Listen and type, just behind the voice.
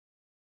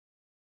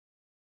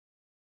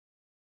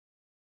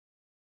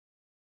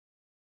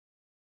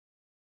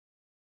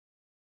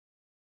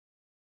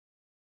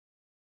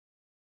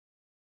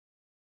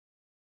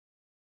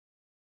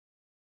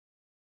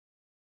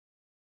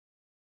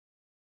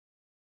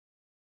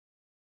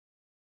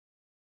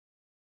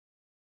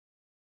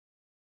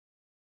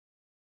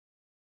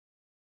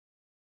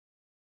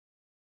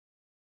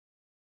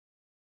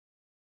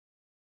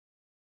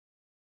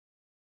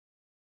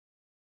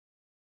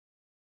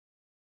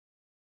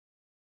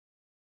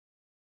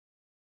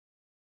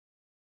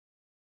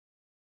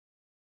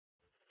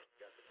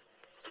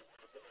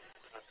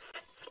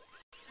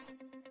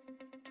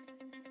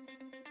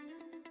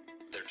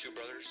two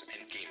brothers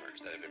and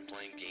gamers that have been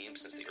playing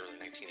games since the early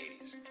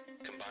 1980s.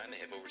 Combined, they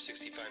have over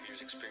 65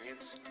 years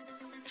experience.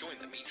 Join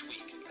them each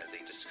week as they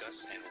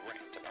discuss and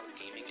rant about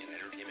gaming and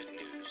entertainment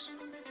news.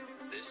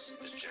 This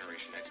is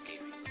Generation X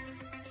Gaming.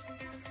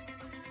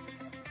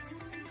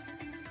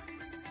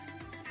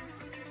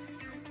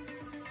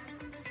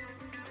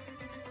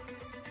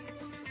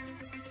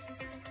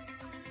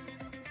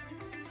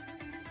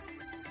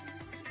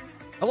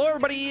 Hello,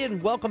 everybody,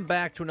 and welcome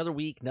back to another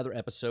week, another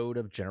episode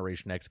of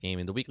Generation X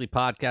Gaming, the weekly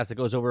podcast that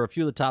goes over a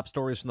few of the top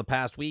stories from the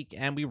past week,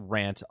 and we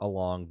rant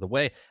along the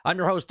way. I'm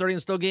your host, 30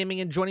 and Still Gaming,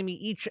 and joining me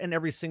each and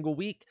every single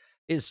week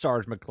is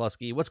Sarge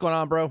McCluskey. What's going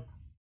on, bro?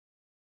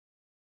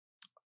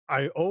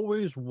 I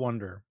always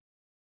wonder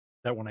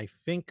that when I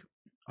think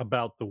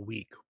about the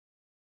week,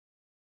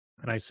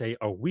 and I say,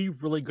 are we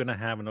really going to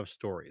have enough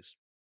stories?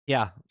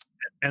 Yeah.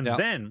 And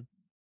then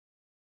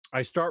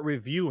I start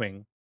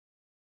reviewing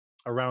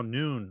around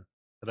noon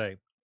today.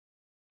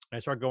 I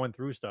start going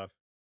through stuff.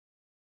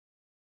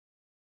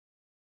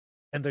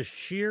 And the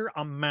sheer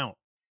amount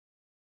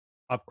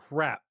of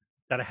crap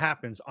that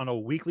happens on a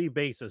weekly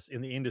basis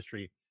in the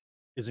industry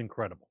is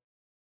incredible.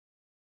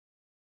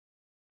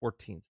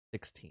 14,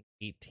 16,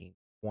 18,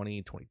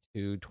 20,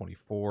 22,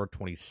 24,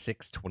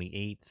 26,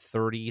 28,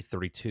 30,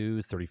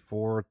 32,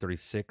 34,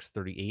 36,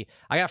 38.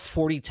 I got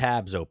 40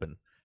 tabs open.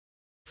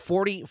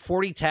 40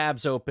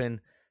 tabs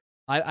open.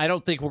 I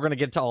don't think we're going to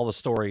get to all the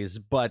stories,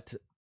 but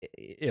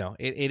you know,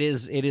 it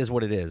is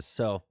what it is.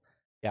 So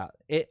yeah,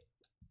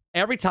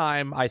 every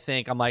time I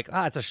think, I'm like,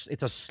 it's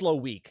a slow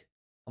week.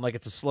 I'm like,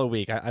 it's a slow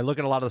week. I look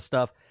at a lot of the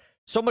stuff,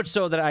 so much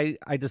so that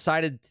I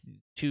decided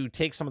to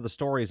take some of the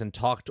stories and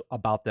talk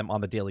about them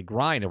on the daily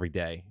grind every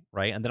day,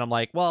 right? And then I'm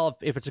like, well,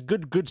 if it's a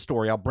good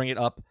story, I'll bring it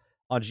up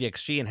on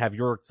GXG and have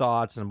your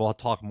thoughts, and we'll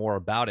talk more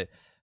about it.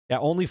 Yeah,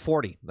 only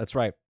 40. That's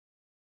right.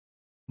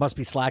 Must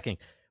be slacking.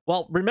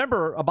 Well,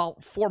 remember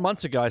about 4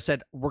 months ago, I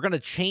said we're going to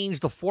change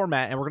the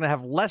format and we're going to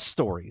have less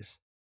stories.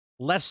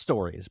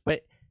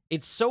 But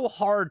it's so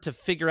hard to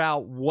figure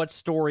out what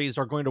stories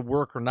are going to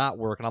work or not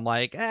work. And I'm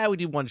like, we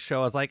do one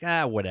show. I was like,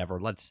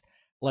 whatever. Let's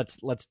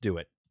do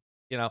it.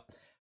 You know?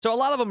 So a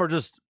lot of them are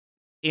just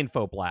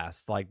info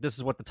blasts. Like, this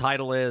is what the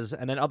title is.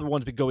 And then other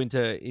ones we go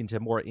into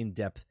more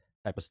in-depth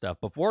type of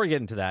stuff. Before we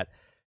get into that,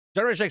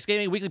 Generation X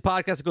Gaming, weekly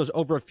podcast that goes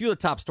over a few of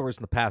the top stories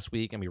from the past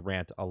week, and we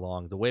rant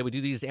along the way. We do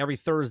these every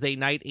Thursday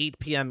night, 8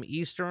 p.m.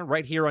 Eastern,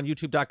 right here on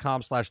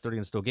youtube.com/30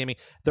 and Still Gaming.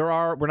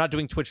 We're not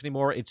doing Twitch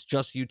anymore. It's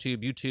just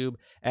YouTube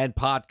and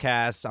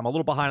podcasts. I'm a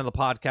little behind on the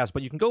podcast,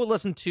 but you can go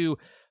listen to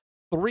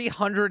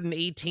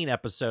 318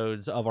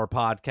 episodes of our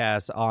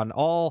podcast on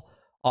all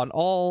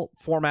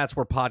formats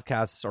where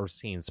podcasts are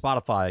seen: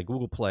 Spotify,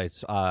 Google Play,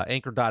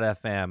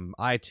 Anchor.fm,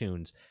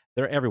 iTunes.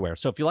 They're everywhere.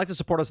 So if you'd like to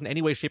support us in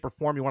any way, shape, or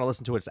form, you want to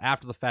listen to it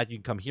after the fact, you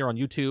can come here on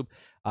YouTube.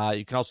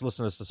 You can also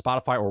listen to us to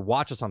Spotify or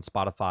watch us on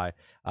Spotify,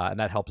 and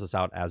that helps us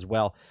out as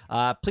well.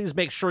 Please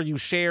make sure you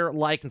share,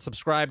 like, and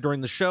subscribe during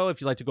the show. If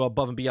you'd like to go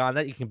above and beyond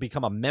that, you can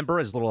become a member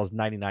as little as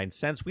 99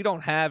 cents. We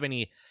don't have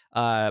any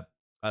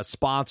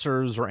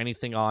sponsors or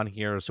anything on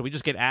here, so we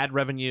just get ad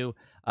revenue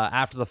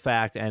after the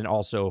fact, and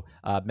also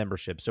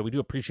membership. So we do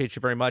appreciate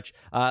you very much.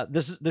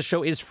 This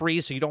show is free,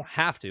 so you don't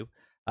have to,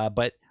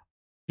 but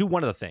do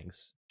one of the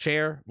things: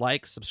 share,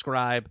 like,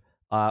 subscribe,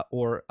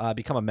 or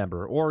become a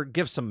member, or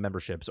give some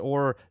memberships,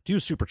 or do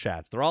super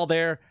chats. They're all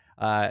there.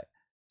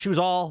 Choose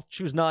all,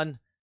 choose none.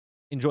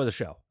 Enjoy the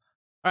show.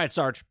 All right,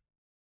 Sarge.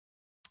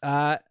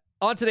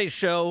 On today's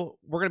show,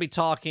 we're going to be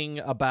talking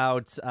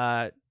about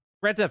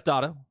Grand Theft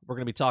Auto. We're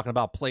going to be talking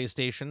about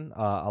PlayStation,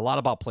 a lot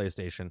about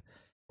PlayStation.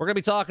 We're going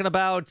to be talking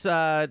about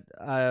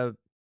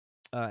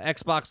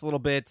Xbox a little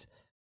bit.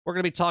 We're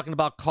going to be talking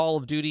about Call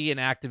of Duty and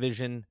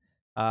Activision.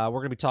 We're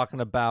going to be talking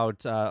about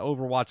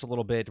Overwatch a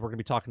little bit. We're going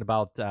to be talking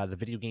about the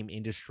video game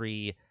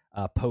industry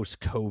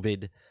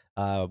post-COVID.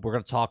 We're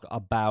going to talk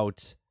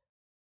about...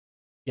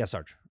 Yeah,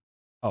 Sarge.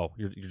 Oh,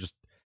 you're just...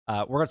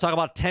 we're going to talk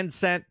about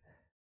Tencent.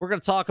 We're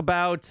going to talk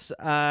about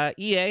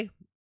EA.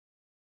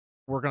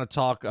 We're going to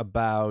talk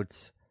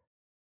about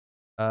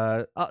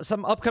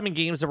some upcoming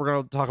games that we're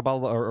going to talk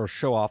about or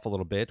show off a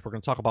little bit. We're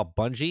going to talk about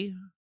Bungie.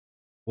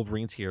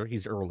 Wolverine's here.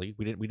 He's early.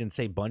 We didn't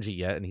say Bungie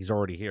yet, and he's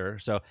already here.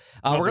 So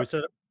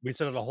we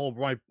said it a whole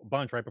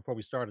bunch right before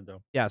we started,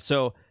 though. Yeah.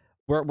 So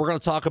we're going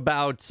to talk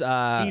about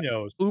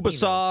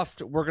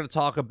Ubisoft. We're going to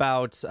talk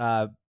about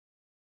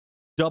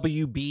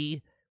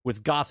WB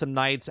with Gotham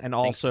Knights, and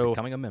also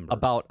becoming a member,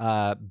 about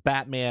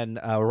Batman.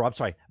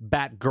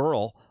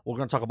 Batgirl. We're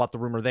going to talk about the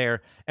rumor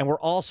there, and we're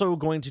also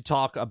going to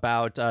talk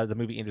about the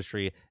movie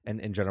industry and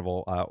in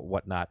general,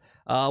 whatnot.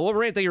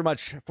 Wolverine, thank you very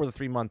much for the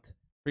 3-month.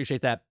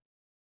 Appreciate that.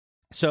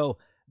 So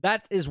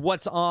that is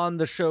what's on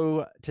the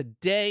show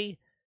today.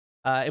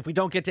 If we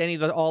don't get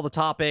to all the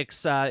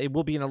topics, it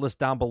will be in a list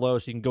down below,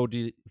 so you can go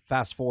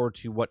fast forward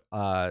to what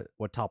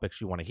topics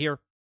you want to hear.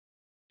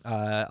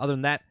 Other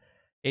than that,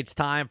 it's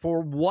time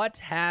for What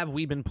Have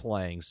We Been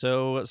Playing?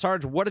 So,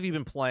 Sarge, what have you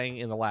been playing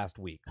in the last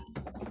week?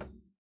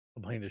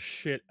 I'm playing the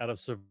shit out of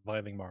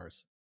Surviving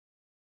Mars.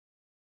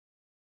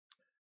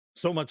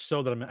 So much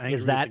so that I'm angry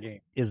Is with that the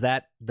game. is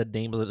that the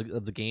name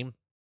of the game?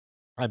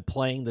 I'm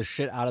playing the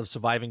shit out of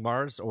Surviving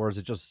Mars, or is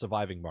it just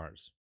Surviving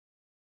Mars?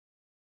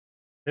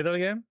 Say that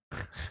again?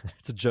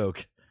 It's a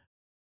joke.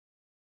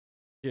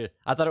 Yeah,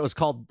 I thought it was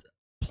called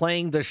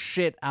Playing the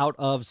Shit Out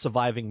of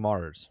Surviving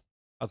Mars.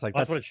 I was like,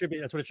 That's what it should be.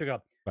 That's what it should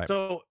go. Right.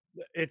 So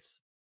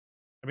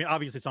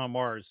obviously it's on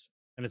Mars,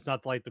 and it's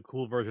not like the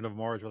cool version of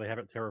Mars where they have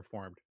it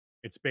terraformed.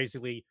 It's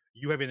basically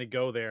you having to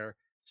go there.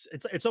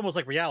 It's almost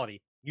like reality.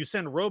 You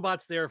send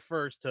robots there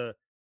first to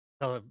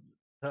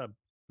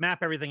map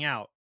everything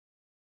out,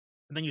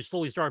 and then you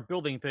slowly start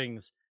building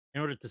things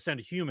in order to send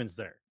humans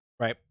there.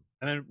 right.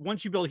 And then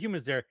once you build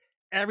humans there,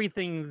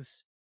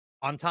 everything's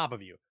on top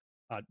of you.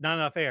 Not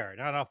enough air,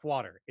 not enough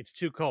water. It's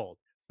too cold.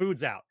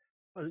 Food's out.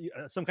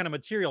 Some kind of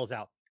materials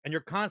out, and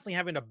you're constantly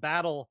having to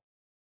battle,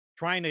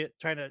 trying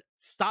to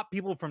stop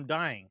people from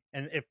dying.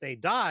 And if they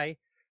die,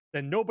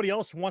 then nobody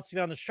else wants to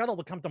get on the shuttle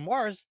to come to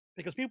Mars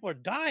because people are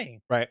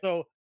dying. Right.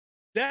 So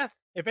death.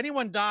 If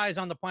anyone dies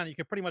on the planet, you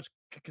can pretty much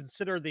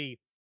consider the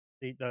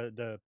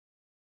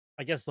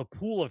I guess the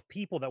pool of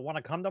people that want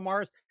to come to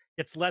Mars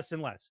gets less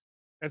and less.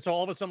 And so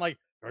all of a sudden, like,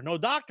 there are no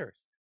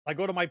doctors. I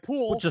go to my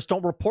pool. Well, just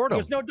don't report them.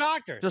 There's no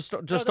doctors. Just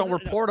No, don't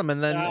report them,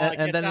 and then No, it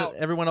gets out.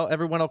 everyone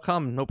will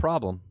come. No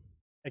problem.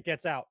 It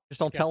gets out. Just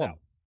don't It tell gets them. out.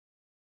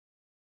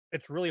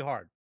 It's really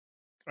hard.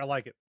 I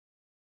like it.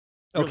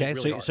 Okay,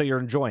 really so hard. so you're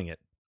enjoying it.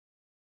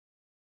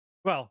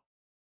 Well,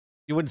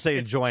 You wouldn't say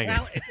enjoying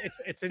it.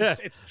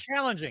 it's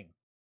challenging.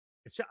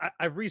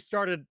 I've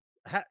restarted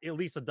at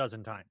least a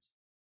dozen times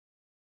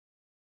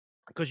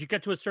because you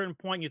get to a certain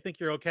point, you think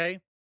you're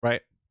okay,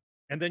 Right.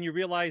 and then you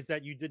realize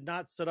that you did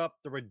not set up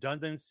the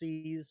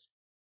redundancies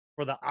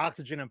for the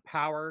oxygen and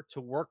power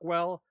to work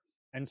well.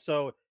 And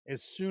so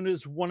as soon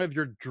as one of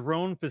your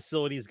drone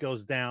facilities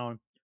goes down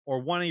or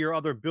one of your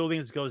other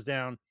buildings goes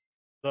down,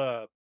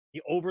 the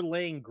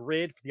overlaying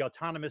grid for the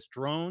autonomous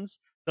drones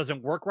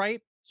doesn't work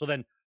right. So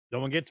then no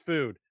one gets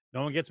food,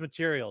 no one gets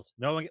materials,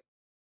 and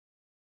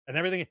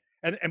everything.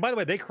 And by the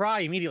way, they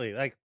cry immediately,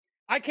 like,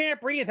 I can't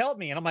breathe, help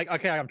me. And I'm like,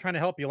 okay, I'm trying to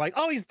help you. Like,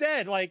 oh, he's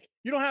dead. Like,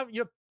 you don't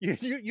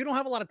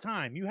have a lot of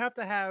time. You have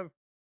to have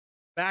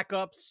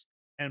backups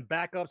and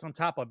backups on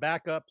top of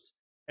backups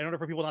in order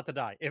for people not to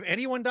die. If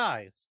anyone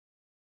dies,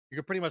 you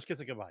can pretty much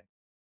kiss it goodbye.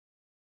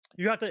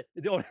 You have to.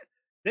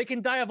 They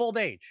can die of old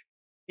age.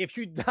 If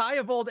you die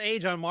of old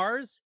age on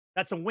Mars,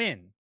 that's a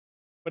win.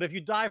 But if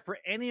you die for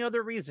any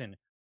other reason,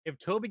 if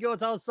Toby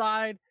goes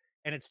outside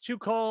and it's too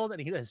cold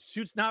and his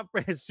suit's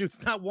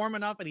not warm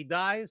enough and he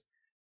dies,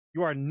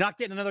 you are not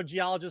getting another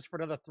geologist for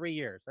another 3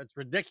 years. That's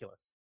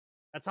ridiculous.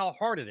 That's how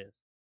hard it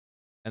is.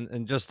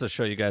 And just to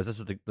show you guys,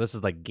 this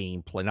is like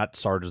gameplay, not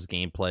Sarge's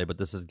gameplay, but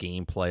this is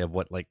gameplay of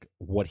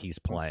what he's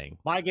playing.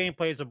 My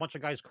gameplay is a bunch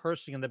of guys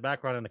cursing in the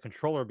background and a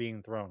controller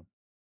being thrown.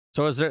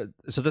 So so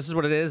this is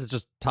what it is? It's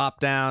just top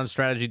down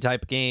strategy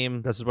type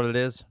game. This is what it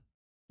is?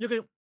 You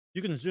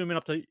can zoom in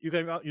up to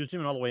you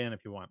zoom in all the way in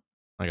if you want.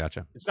 I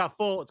gotcha. It's got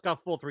full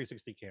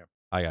 360 cam.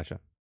 I gotcha.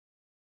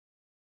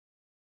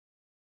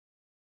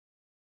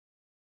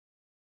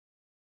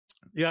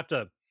 You have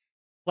to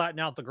flatten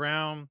out the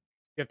ground.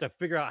 You have to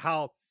figure out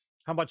how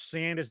much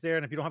sand is there,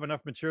 and if you don't have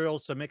enough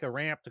materials to make a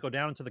ramp to go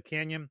down into the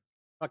canyon,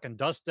 fucking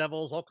dust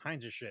devils, all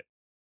kinds of shit.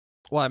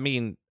 Well, I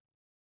mean,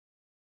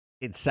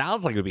 it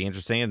sounds like it would be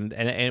interesting, and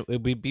it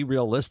would be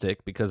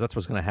realistic because that's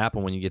what's going to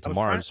happen when you get to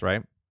Mars,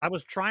 right? I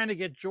was trying to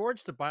get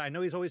George to buy. I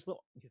know he's always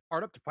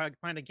hard up to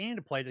find a game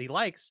to play that he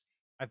likes.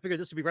 I figured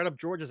this would be right up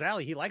George's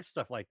alley. He likes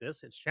stuff like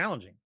this. It's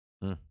challenging.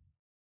 I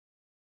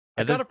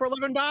got it for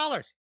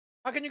 $11.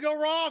 How can you go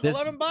wrong?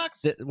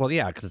 $11. Well,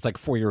 yeah, because it's like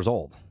 4 years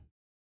old.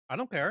 I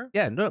don't care.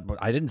 Yeah, no, but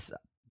I didn't.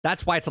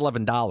 That's why it's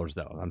 $11,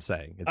 though. I'm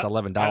saying it's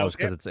 $11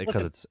 because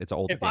it's an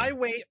old. If I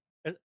wait,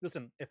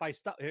 listen. If I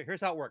stop,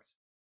 here's how it works.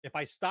 If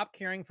I stop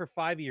caring for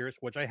 5 years,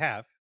 which I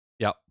have,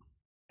 yep,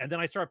 and then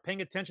I start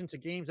paying attention to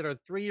games that are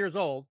 3 years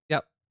old,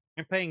 yep,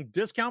 and paying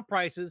discount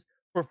prices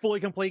for fully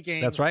complete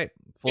games. That's right,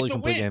 fully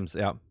complete games.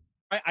 Yeah,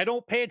 I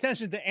don't pay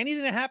attention to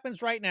anything that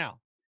happens right now.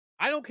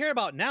 I don't care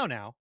about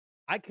now.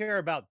 I care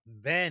about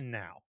then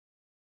now.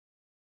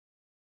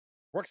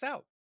 Works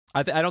out.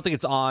 I don't think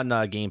it's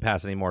on Game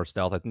Pass anymore.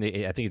 Stealth. I think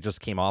it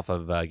just came off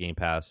of Game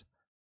Pass.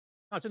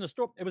 No, it's in the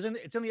store.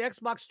 It's in the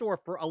Xbox store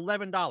for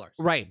 $11.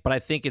 Right, but I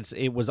think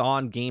it was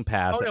on Game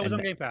Pass. Oh, yeah, it was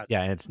on Game Pass.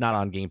 Yeah, and it's not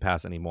on Game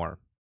Pass anymore.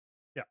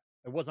 Yeah,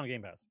 it was on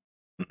Game Pass.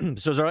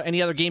 So, is there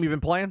any other game you've been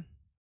playing?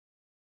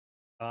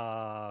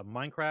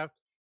 Minecraft,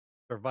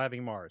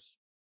 Surviving Mars.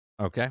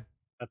 Okay,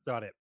 that's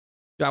about it.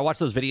 I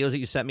watched those videos that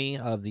you sent me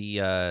of the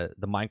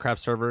Minecraft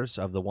servers,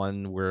 of the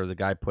one where the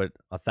guy put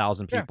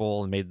 1,000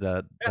 people and made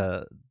the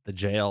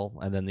jail,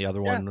 and then the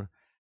other one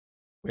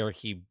where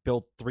he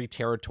built 3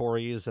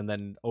 territories and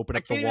then opened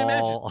up the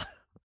wall.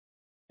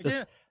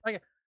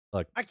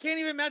 Look, I can't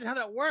even imagine how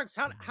that works.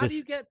 How do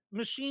you get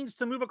machines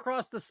to move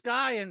across the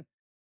sky? And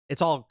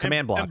it's all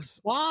command blocks.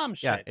 And bomb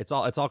shit. Yeah, it's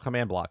all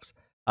command blocks.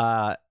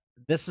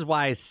 This is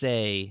why I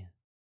say,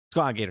 let's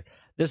go on, Gator.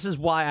 This is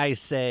why I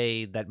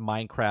say that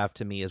Minecraft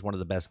to me is one of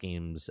the best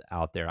games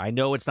out there. I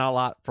know it's not a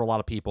lot for a lot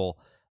of people,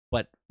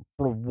 but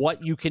for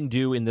what you can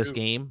do in this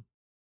game,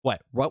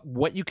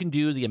 what you can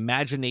do, the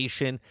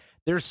imagination.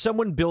 There's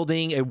someone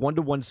building a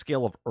 1-to-1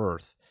 scale of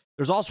Earth.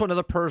 There's also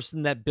another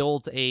person that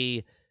built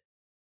a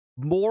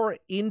more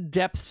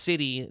in-depth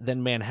city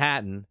than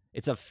Manhattan.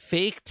 It's a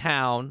fake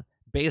town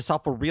based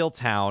off a real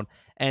town,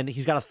 and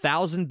he's got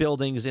 1,000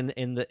 buildings in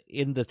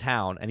the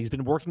town, and he's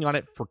been working on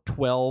it for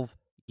 12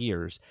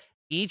 years.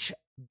 Each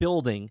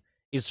building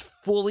is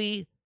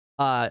fully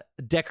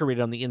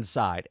decorated on the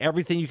inside.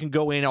 Everything you can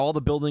go in, all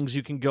the buildings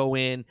you can go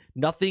in.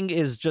 Nothing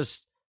is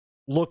just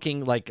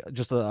looking like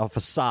just a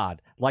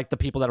facade, like the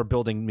people that are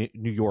building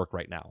New York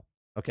right now.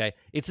 Okay,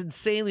 it's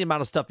insane the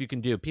amount of stuff you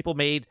can do. People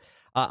made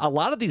a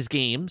lot of these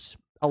games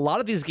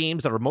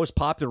that are most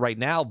popular right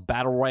now,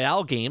 Battle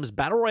Royale games.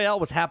 Battle Royale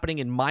was happening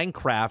in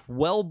Minecraft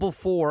well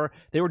before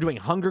they were doing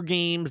Hunger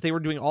Games. They were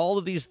doing all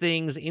of these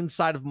things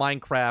inside of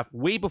Minecraft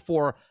way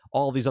before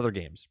all of these other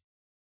games.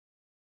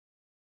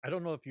 I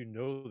don't know if you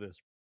know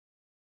this,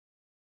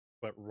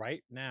 but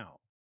right now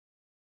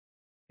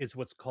is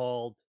what's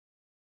called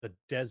the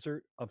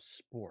desert of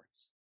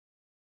sports,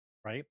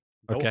 right?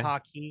 No Okay.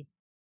 hockey,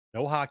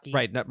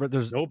 Right.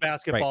 There's no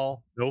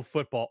basketball, no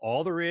football.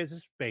 All there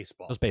is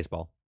baseball. There's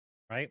baseball.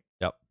 Right?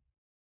 Yep.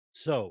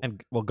 So,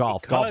 and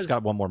golf. Golf's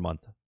got one more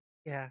month.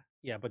 Yeah,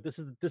 but this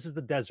is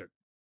the desert,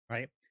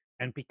 right?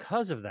 And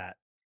because of that,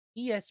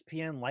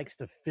 ESPN likes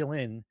to fill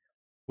in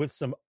with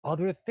some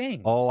other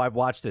things. Oh, I've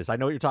watched this. I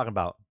know what you're talking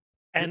about.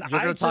 And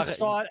I just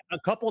saw it a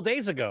couple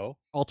days ago.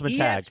 Ultimate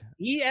Tag.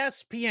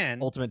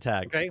 ESPN. Ultimate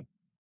Tag. Okay.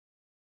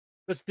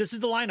 This is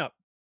the lineup.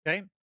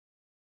 Okay.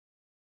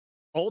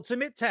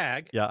 Ultimate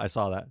Tag. Yeah, I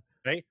saw that.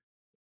 Okay.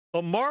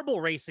 The marble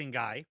racing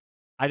guy.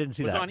 I didn't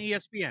see that. Was on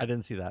ESPN. I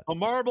didn't see that. The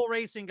marble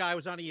racing guy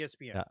was on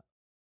ESPN. Yeah.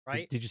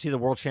 Right. Did you see the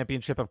World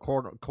Championship of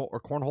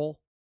cornhole?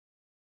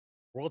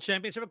 World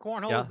Championship of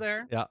Cornhole was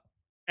there. Yeah.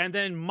 And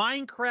then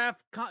Minecraft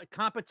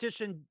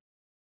competition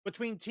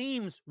between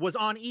teams was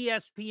on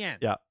ESPN.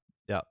 Yeah.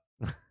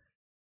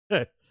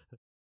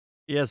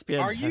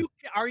 ESPN.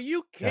 Are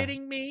you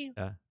kidding me?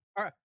 Yeah.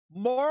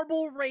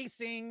 Marble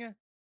racing,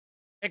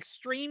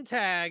 Extreme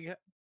Tag,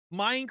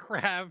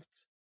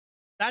 Minecraft.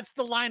 That's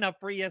the lineup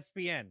for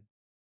ESPN.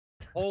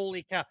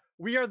 Holy cow.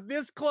 We are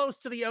this close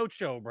to the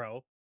Ocho,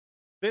 bro.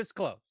 This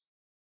close.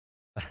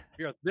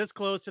 We are this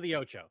close to the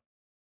Ocho.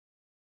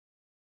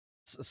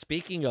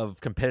 Speaking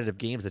of competitive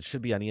games that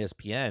should be on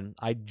ESPN,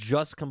 I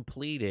just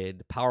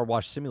completed Power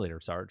Wash Simulator,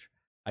 Sarge.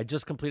 I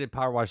just completed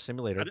Power Wash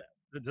Simulator.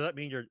 Does that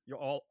mean you're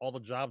all the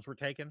jobs were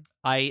taken?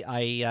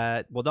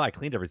 Well, no, I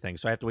cleaned everything,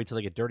 so I have to wait till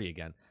they get dirty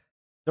again.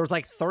 There was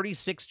like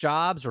 36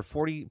 jobs or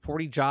 40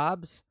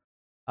 jobs.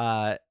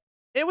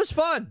 It was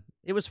fun.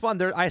 It was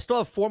fun. I still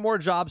have 4 more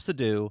jobs to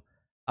do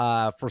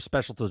for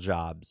specialty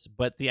jobs,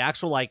 but the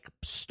actual like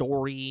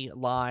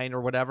storyline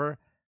or whatever,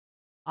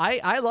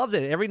 I loved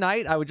it. Every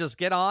night I would just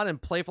get on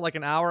and play for like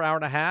an hour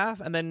and a half,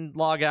 and then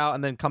log out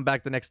and then come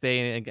back the next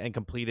day and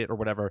complete it or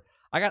whatever.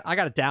 I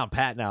got it down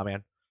pat now,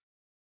 man.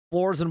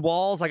 Floors and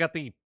walls. I got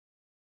the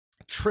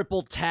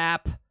triple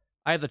tap.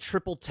 I have the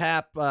triple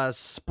tap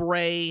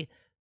spray.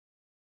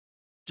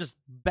 Just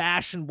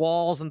bashing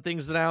walls and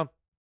things now.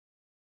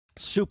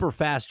 Super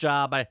fast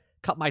job. I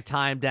cut my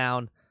time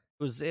down.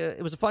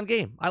 It was a fun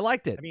game. I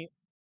liked it.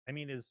 I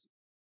mean, is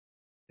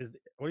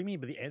what do you mean?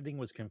 But the ending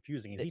was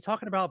confusing. Is he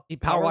talking about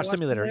Power Wash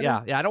Simulator?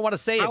 Yeah. I don't want to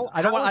say it.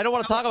 I don't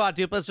want to talk about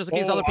it, but just in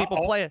case other people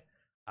play it.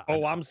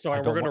 I'm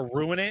sorry. We're gonna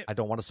ruin it. I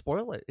don't want to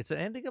spoil it. It's an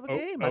ending of a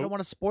game. I don't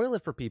want to spoil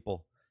it for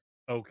people.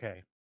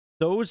 Okay.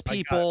 Those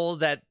people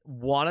that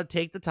want to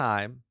take the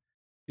time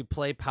to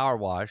play Power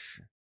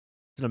Wash,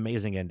 it's an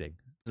amazing ending.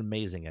 It's an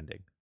amazing ending.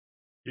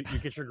 You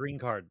get your green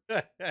card.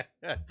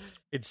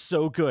 It's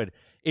so good.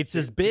 It's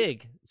as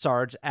big,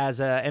 Sarge, as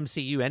a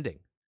MCU ending.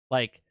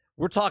 Like,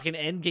 we're talking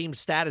end game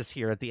status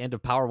here at the end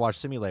of Power Wash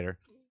Simulator.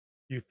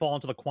 You fall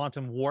into the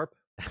quantum warp.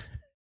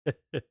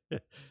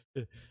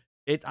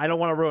 I don't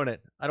want to ruin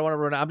it.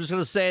 I'm just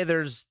gonna say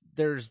there's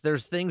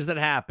things that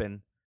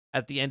happen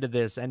at the end of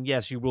this, and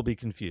yes, you will be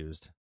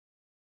confused.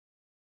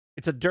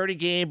 It's a dirty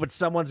game, but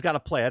someone's got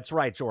to play. That's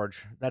right,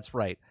 George. That's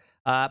right.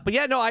 But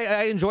yeah, no,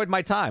 I enjoyed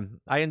my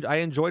time. I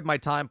enjoyed my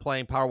time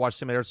playing Power Wash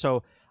Simulator.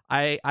 So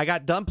I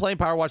got done playing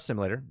Power Wash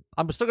Simulator.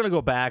 I'm still gonna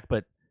go back,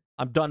 but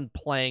I'm done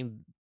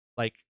playing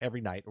like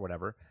every night or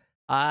whatever.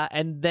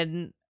 And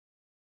then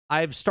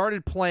I've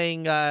started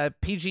playing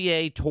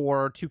PGA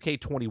Tour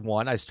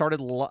 2K21. I started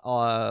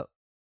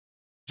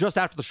just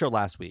after the show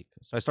last week.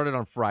 So I started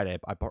on Friday.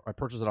 I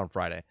purchased it on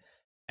Friday.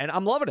 And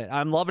I'm loving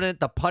it.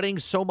 The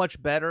putting's so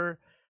much better.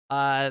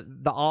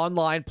 The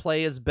online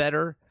play is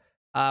better.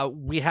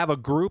 We have a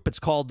group. It's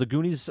called the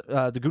Goonies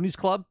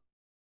Club.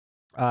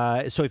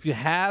 So if you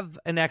have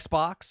an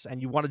Xbox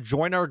and you want to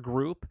join our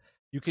group,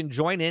 you can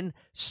join in.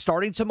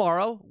 Starting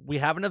tomorrow, we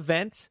have an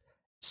event.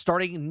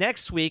 Starting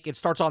next week, it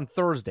starts on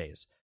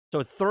Thursdays.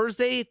 So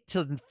Thursday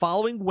to the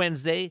following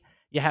Wednesday,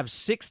 you have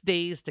 6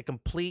 days to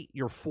complete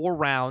your 4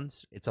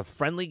 rounds. It's a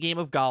friendly game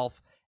of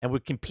golf, and we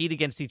compete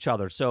against each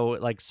other. So,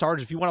 like,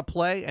 Sarge, if you want to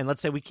play, and let's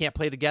say we can't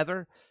play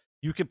together,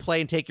 You could play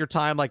and take your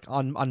time. Like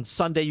on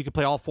Sunday, you could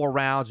play all 4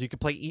 rounds. You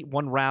could play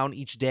one round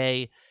each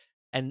day,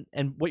 and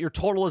what your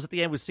total is at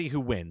the end, we see who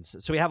wins.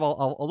 So we have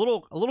a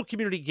little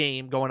community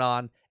game going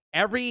on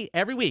every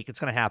week. It's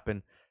going to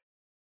happen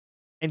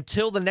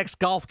until the next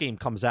golf game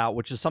comes out,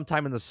 which is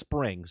sometime in the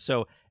spring.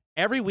 So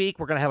every week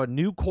we're going to have a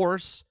new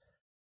course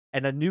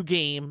and a new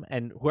game,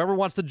 and whoever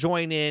wants to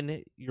join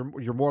in,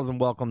 you're more than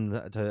welcome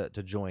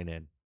to join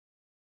in.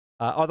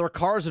 Are there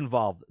cars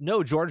involved?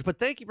 No, George, but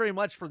thank you very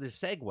much for the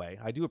segue.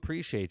 I do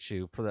appreciate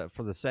you for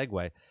the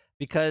segue,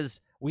 because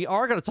we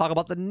are going to talk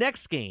about the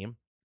next game.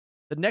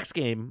 The next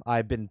game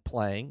I've been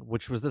playing,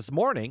 which was this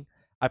morning.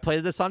 I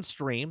played this on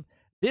stream.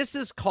 This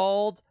is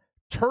called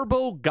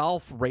Turbo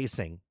Golf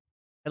Racing.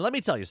 And let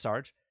me tell you,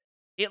 Sarge,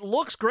 it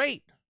looks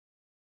great.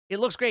 It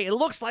looks great. It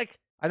looks like,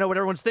 I know what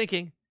everyone's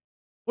thinking.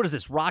 What is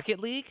this, Rocket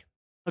League?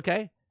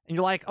 Okay. And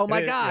you're like, oh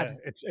my God.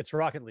 Yeah, it's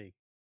Rocket League.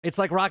 It's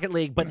like Rocket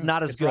League, but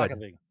not as good. Rocket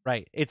League.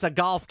 Right. It's a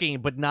golf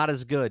game, but not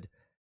as good.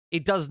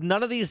 It does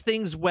none of these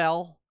things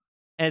well,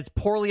 and it's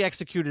poorly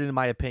executed, in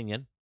my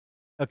opinion.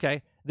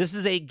 Okay. This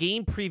is a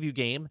game preview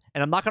game,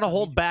 and I'm not going to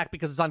hold back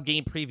because it's on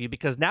game preview,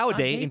 because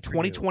nowadays, in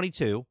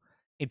 2022,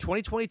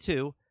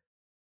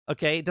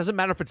 okay, it doesn't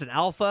matter if it's an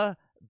alpha,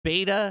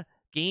 beta,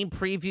 game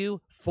preview,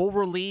 full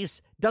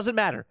release, doesn't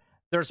matter.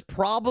 There's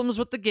problems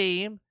with the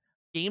game.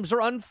 Games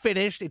are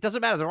unfinished. It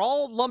doesn't matter. They're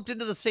all lumped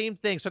into the same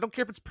thing. So I don't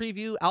care if it's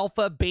preview,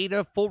 alpha,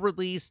 beta, full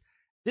release.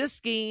 This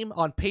game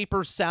on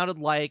paper sounded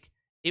like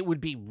it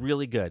would be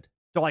really good.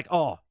 They're like,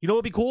 oh, you know what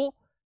would be cool?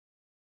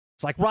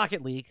 It's like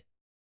Rocket League.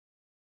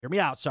 Hear me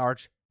out,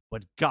 Sarge,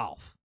 but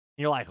golf.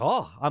 And you're like,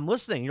 oh, I'm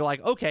listening. You're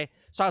like, okay.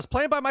 So I was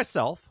playing by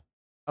myself.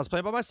 And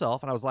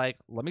I was like,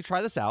 let me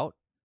try this out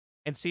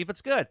and see if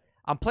it's good.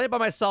 I'm playing by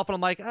myself, and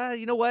I'm like,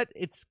 you know what?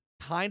 It's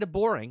kind of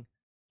boring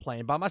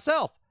playing by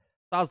myself.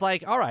 So I was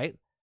like, all right,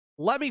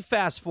 let me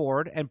fast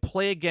forward and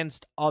play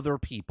against other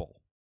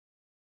people.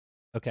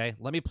 Okay,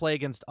 let me play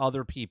against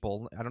other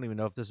people. I don't even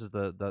know if this is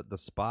the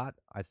spot.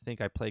 I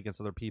think I play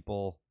against other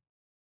people.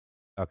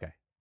 Okay.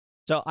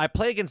 So I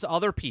play against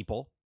other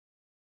people.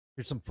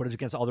 Here's some footage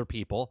against other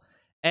people.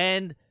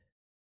 And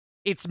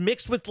it's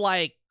mixed with,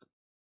 like,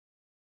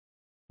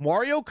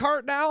 Mario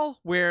Kart now,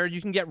 where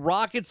you can get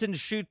rockets and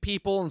shoot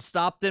people and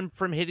stop them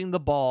from hitting the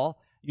ball.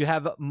 You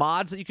have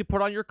mods that you can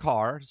put on your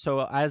car.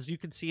 So as you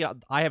can see,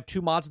 I have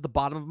 2 mods at the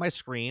bottom of my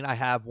screen. I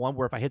have one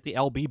where if I hit the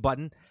LB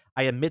button,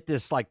 I emit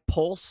this like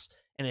pulse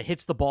and it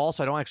hits the ball,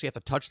 so I don't actually have to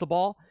touch the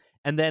ball.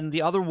 And then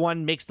the other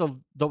one makes the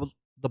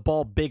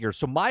ball bigger.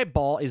 So my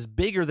ball is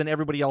bigger than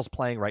everybody else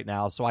playing right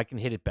now, so I can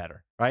hit it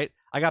better, right?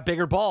 I got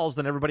bigger balls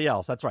than everybody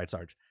else. That's right,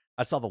 Sarge.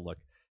 I saw the look.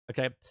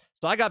 Okay.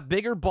 So I got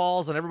bigger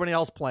balls than everybody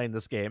else playing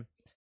this game.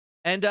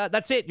 And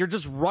that's it. You're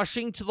just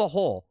rushing to the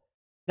hole.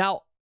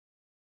 Now,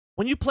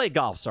 when you play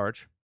golf,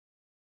 Sarge,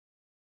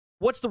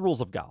 what's the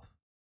rules of golf?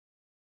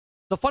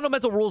 The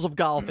fundamental rules of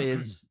golf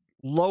is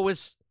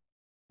lowest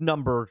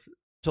number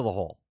to the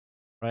hole,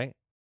 right?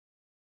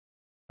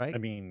 Right? I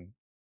mean,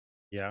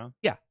 yeah.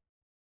 Yeah.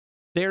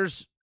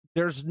 There's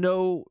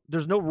no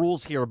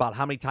rules here about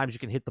how many times you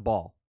can hit the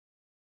ball.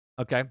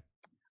 Okay?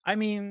 I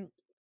mean,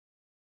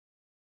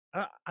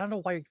 I don't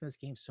know why you're giving this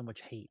game so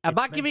much hate. I'm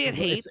not giving it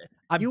hate.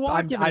 I'm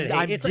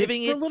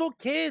giving it for little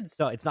kids.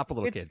 No, it's not for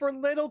little kids. It's for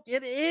little.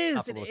 It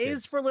is. It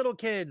is for little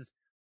kids.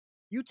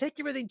 You take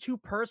everything too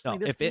personally.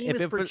 No, this game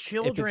is for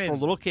children. If it's for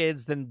little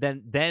kids, then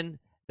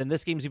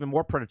this game's even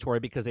more predatory,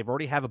 because they've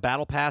already have a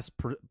battle pass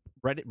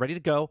ready to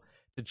go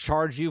to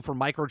charge you for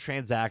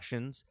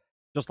microtransactions,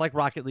 just like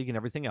Rocket League and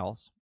everything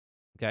else.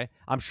 Okay,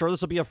 I'm sure this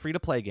will be a free to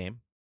play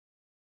game.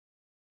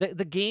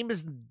 The game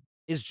is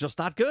just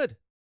not good.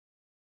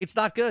 It's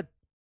not good.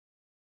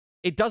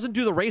 It doesn't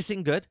do the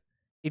racing good.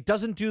 It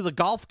doesn't do the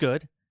golf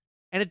good,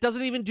 and it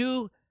doesn't even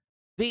do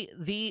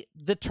the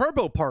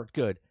turbo part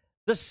good.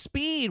 The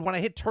speed when I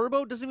hit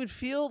turbo doesn't even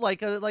feel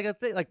like a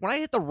thing. Like when I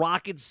hit the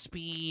rocket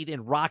speed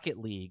in Rocket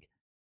League,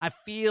 I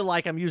feel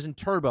like I'm using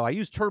turbo. I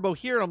use turbo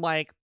here, and I'm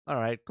like, all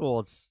right, cool.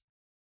 It's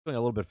going a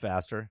little bit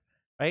faster,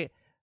 right?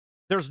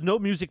 There's no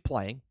music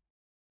playing.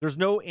 There's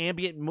no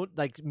ambient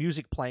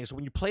music playing. So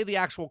when you play the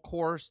actual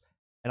course,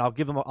 and I'll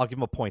give them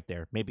a point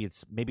there. Maybe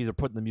they're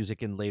putting the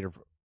music in later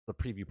for the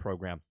preview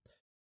program.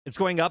 It's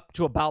going up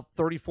to about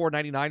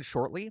 $34.99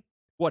 shortly.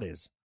 What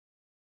is?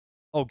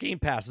 Oh, Game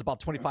Pass is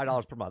about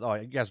 $25 per month. Oh,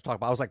 you guys are talking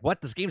about. I was like,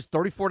 what? This game's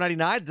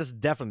 $34.99? This is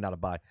definitely not a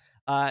buy.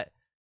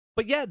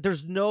 But yeah,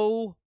 there's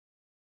no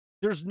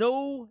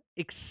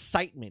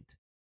excitement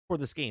for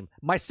this game.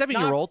 My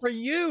 7-year-old for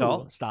you.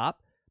 No,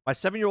 stop. My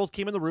 7-year-old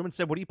came in the room and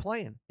said, "What are you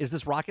playing? Is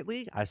this Rocket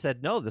League?" I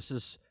said, "No, this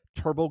is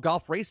Turbo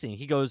Golf Racing."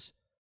 He goes,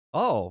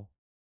 "Oh."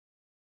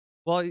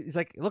 Well, he's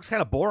like, "It looks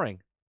kind of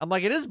boring." I'm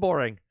like, "It is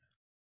boring.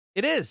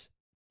 It is."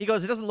 He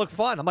goes, "It doesn't look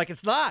fun." I'm like,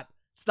 "It's not.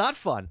 It's not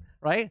fun,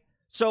 right?"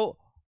 So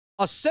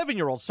a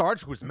 7-year-old,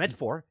 Sarge, who's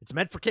it's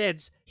meant for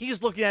kids,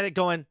 he's looking at it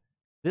going,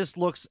 this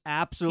looks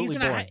absolutely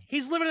boring.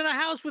 He's living in a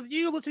house with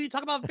you. Listening to you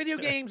talk about video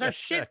games are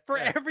shit for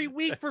every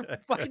week for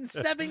fucking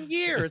 7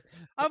 years.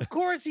 Of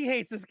course he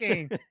hates this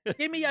game.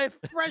 Give me a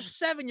fresh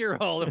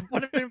 7-year-old and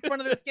put him in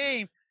front of this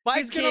game.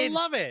 He's gonna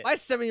love it. My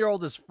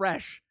 7-year-old is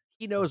fresh.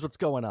 He knows what's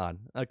going on.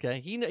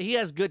 Okay, he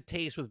has good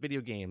taste with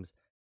video games.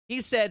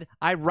 He said,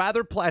 "I'd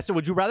rather play." I said,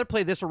 "Would you rather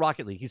play this or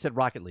Rocket League?" He said,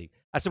 "Rocket League."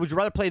 I said, "Would you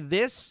rather play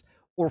this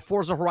or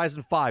Forza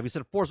Horizon 5?" He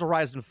said, "Forza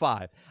Horizon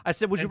 5." I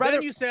said, "Would you rather?"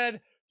 Then you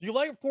said, "Do you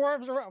like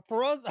Forza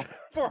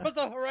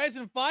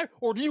Horizon 5,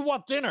 or do you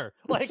want dinner?"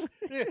 Like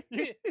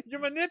you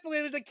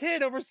manipulated the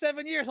kid over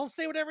 7 years. He'll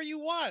say whatever you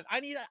want. I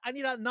need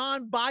a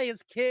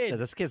non-biased kid. Yeah,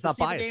 this kid's not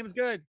biased. The game's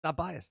good. Not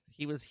biased.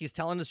 He's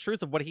telling his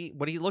truth of what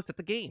he looked at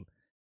the game.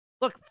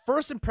 Look,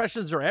 first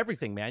impressions are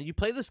everything, man. You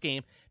play this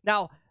game.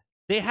 Now,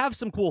 they have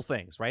some cool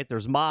things, right?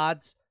 There's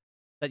mods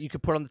that you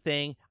could put on the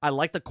thing. I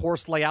like the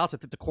course layouts. I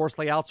think the course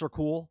layouts are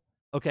cool.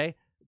 Okay.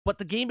 But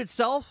the game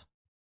itself,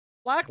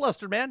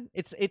 lackluster, man.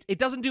 It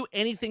doesn't do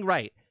anything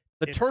right.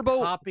 It's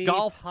turbo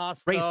golf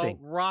racing.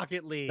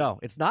 Rocket League. No,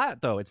 it's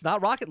not, though. It's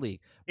not Rocket League.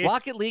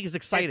 Rocket League is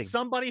exciting. It's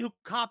somebody who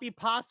copy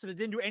pasted it,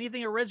 didn't do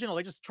anything original.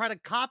 They just try to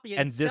copy it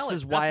and this sell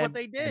is it. why That's what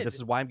they did. This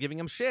is why I'm giving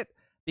them shit.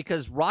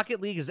 Because Rocket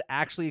League is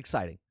actually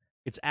exciting.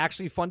 It's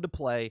actually fun to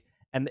play,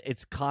 and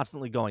it's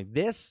constantly going.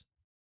 This,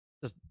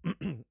 just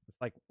it's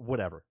like,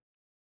 whatever.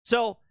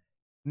 So,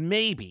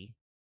 maybe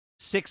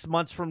 6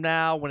 months from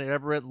now,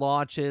 whenever it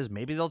launches,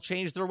 maybe they'll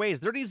change their ways.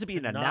 There needs to be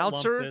an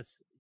announcer.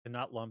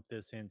 Cannot lump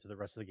this into the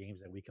rest of the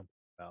games that we can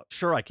play about.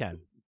 Sure, I can.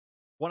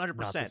 100%.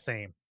 Not the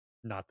same.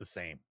 Not the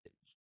same.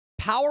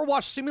 Power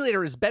Wash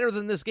Simulator is better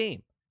than this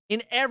game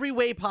in every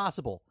way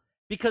possible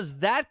because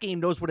that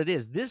game knows what it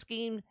is. This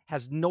game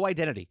has no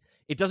identity.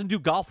 It doesn't do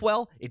golf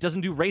well. It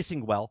doesn't do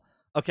racing well.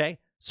 Okay?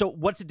 So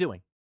what's it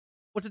doing?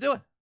 What's it doing?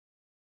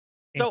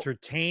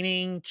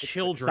 Entertaining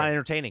children. It's not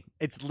entertaining.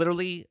 It's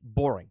literally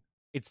boring.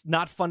 It's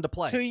not fun to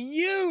play. To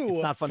you.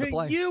 It's not fun to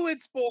play. To you,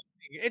 it's boring.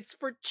 It's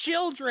for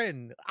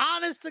children.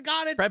 Honest to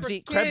God, it's for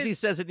kids. Krebsy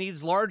says it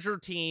needs larger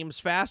teams,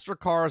 faster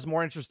cars,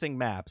 more interesting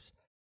maps.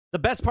 The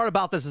best part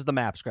about this is the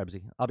maps,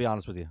 Krebsy. I'll be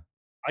honest with you.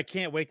 I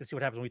can't wait to see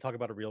what happens when we talk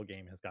about a real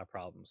game that's got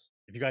problems.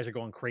 If you guys are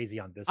going crazy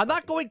on this. I'm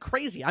not going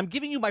crazy. I'm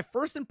giving you my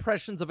first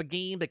impressions of a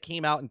game that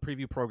came out in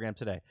preview program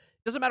today.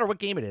 Doesn't matter what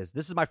game it is.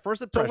 This is my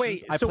first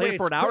impressions. I played it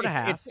for an hour and a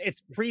half.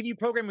 It's preview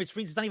program, which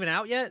means it's not even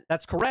out yet?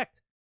 That's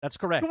correct. That's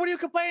correct. But what are you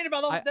complaining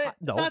about?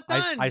 It's not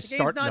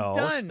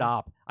done.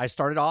 Stop. I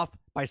started off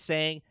by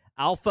saying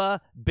alpha,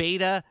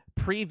 beta,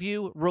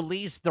 preview,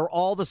 release, they're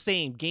all the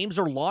same. Games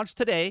are launched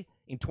today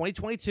in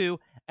 2022,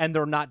 and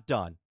they're not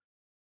done.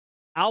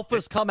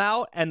 Alphas come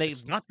out, and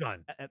it's not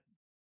done.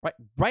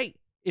 Right.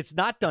 It's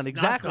not done.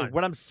 Exactly.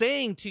 What I'm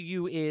saying to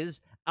you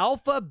is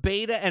alpha,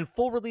 beta, and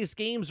full release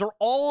games are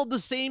all the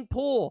same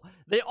pool.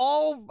 They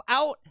all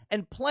out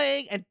and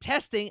playing and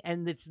testing,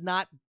 and it's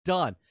not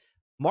done.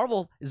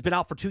 Marvel has been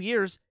out for 2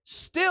 years,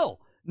 still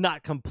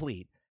not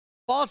complete.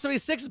 Fallout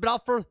 76 has been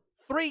out for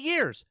 3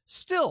 years,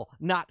 still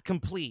not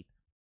complete.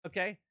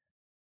 Okay?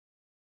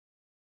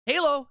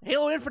 Halo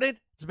Infinite,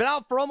 it's been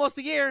out for almost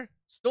a year,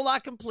 still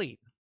not complete.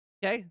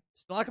 Okay?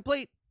 Still not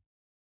complete.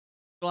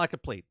 Still not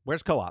complete.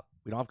 Where's co-op?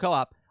 We don't have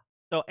co-op.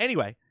 So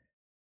anyway,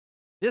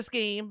 this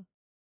game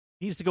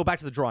needs to go back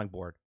to the drawing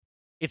board.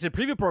 It's in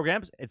preview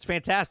programs. It's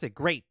fantastic.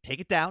 Great.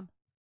 Take it down.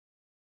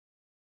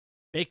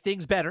 Make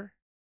things better.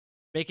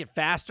 Make it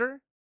faster.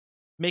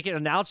 Make it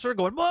announcer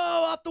going, whoa,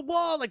 off the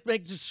wall, like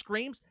make just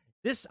screams.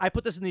 I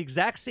put this in the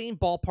exact same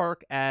ballpark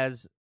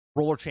as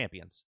Roller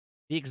Champions.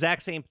 The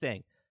exact same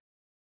thing.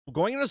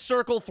 Going in a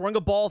circle, throwing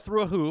a ball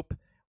through a hoop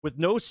with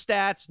no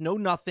stats, no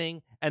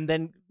nothing, and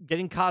then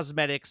getting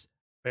cosmetics.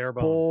 Bare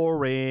bone.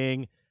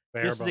 Boring.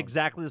 This is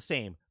exactly the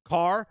same.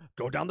 Car,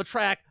 go down the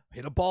track,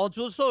 hit a ball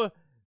into a soil.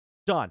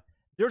 Done.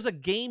 There's a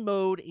game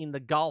mode in the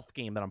golf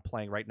game that I'm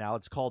playing right now.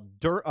 It's called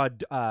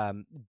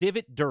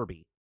Divot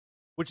Derby,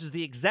 which is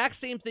the exact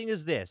same thing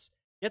as this.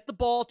 Get the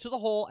ball to the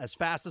hole as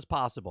fast as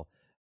possible.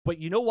 But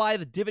you know why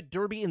the Divot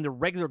Derby in the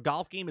regular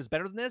golf game is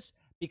better than this?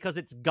 Because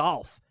it's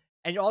golf.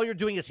 And all you're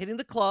doing is hitting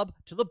the club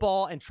to the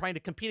ball and trying to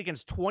compete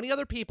against 20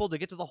 other people to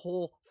get to the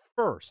hole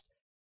first.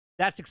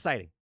 That's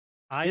exciting.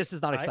 This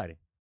is not exciting.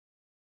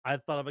 I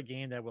thought of a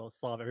game that will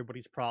solve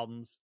everybody's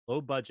problems.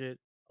 Low budget,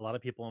 a lot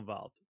of people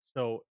involved.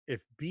 So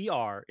if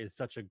BR is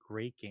such a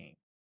great game,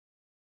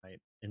 right,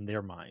 in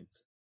their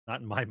minds, not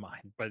in my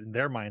mind, but in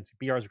their minds,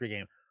 BR is a great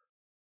game.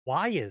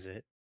 Why is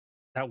it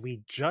that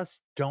we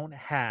just don't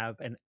have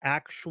an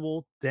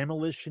actual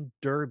Demolition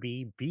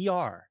Derby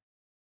BR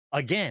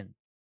again?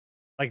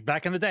 Like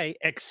back in the day,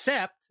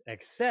 except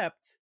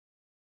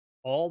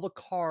all the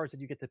cars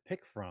that you get to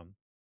pick from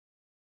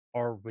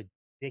are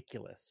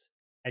ridiculous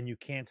and you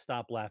can't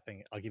stop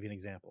laughing. I'll give you an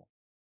example.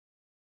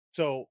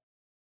 So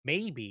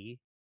maybe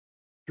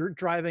you're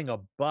driving a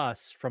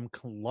bus from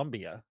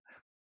Colombia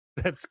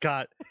that's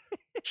got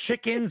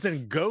chickens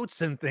and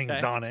goats and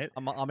things on it,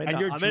 and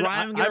you're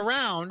driving it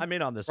around. I'm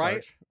in on this,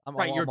 right? Sarge.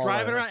 Right, you're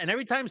driving around, and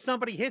every time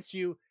somebody hits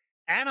you,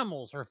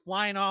 animals are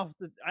flying off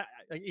the...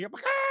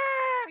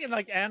 and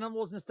like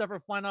animals and stuff are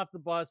flying off the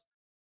bus.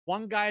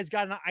 One guy's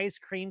got an ice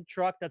cream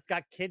truck that's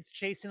got kids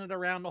chasing it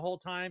around the whole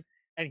time,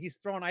 and he's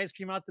throwing ice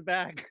cream out the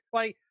back.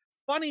 Like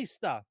funny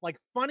stuff, like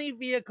funny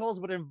vehicles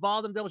would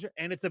involve them,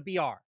 and it's a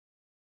BR,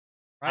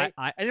 right?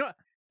 And you know,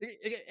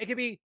 It could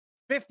be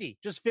 50,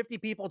 just 50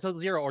 people to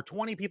 0 or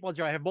 20 people to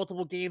 0. I have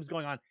multiple games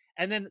going on.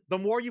 And then the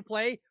more you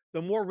play,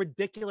 the more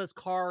ridiculous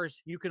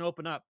cars you can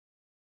open up.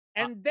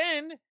 And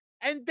then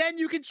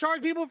you can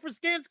charge people for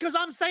skins because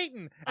I'm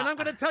Satan and I'm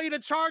going to tell you to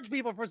charge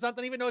people for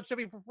something even though it should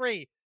be for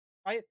free.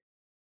 Right?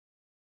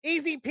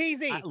 Easy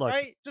peasy, look,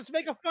 right? Just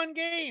make a fun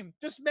game.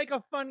 Just make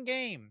a fun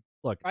game.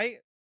 Look, right?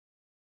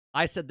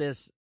 I said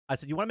this. I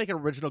said, you want to make an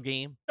original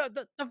game?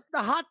 The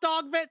hot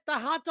dog the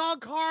hot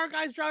dog car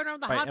guys driving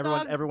around the hot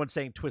dogs. Everyone's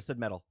saying Twisted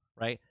Metal,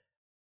 right?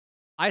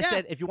 I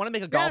said, if you want to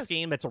make a golf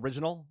game that's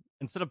original,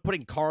 instead of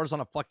putting cars on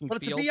a fucking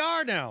field. But it's a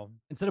VR now.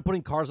 Instead of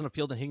putting cars on a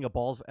field and hitting a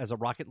ball as a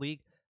Rocket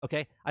League,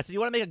 okay? I said, you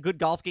want to make a good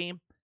golf game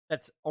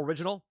that's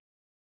original?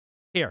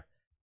 Here,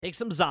 take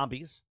some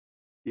zombies.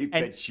 Keep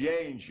the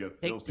change, you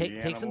filthy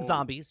take some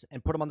zombies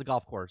and put them on the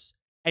golf course.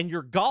 And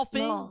you're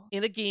golfing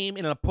in a game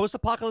in a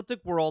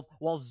post-apocalyptic world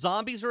while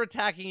zombies are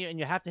attacking you and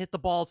you have to hit the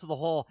ball to the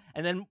hole.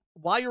 And then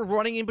while you're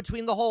running in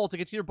between the hole to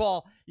get to your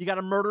ball, you got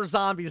to murder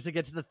zombies to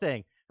get to the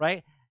thing,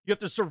 right? You have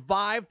to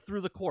survive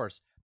through the course.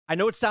 I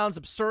know it sounds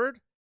absurd,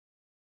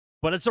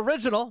 but it's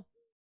original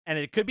and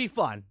it could be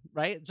fun,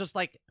 right? Just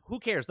like, who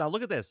cares? Now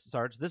look at this,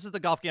 Sarge. This is the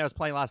golf game I was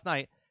playing last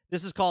night.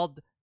 This is called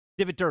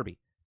Divot Derby.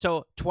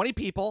 So 20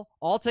 people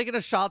all taking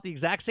a shot at the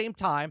exact same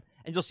time,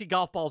 and you'll see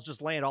golf balls just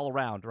laying all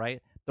around,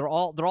 right? They're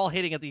all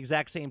hitting at the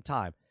exact same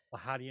time. Well,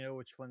 how do you know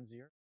which one's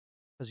yours?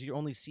 Because you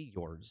only see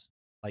yours.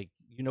 Like,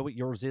 you know what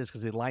yours is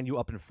because they line you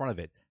up in front of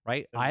it,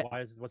 right?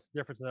 What's the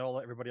difference that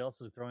everybody else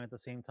is throwing at the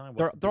same time?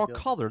 They're all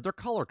colored. They're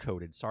color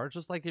coded, Sarge,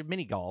 just like in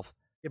mini golf.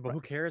 Yeah, but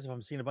who cares if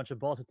I'm seeing a bunch of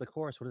balls hit the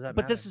course? What does that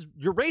matter? But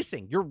you're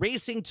racing. You're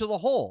racing to the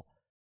hole.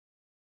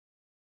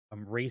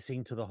 I'm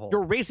racing to the hole.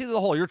 You're racing to the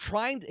hole. You're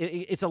trying.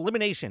 It's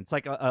elimination. It's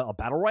like a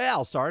battle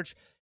royale, Sarge.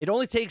 It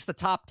only takes the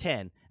top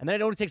 10, and then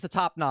it only takes the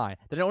top 9,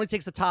 then it only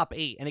takes the top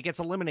 8, and it gets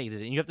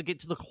eliminated, and you have to get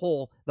to the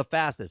hole the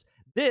fastest.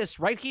 This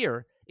right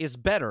here is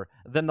better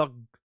than the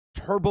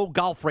turbo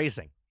golf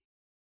racing.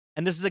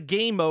 And this is a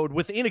game mode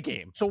within a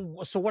game. So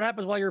what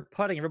happens while you're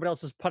putting? Everybody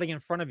else is putting in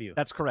front of you.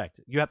 That's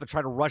correct. You have to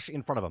try to rush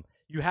in front of them.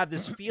 You have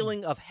this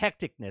feeling of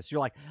hecticness. You're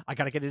like, I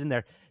got to get it in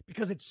there.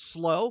 Because it's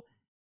slow.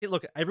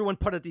 Look, everyone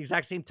put it at the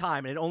exact same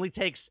time, and it only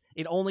takes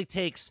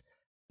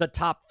the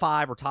top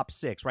 5 or top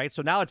 6, right?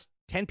 So now it's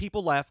 10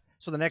 people left,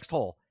 so the next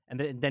hole, and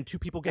then 2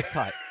 people get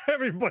cut.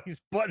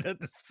 Everybody's putting at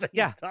the same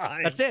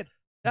time. That's it.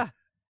 Yeah.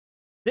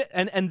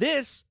 And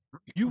this,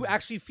 you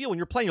actually feel when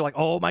you're playing, you're like,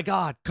 oh my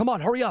God, come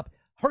on, hurry up.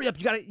 You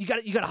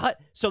gotta hut.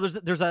 So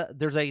there's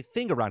a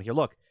thing around here.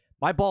 Look,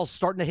 my ball's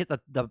starting to hit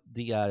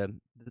the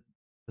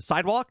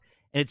sidewalk,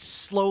 and it's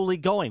slowly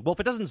going. Well,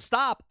 if it doesn't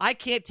stop, I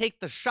can't take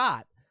the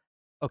shot.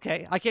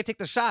 Okay, I can't take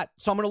the shot,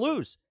 so I'm gonna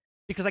lose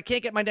because I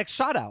can't get my next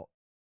shot out.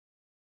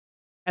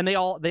 And they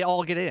all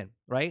get in,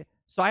 right?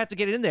 So I have to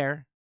get it in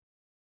there.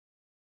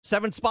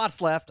 7 spots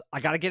left. I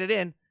gotta get it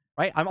in,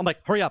 right? I'm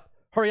like, hurry up.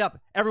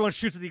 Everyone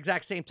shoots at the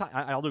exact same time.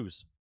 I'll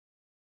lose,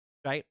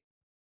 right?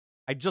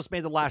 I just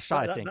made the last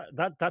shot, I think.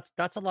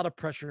 That's a lot of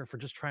pressure for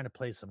just trying to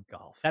play some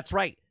golf. That's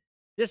right.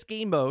 This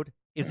game mode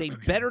is a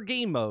better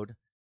game mode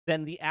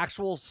than the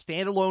actual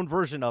standalone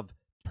version of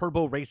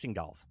Turbo Racing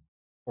Golf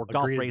or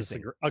Golf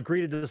Racing.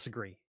 Agree to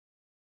disagree.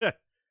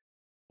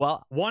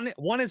 Well,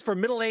 one is for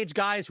middle-aged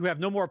guys who have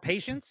no more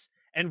patience,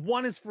 and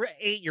one is for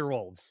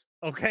 8-year-olds.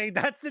 Okay,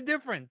 that's the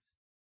difference.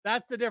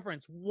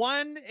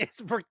 One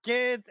is for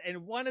kids,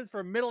 and one is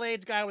for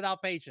middle-aged guy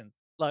without patience.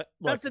 Look,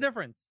 that's the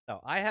difference.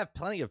 No, I have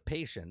plenty of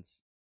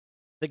patience.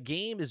 The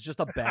game is just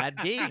a bad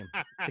game.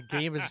 The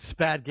game is just a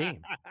bad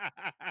game.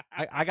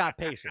 I got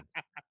patience.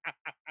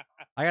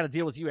 I got to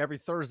deal with you every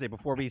Thursday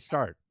before we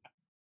start.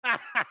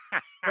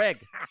 Greg,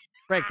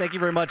 thank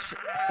you very much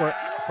for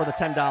the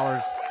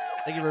 $10.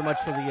 Thank you very much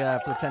for the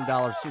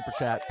 $10 super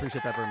chat.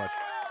 Appreciate that very much.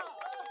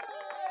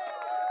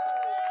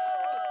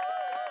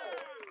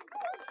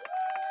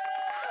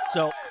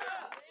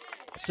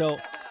 So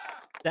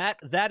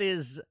that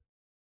is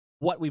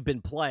what we've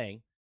been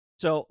playing.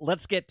 So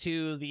let's get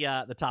to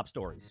the top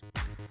stories.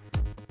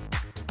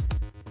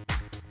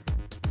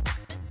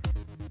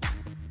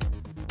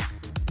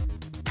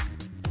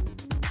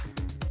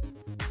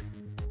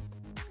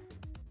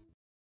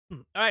 All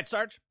right,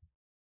 Sarge.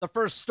 The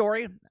first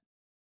story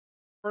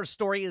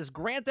is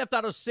Grand Theft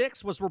Auto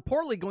 6 was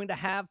reportedly going to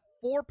have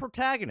 4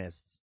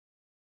 protagonists.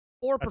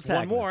 That's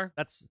one more.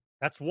 That's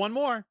one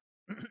more.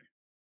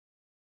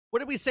 What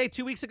did we say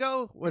 2 weeks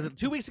ago? Was it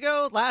 2 weeks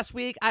ago? Last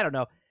week? I don't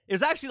know. It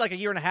was actually like a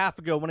year and a half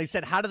ago when he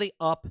said, how do they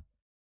up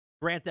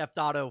Grand Theft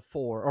Auto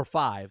 4 or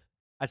 5?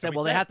 I said,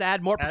 they have to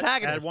add more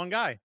protagonists. Add one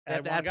guy. They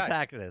have to add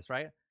protagonists,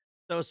 right?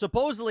 So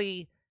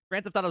supposedly,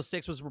 Grand Theft Auto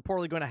 6 was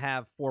reportedly going to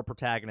have 4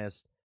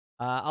 protagonists.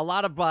 A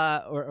lot of,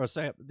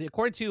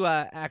 according to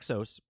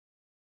Axios,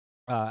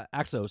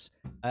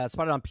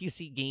 spotted on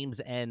PC Games,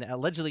 and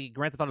allegedly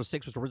Grand Theft Auto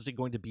 6 was originally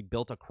going to be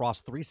built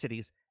across 3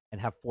 cities and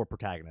have 4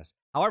 protagonists.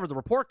 However, the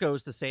report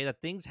goes to say that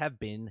things have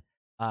been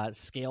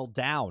scaled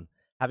down.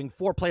 Having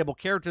 4 playable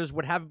characters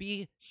would have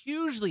be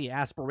hugely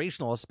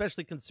aspirational,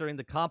 especially considering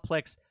the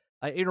complex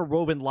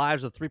interwoven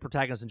lives of 3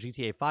 protagonists in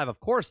GTA 5. Of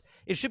course,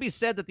 it should be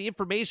said that the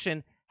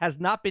information has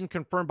not been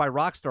confirmed by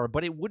Rockstar,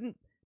 but it wouldn't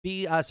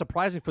be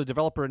surprising for the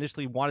developer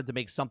initially wanted to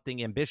make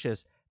something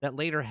ambitious that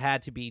later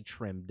had to be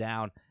trimmed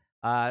down.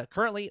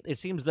 Currently, it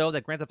seems, though,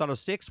 that Grand Theft Auto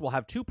 6 will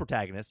have 2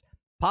 protagonists,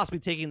 possibly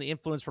taking the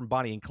influence from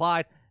Bonnie and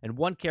Clyde, and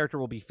one character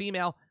will be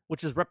female,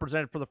 which is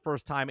represented for the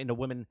first time in a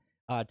woman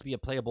to be a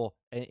playable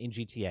in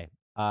GTA.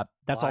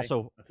 That's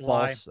also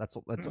false.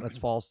 That's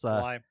false.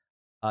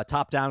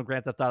 Top-down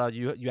Grand Theft Auto,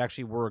 you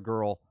actually were a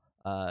girl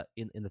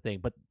in the thing,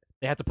 but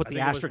they have to put the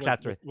asterisk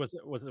after it. Was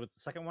it the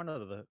second one or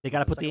the? They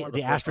got to put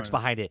the asterisk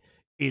behind it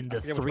in the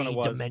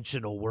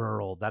 3-dimensional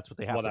world. That's what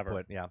they have to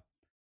put. Yeah.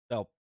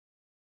 So,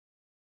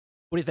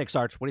 what do you think,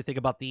 Sarge? What do you think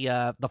about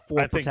the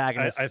 4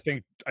 protagonists? I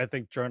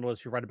think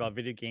journalists who write about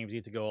video games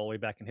need to go all the way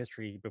back in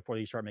history before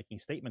they start making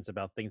statements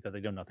about things that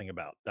they know nothing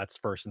about. That's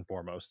first and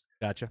foremost.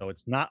 Gotcha. So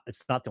it's not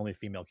the only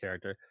female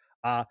character.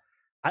 I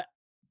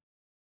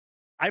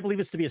believe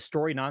it's to be a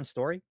story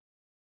non-story.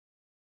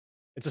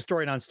 It's a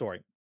story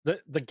non-story.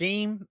 The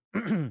game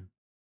the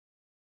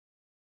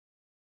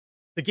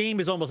game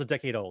is almost a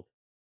decade old.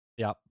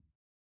 Yep.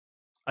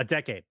 A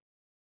decade.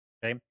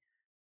 Okay.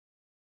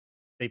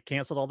 They've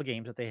canceled all the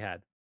games that they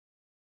had.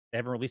 They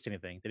haven't released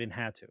anything. They didn't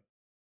have to.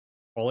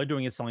 All they're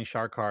doing is selling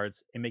shark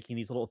cards and making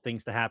these little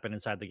things to happen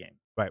inside the game.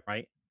 Right.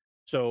 Right.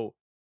 So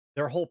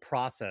their whole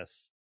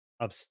process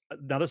of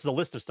now, this is a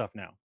list of stuff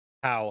now.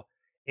 How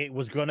it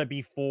was going to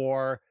be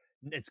 4,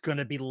 it's going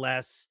to be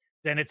less.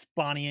 Then it's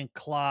Bonnie and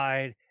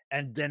Clyde,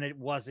 and then it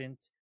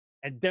wasn't.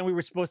 And then we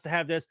were supposed to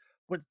have this,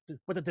 but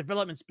the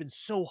development's been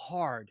so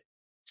hard,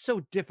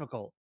 so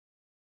difficult.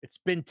 It's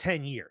been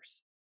 10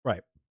 years.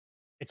 Right.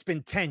 It's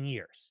been 10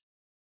 years.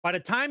 By the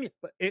time,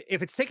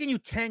 if it's taking you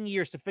 10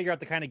 years to figure out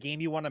the kind of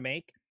game you want to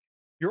make,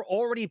 you're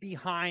already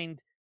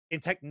behind in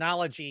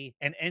technology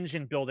and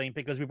engine building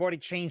because we've already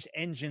changed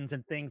engines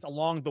and things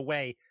along the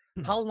way.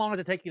 How long does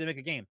it take you to make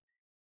a game?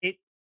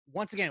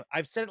 Once again,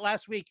 I've said it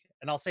last week,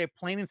 and I'll say it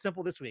plain and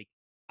simple this week.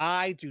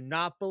 I do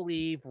not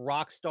believe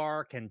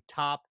Rockstar can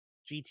top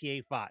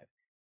GTA 5.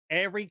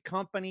 Every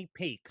company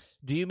peaks.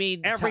 Do you mean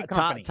every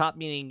company? Top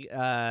meaning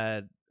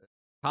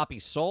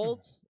copies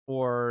sold,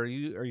 or are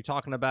you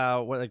talking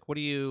about what? Like, what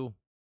do you?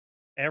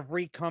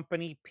 Every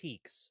company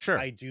peaks. Sure.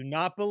 I do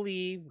not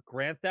believe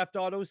Grand Theft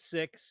Auto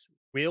 6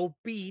 will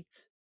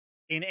beat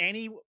in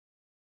any.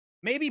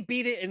 Maybe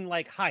beat it in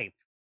like hype,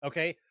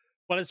 okay?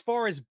 But as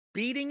far as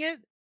beating it,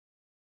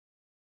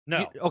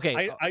 no.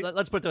 Okay,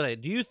 let's put it that way.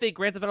 Do you think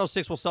Grand Theft Auto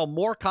 6 will sell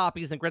more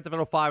copies than Grand Theft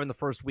Auto 5 in the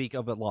first week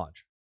of it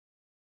launch?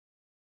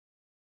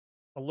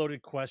 A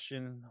loaded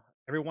question.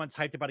 Everyone's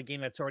hyped about a game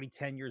that's already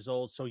 10 years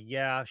old. So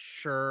yeah,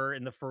 sure.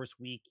 In the first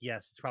week,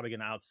 yes, it's probably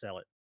going to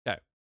outsell it. Okay.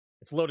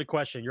 It's a loaded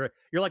question. You're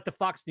like the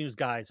Fox News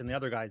guys and the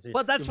other guys.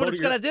 But that's what it's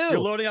going to do. You're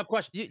loading up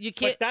questions. You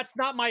can't. But that's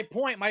not my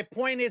point. My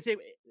point is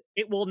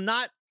it will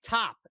not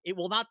top. It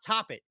will not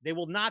top it. They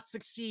will not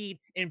succeed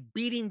in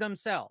beating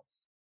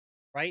themselves.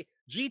 Right?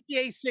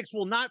 GTA 6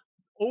 will not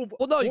over.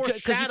 Well, no,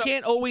 because you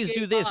can't always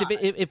do this.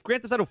 If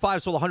Grand Theft Auto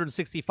 5 sold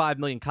 165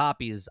 million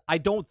copies, I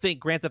don't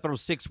think Grand Theft Auto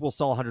 6 will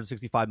sell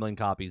 165 million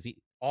copies.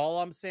 All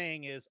I'm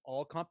saying is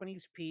all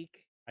companies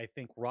peak. I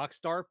think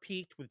Rockstar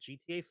peaked with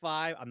GTA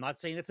 5. I'm not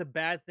saying it's a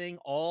bad thing.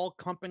 All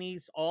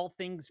companies, all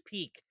things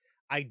peak.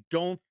 I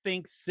don't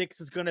think 6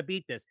 is going to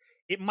beat this.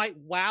 It might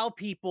wow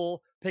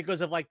people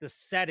because of like the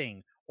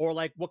setting or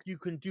like what you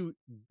can do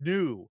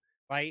new,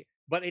 right?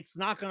 But it's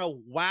not going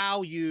to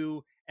wow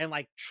you and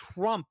like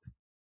trump,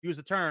 use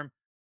the term,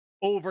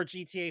 over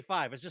GTA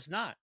 5. It's just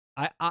not.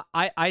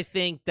 I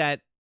think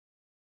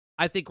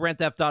Grand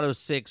Theft Auto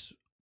 6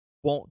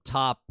 won't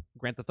top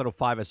Grand Theft Auto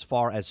 5 as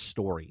far as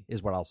story,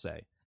 is what I'll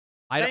say.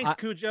 Thanks,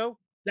 Cujo.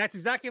 That's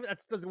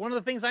one of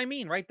the things I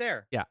mean right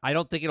there. Yeah, I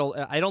don't think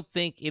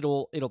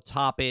it'll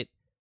top it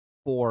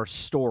for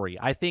story.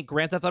 I think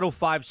Grand Theft Auto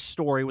 5's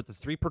story with the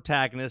 3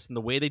 protagonists and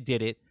the way they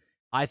did it,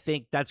 I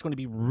think that's going to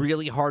be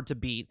really hard to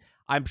beat.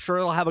 I'm sure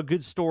it'll have a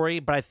good story,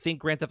 but I think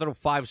Grand Theft Auto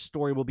 5's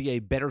story will be a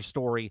better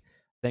story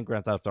than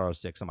Grand Theft Auto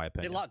 6, in my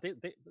opinion.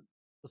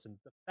 Listen,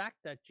 the fact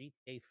that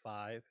GTA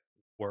 5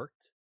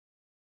 worked,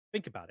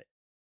 think about it.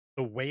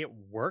 The way it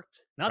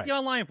worked, not the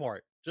online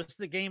part, just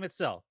the game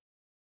itself.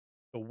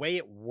 The way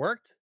it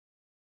worked,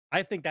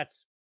 I think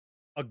that's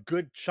a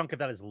good chunk of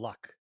that is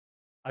luck.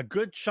 A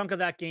good chunk of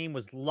that game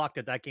was luck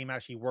that game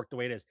actually worked the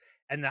way it is.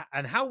 And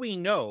how we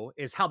know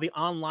is how the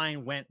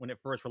online went when it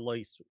first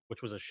released,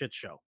 which was a shit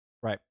show.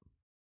 Right.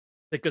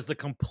 Because the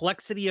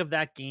complexity of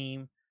that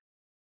game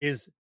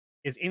is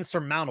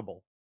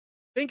insurmountable.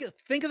 Think of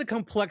the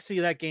complexity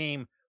of that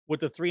game with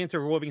the 3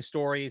 interwoven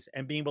stories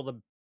and being able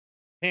to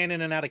pan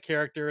in and out of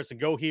characters and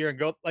go here and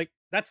go like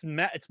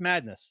it's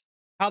madness.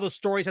 How the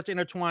stories have to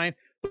intertwine.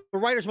 The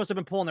writers must have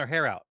been pulling their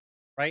hair out,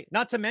 right?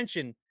 Not to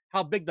mention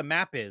how big the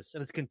map is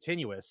and it's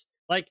continuous.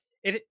 Like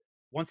it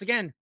once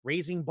again,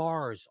 raising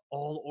bars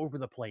all over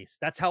the place.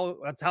 That's how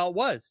it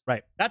was.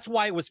 Right. That's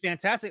why it was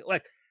fantastic.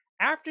 Like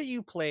after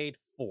you played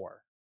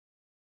 4,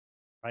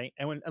 right?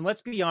 And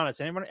let's be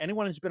honest,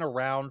 anyone who's been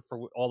around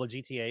for all the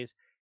GTAs,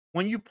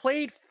 when you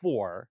played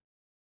 4,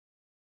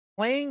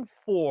 Playing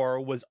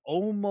 4 was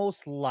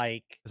almost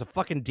like It's a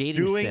fucking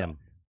dating sim.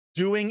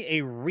 doing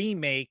a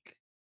remake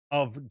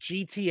of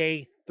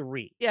GTA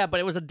 3. Yeah, but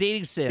it was a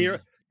dating sim.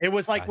 It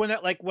was like when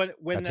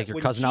take your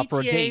when cousin out for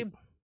a date.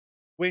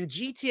 When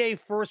GTA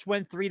first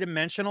went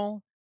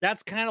 3-dimensional,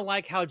 that's kind of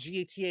like how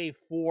GTA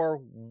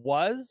 4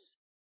 was.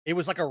 It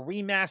was like a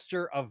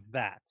remaster of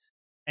that.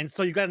 And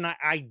so you got an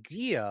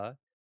idea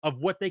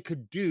of what they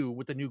could do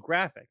with the new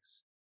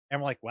graphics. And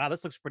we're like, wow,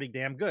 this looks pretty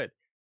damn good.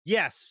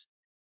 Yes,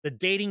 the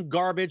dating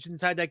garbage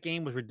inside that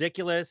game was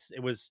ridiculous.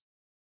 It was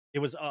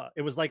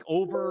like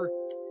over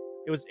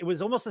it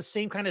was almost the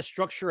same kind of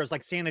structure as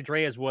like San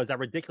Andreas was, that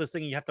ridiculous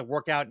thing you have to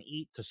work out and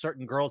eat to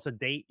certain girls to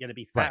date. You had to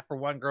be fat for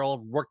one girl,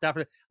 worked out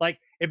for like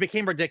it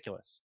became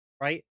ridiculous,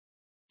 right?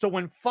 So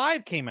when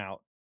 5 came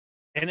out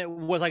and it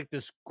was like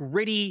this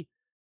gritty,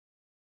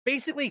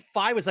 basically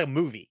 5 was like a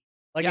movie.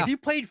 Like if you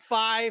played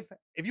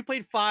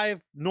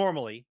 5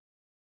 normally,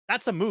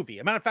 that's a movie.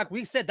 As a matter of fact,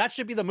 we said that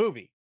should be the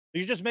movie.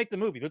 You just make the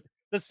movie.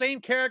 The same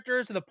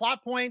characters and the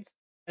plot points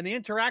and the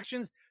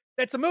interactions,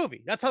 that's a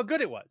movie. That's how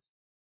good it was.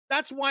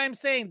 That's why I'm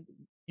saying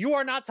you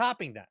are not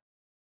topping that.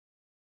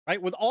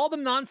 Right? With all the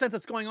nonsense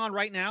that's going on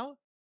right now,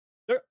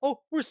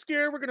 we're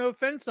scared we're going to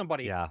offend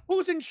somebody. Yeah.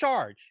 Who's in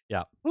charge?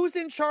 Yeah. Who's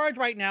in charge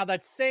right now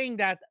that's saying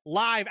that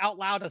live out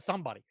loud to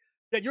somebody?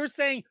 That you're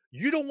saying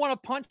you don't want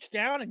to punch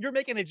down and you're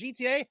making a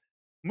GTA?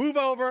 Move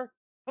over.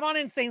 Come on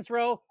in, Saints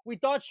Row. We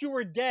thought you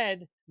were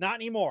dead. Not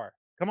anymore.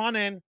 Come on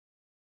in.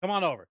 Come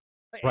on over.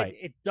 Right.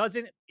 It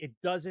doesn't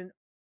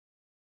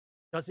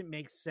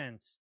make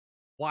sense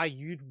why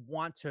you'd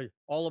want to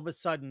all of a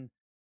sudden,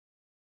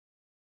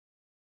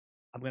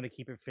 I'm going to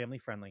keep it family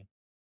friendly.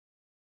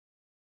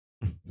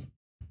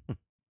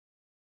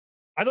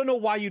 I don't know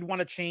why you'd want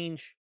to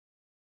change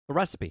the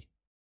recipe.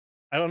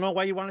 I don't know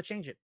why you want to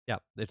change it. Yeah,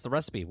 it's the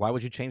recipe. Why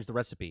would you change the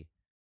recipe?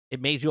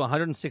 It made you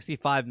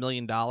 $165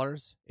 million.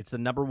 It's the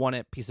number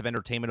one piece of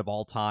entertainment of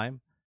all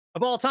time.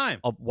 Of all time.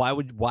 Why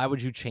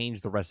would you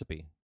change the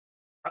recipe?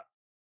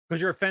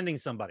 Because you're offending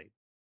somebody.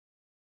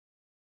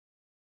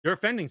 You're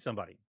offending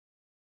somebody.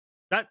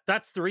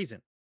 That's the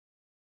reason.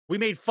 We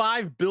made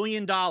 $5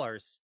 billion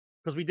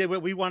because we did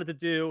what we wanted to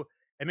do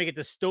and make a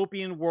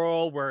dystopian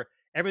world where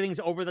everything's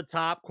over the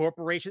top,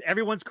 corporations,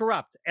 everyone's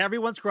corrupt.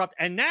 Everyone's corrupt.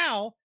 And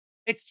now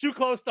it's too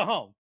close to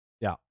home.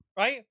 Yeah.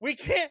 Right? We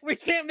can't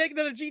make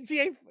another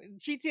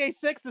GTA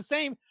 6 the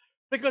same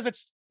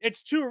because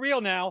it's too real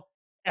now.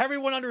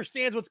 Everyone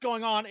understands what's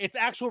going on. It's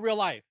actual real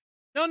life.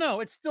 No,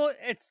 it's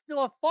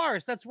still a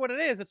farce. That's what it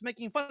is. It's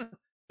making fun.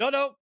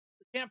 No,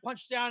 can't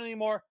punch down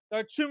anymore. There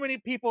are too many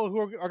people who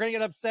are going to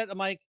get upset. I'm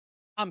like,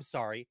 I'm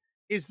sorry.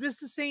 Is this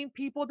the same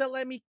people that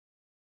let me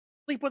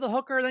sleep with a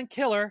hooker and then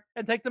kill her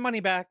and take the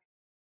money back?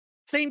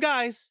 Same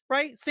guys,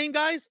 right? Same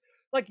guys.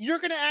 Like, you're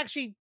going to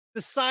actually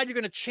decide you're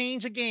going to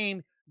change a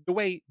game the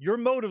way your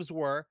motives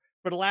were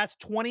for the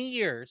last 20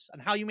 years on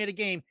how you made a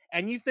game.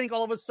 And you think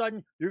all of a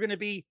sudden you're going to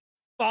be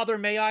Father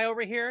May-I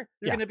over here?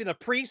 You're going to be the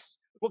priest.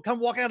 We'll come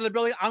walking out of the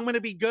building. I'm going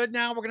to be good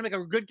now. We're going to make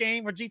a good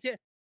game for GTA.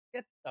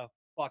 Get the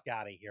fuck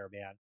out of here,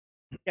 man.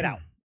 Get out.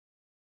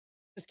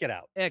 Just get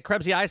out. Yeah,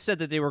 Krebsy, I said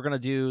that they were going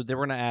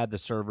to add the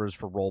servers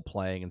for role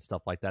playing and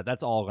stuff like that.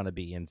 That's all going to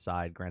be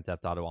inside Grand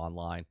Theft Auto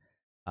Online.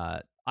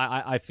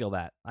 I feel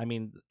that. I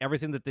mean,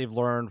 everything that they've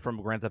learned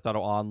from Grand Theft Auto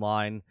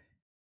Online,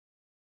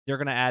 they're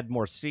going to add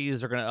more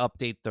cities. They're going to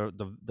update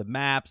the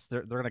maps.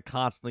 They're going to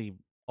constantly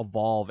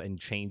evolve and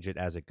change it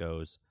as it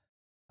goes.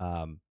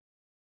 All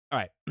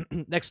right.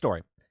 Next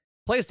story.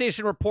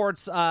 PlayStation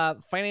reports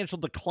financial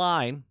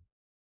decline.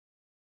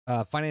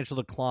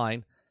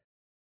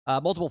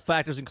 Multiple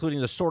factors,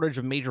 including the shortage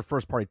of major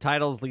first-party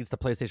titles, leads to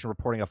PlayStation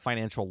reporting a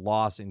financial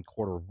loss in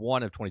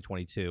Q1 of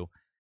 2022.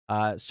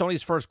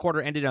 Sony's first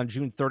quarter ended on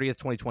June 30th,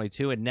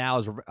 2022, and now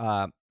is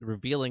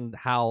revealing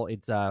how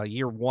its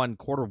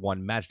Q1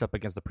 matched up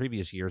against the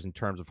previous years in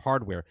terms of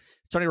hardware.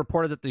 Sony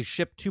reported that they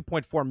shipped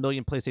 2.4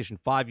 million PlayStation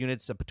 5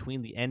 units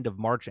between the end of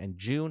March and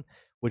June,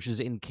 which is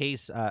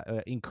increased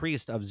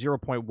of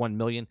 0.1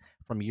 million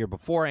from a year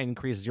before and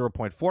increased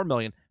 0.4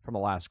 million from the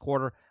last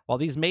quarter. While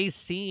these may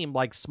seem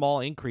like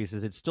small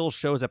increases, it still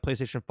shows that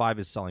PlayStation 5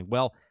 is selling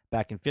well.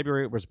 Back in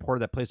February, it was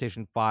reported that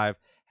PlayStation 5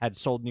 had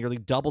sold nearly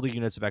double the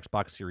units of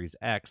Xbox Series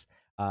X.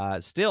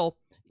 Still,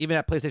 even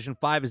at PlayStation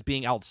 5 is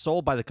being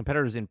outsold by the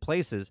competitors in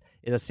places,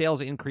 a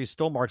sales increase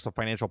still marks a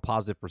financial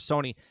positive for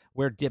Sony.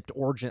 Where dipped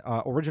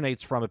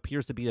originates from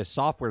appears to be a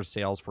software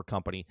sales for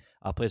company.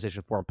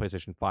 PlayStation 4 and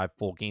PlayStation 5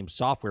 full game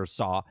software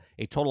saw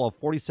a total of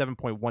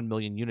 47.1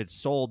 million units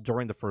sold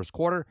during the first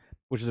quarter,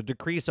 which is a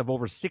decrease of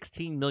over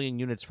 16 million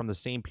units from the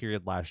same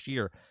period last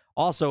year.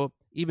 Also,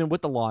 even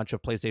with the launch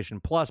of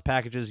PlayStation Plus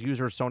packages,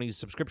 Sony's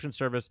subscription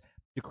service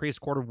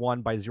decreased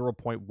Q1 by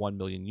 0.1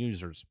 million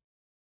users.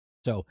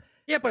 So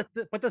yeah, but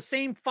the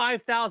same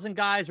 5,000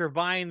 guys are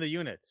buying the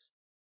units,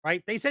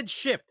 right? They said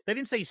shipped. They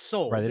didn't say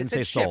sold. Right, they didn't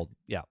say sold.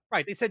 Yeah,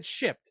 right. They said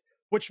shipped,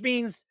 which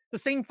means the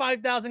same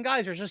 5,000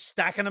 guys are just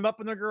stacking them up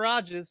in their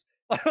garages.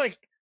 Like,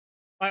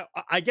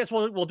 I guess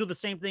we'll do the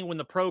same thing when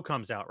the Pro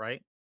comes out,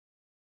 right?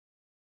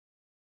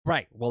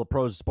 Right. Well, the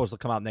Pro is supposed to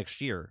come out next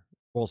year.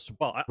 Well,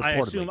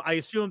 I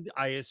assume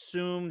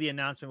the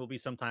announcement will be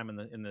sometime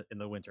in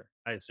the winter.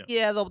 I assume.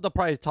 Yeah, they'll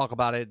probably talk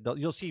about it.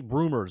 You'll see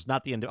rumors,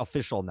 not the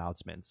official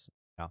announcements.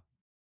 Yeah.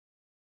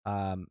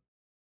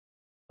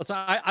 So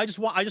I just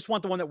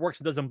want the one that works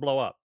and doesn't blow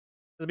up.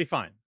 It'll be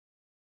fine.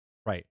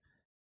 Right.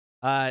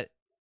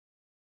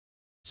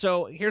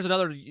 So here's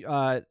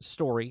another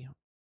story.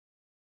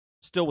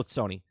 Still with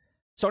Sony.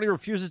 Sony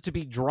refuses to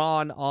be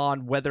drawn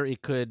on whether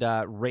it could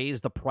raise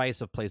the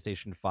price of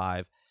PlayStation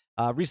 5.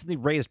 Recently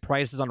raised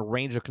prices on a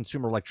range of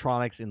consumer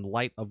electronics in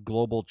light of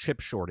global chip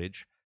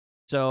shortage.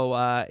 So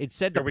it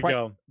said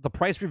the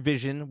price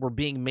revision were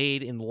being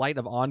made in light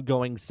of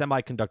ongoing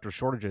semiconductor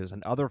shortages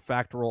and other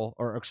factoral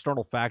or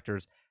external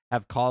factors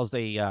have caused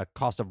a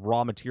cost of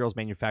raw materials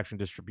manufacturing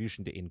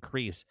distribution to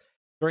increase.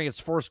 During its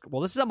first,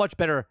 well, this is a much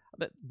better,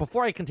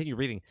 before I continue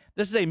reading,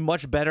 this is a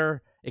much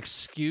better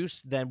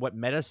excuse than what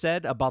Meta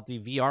said about the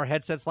VR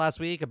headsets last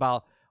week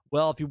about,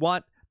 well, if you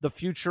want the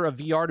future of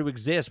VR to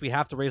exist, we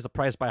have to raise the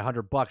price by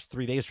 $100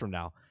 3 days from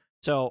now.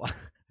 So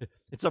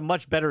it's a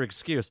much better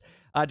excuse.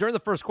 During the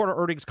first quarter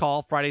earnings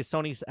call Friday,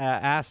 Sony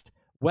asked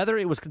whether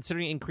it was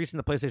considering increasing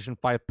the PlayStation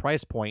 5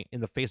 price point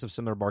in the face of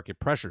similar market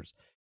pressures.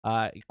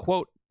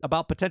 Quote,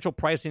 about potential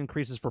price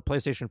increases for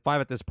PlayStation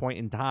 5 at this point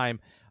in time,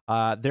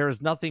 there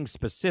is nothing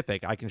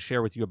specific I can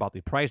share with you about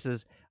the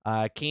prices.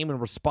 Came in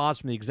response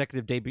from the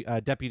executive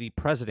deputy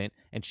president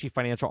and chief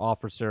financial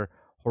officer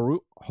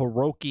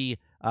Hiroki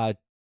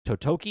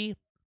Totoki.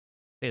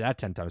 Say that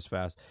 10 times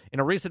fast.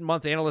 In a recent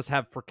month, analysts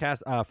have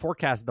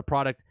forecasted the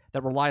product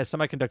that relies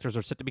semiconductors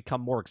are set to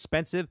become more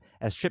expensive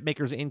as chip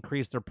makers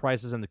increase their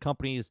prices and the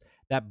companies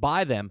that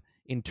buy them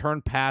in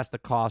turn pass the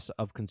costs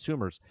of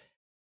consumers.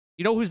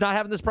 You know who's not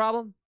having this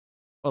problem?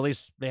 Well, at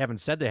least they haven't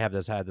said they had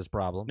this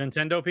problem.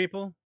 Nintendo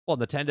people? Well,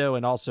 Nintendo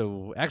and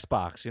also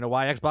Xbox. You know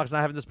why Xbox is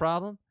not having this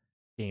problem?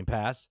 Game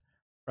Pass,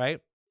 right?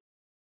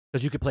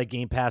 Because you could play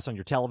Game Pass on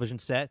your television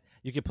set.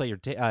 You can play your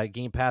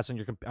Game Pass on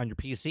your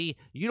PC.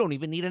 You don't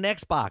even need an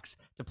Xbox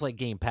to play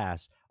Game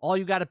Pass. All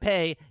you got to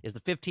pay is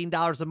the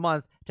 $15 a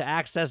month to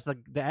access the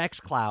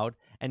xCloud,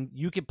 and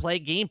you can play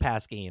Game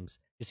Pass games.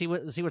 You see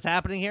what's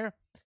happening here?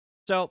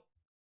 So,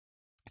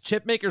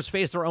 chip makers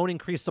face their own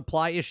increased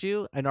supply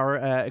issue and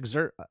are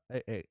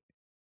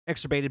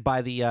exacerbated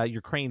by the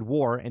Ukraine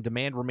war, and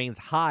demand remains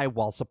high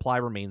while supply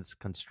remains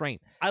constrained.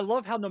 I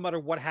love how no matter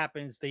what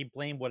happens, they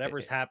blame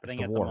whatever's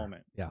happening at the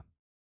moment. Yeah.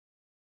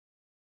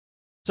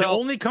 So the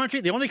only country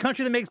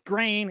that makes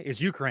grain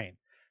is Ukraine.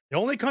 The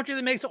only country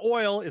that makes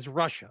oil is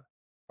Russia,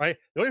 right?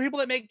 The only people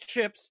that make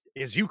chips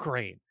is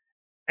Ukraine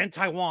and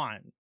Taiwan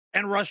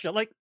and Russia.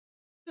 Like,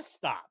 just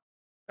stop.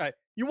 Right?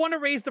 You want to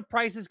raise the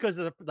prices because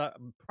the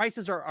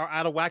prices are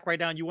out of whack right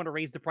now, and you want to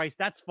raise the price.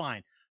 That's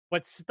fine,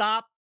 but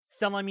stop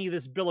selling me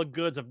this bill of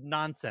goods of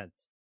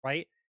nonsense.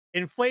 Right?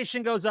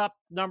 Inflation goes up,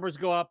 numbers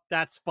go up.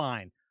 That's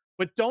fine.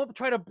 But don't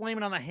try to blame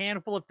it on a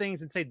handful of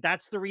things and say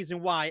that's the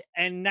reason why,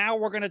 and now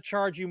we're going to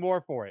charge you more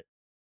for it.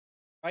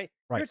 Right?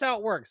 Here's how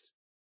it works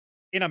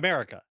in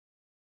America.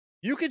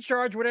 You can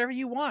charge whatever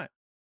you want,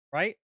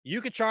 right?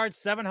 You could charge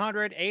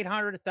 $700,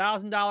 $800,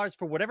 $1,000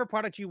 for whatever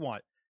product you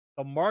want.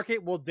 The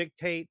market will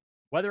dictate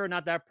whether or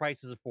not that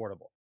price is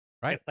affordable.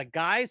 Right? If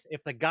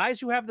the guys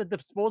who have the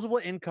disposable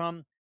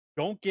income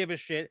don't give a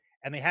shit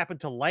and they happen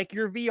to like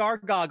your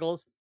VR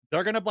goggles,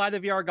 they're going to buy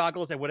the VR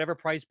goggles at whatever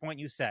price point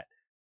you set.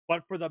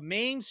 But for the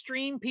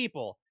mainstream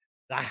people,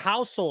 the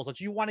households that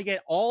you want to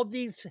get all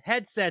these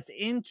headsets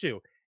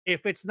into,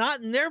 if it's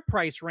not in their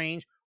price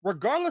range,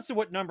 regardless of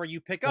what number you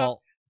pick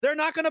up, they're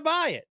not going to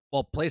buy it.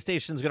 Well,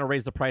 PlayStation's going to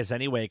raise the price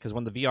anyway, because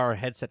when the VR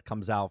headset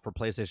comes out for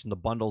PlayStation, the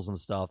bundles and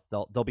stuff,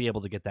 they'll be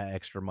able to get that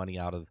extra money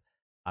out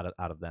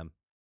of them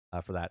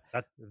for that.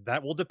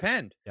 That will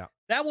depend. Yeah,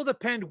 that will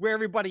depend where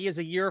everybody is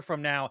a year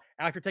from now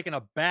after taking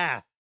a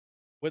bath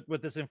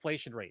with this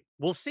inflation rate.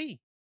 We'll see.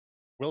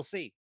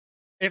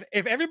 If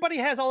everybody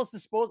has all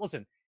this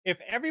if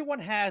everyone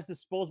has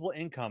disposable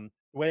income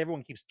the way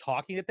everyone keeps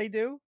talking that they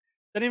do,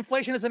 then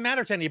inflation doesn't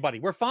matter to anybody.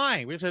 We're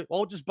fine.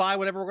 We'll just buy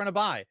whatever we're going to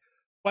buy.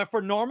 But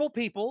for normal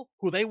people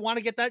who they want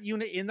to get that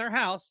unit in their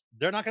house,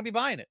 they're not going to be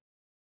buying it,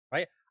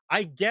 right?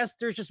 I guess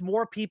there's just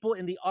more people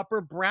in the upper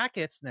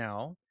brackets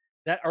now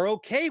that are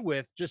okay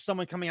with just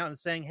someone coming out and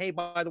saying, hey,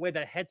 by the way,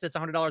 that headset's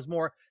 $100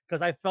 more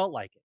because I felt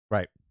like it.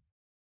 Right.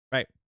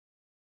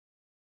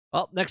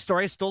 Well, next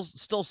story, still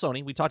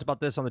Sony. We talked about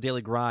this on the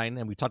Daily Grind,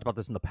 and we talked about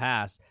this in the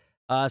past.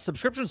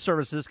 Subscription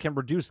services can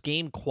reduce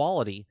game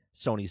quality,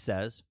 Sony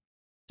says.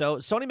 So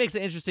Sony makes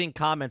interesting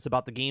comments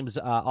about the games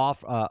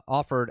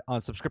offered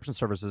on subscription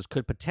services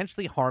could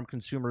potentially harm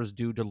consumers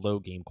due to low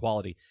game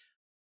quality.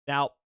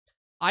 Now,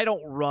 I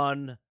don't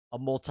run a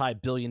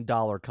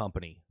multi-billion-dollar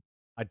company.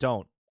 I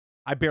don't.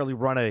 I barely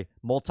run a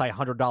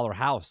multi-$100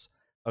 house,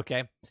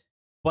 okay?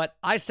 But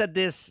I said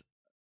this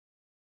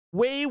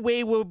way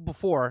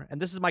before,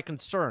 and this is my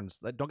concerns.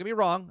 Don't get me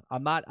wrong.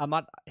 I'm not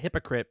a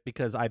hypocrite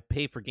because I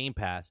pay for Game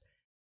Pass.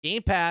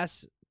 Game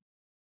Pass,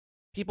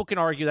 people can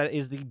argue that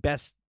is the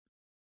best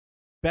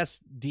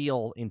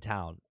deal in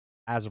town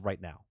as of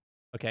right now,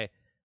 okay?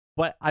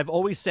 But I've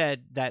always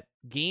said that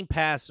Game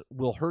Pass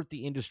will hurt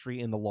the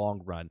industry in the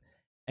long run.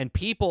 And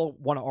people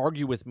want to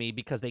argue with me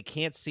because they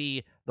can't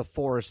see the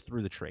forest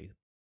through the tree.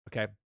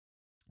 Okay?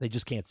 They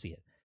just can't see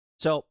it.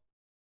 So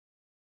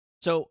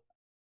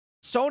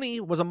Sony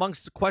was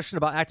amongst the question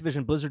about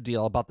Activision Blizzard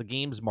deal about the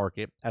games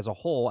market as a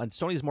whole, and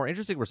Sony's more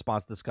interesting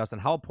response discussed on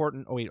how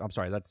important. Oh wait, I'm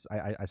sorry.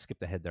 I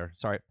skipped ahead there.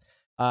 Sorry.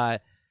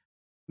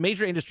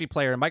 Major industry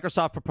player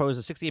Microsoft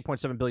proposed a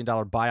 $68.7 billion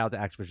buyout to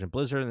Activision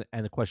Blizzard,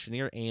 and the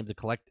questionnaire aimed to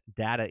collect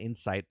data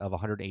insight of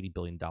 $180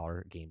 billion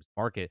games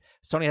market.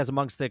 Sony has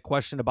amongst the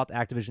question about the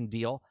Activision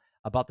deal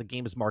about the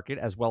games market,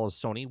 as well as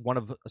Sony. One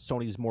of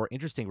Sony's more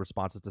interesting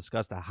responses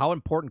discussed how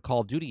important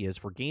Call of Duty is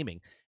for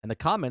gaming and the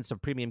comments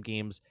of premium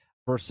games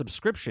versus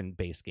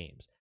subscription-based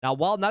games. Now,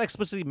 while not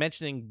explicitly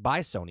mentioning by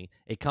Sony,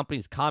 a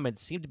company's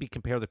comments seem to be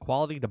compare the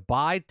quality to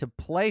buy to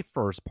play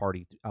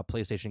first-party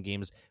PlayStation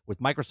games with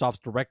Microsoft's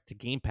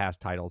direct-to-Game Pass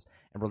titles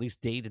and release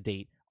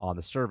day-to-date on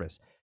the service.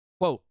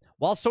 Quote,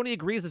 while Sony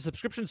agrees the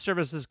subscription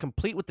service is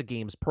complete with the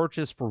games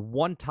purchased for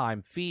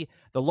one-time fee,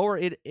 the lower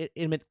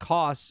intimate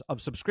costs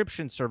of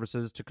subscription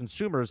services to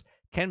consumers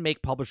can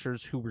make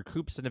publishers who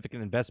recoup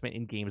significant investment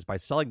in games by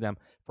selling them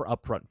for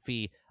upfront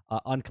fee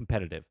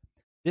uncompetitive.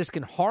 This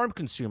can harm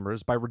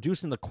consumers by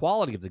reducing the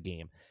quality of the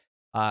game.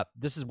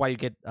 This is why you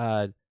get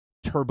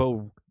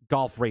turbo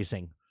golf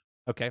racing.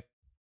 Okay.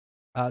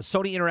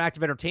 Sony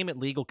Interactive Entertainment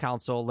legal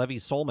counsel Levy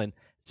Solman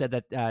said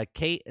that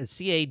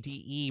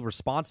CADE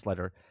response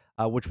letter,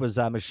 which was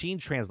machine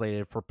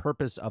translated for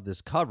purpose of this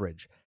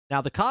coverage.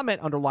 Now, the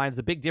comment underlines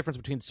the big difference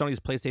between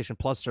Sony's PlayStation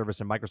Plus service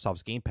and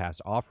Microsoft's Game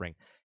Pass offering.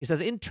 He says,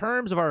 in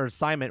terms of our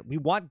assignment, we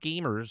want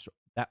gamers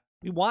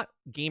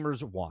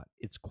want.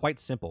 It's quite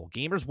simple.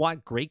 Gamers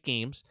want great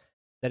games.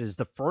 That is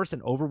the first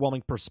and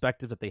overwhelming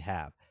perspective that they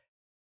have.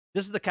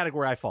 This is the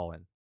category I fall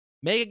in.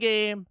 Make a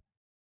game,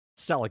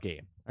 sell a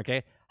game.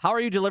 Okay? How are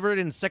you delivered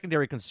in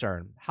secondary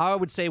concern? How I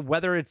would say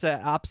whether it's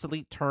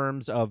obsolete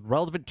terms of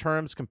relevant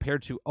terms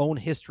compared to own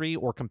history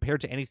or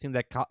compared to anything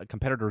that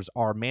competitors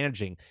are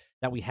managing,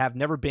 that we have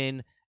never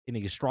been in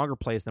a stronger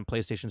place than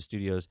PlayStation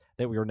Studios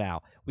that we are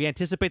now. We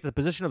anticipate that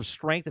the position of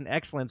strength and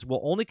excellence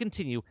will only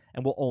continue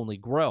and will only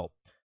grow.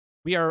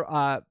 We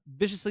are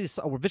vicious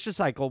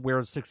cycle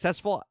where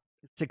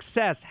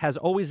success has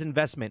always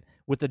investment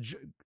with the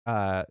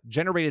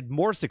generated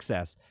more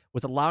success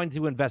with allowing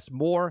to invest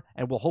more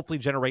and will hopefully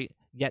generate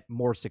yet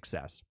more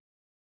success.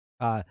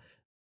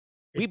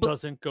 It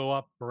doesn't go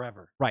up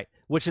forever. Right,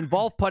 which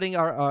involve putting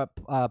our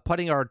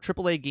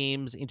AAA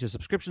games into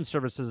subscription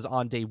services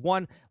on day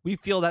one. We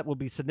feel that will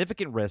be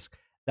significant risk.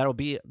 That will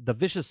be the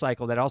vicious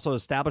cycle that also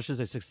establishes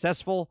a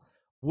successful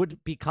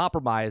would be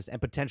compromised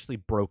and potentially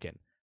broken,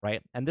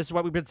 right? And this is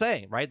what we've been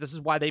saying, right? This is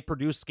why they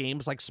produce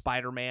games like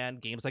Spider-Man,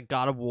 games like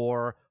God of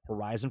War,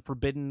 Horizon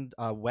Forbidden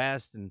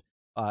West, and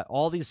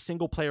all these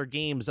single-player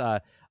games,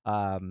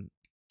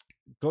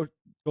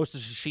 Ghost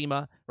of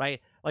Tsushima, right?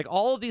 Like,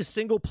 all of these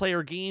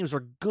single-player games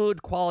are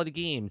good quality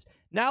games.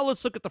 Now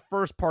let's look at the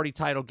first-party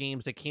title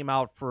games that came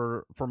out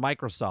for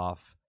Microsoft.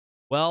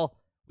 Well,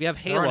 we have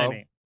Halo.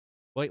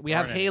 We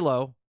have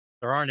Halo.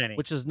 There aren't any.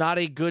 Which is not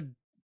a good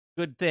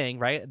thing,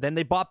 right? Then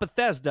they bought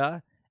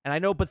Bethesda, and I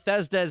know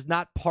Bethesda is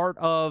not part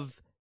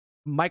of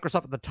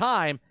Microsoft at the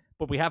time,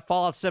 but we have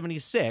Fallout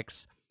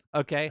 76,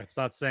 okay? It's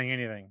not saying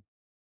anything.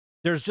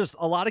 There's just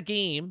a lot of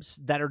games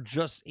that are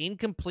just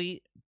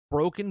incomplete,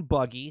 broken,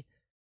 buggy,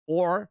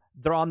 or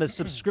they're on this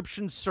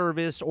subscription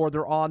service, or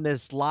they're on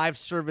this live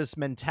service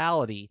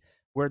mentality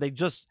where they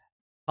just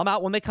come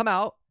out when they come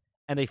out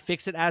and they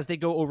fix it as they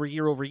go over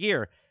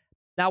year.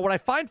 Now, what I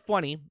find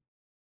funny,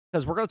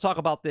 because we're going to talk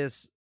about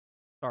this,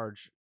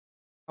 Sarge,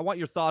 I want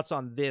your thoughts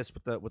on this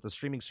with the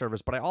streaming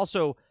service, but I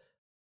also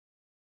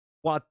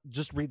want to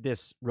just read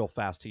this real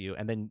fast to you,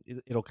 and then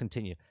it'll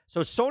continue.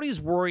 So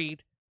Sony's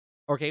worried.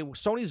 Okay,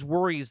 Sony's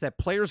worries that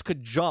players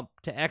could jump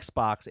to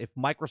Xbox if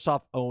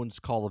Microsoft owns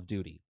Call of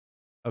Duty.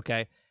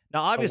 Okay,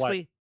 now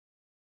obviously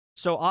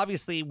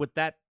with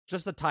that,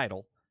 just the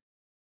title,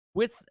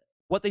 with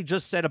what they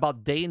just said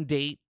about day and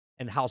date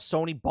and how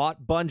Sony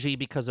bought Bungie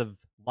because of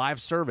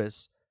live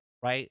service,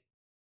 right?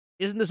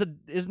 Isn't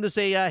this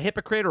a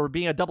hypocrite or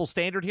being a double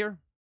standard here?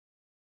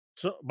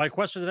 So my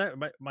question to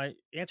that, my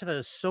answer to that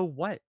is, so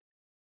what?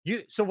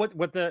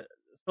 The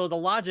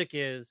logic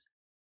is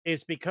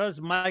because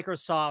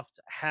Microsoft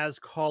has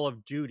Call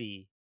of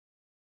Duty,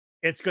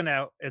 it's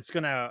gonna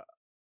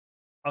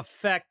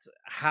affect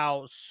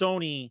how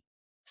Sony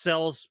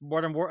sells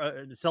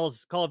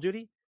sells Call of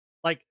Duty.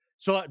 Like,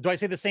 so do I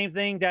say the same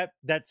thing that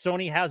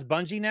Sony has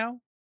Bungie now?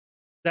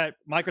 That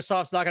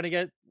Microsoft's not gonna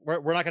get,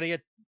 we're not gonna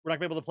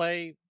be able to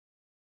play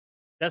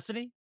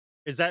Destiny?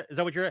 Is that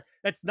what you're?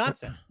 That's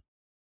nonsense.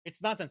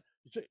 It's nonsense.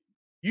 So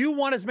you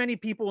want as many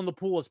people in the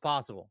pool as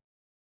possible,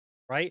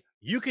 right?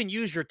 You can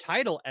use your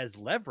title as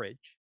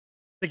leverage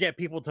to get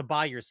people to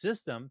buy your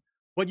system,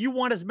 but you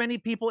want as many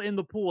people in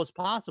the pool as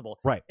possible.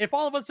 Right. If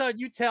all of a sudden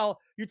you tell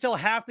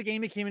half the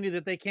gaming community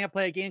that they can't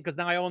play a game because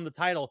now I own the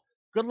title,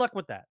 good luck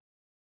with that,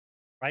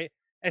 right?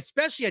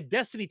 Especially a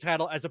Destiny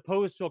title as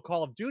opposed to a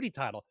Call of Duty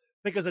title.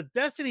 because a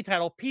Destiny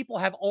title people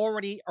have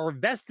already are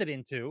vested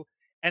into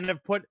and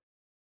have put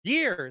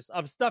years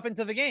of stuff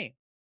into the game.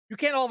 You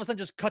can't all of a sudden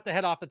just cut the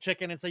head off the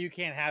chicken and say you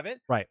can't have it.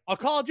 Right. A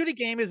Call of Duty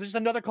game is just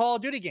another Call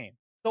of Duty game.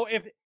 So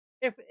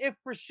if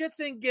for shits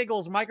and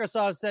giggles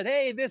Microsoft said,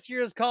 "Hey, this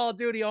year's Call of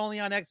Duty only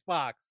on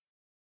Xbox,"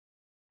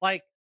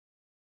 like,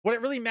 would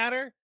it really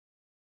matter?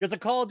 There's a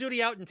Call of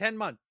Duty out in 10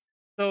 months.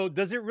 So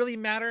does it really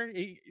matter?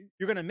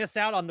 You're going to miss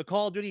out on the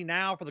Call of Duty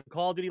now for the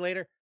Call of Duty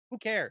later. Who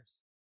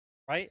cares?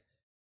 Right?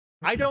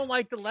 I don't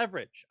like the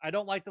leverage. I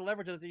don't like the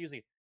leverage that they're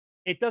using.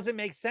 It doesn't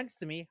make sense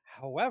to me.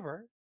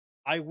 However,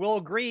 I will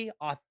agree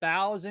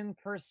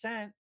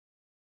 1,000%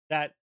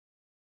 that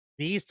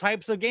these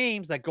types of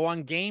games that go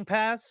on Game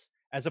Pass,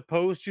 as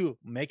opposed to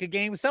make a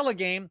game, sell a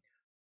game,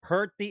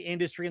 hurt the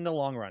industry in the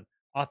long run.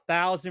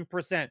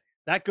 1,000%.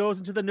 That goes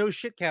into the no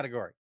shit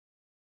category.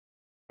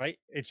 Right?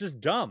 It's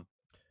just dumb.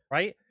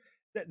 Right?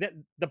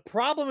 The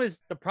problem is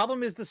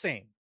the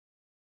same.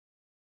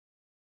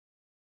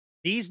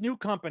 These new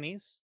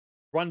companies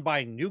run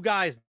by new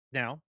guys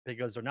now,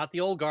 because they're not the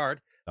old guard.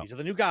 No. These are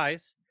the new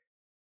guys.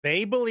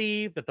 They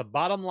believe that the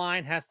bottom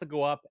line has to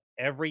go up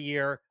every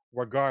year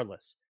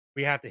regardless.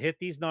 We have to hit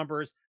these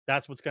numbers.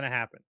 That's what's going to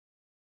happen.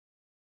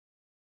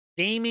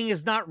 Gaming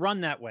is not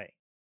run that way,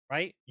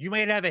 right? You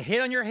might have a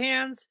hit on your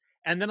hands,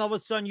 and then all of a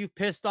sudden you've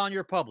pissed on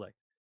your public.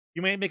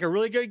 You may make a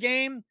really good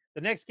game.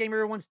 The next game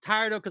everyone's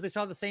tired of because they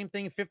saw the same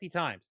thing 50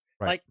 times.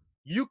 Right. Like,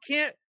 you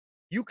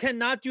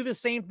cannot do the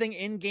same thing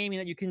in gaming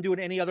that you can do in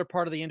any other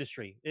part of the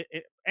industry.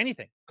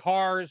 Anything,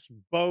 cars,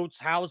 boats,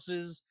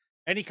 houses,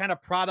 any kind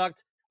of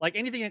product, like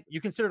anything that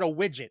you consider a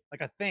widget,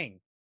 like a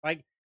thing.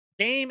 Like,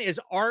 game is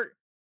art.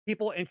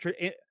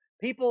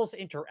 People's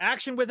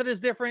interaction with it is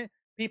different.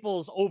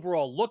 People's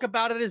overall look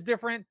about it is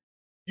different.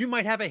 You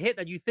might have a hit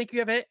that you think you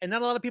have a hit, and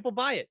not a lot of people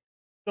buy it.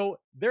 So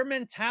their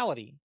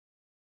mentality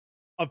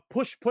of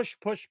push,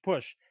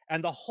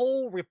 and the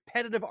whole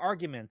repetitive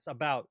arguments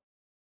about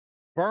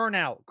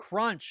burnout,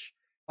 crunch,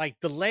 like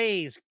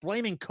delays,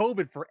 blaming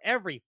COVID for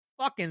every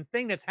fucking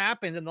thing that's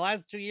happened in the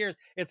last 2 years.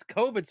 It's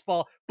COVID's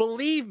fault.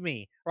 Believe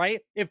me, right?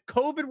 If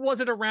COVID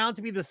wasn't around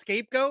to be the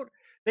scapegoat,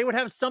 they would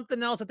have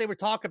something else that they would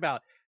talk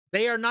about.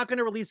 They are not going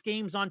to release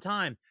games on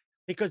time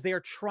because they are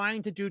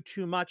trying to do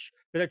too much.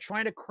 They're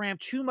trying to cram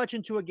too much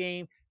into a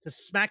game to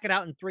smack it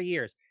out in 3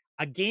 years.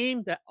 A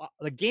game that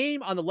the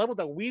game on the level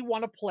that we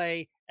want to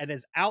play and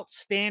is out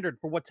standard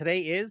for what today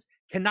is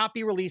cannot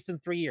be released in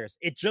 3 years.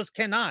 It just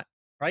cannot,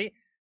 right?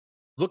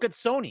 Look at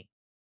Sony.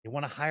 They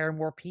want to hire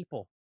more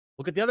people.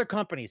 Look at the other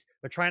companies.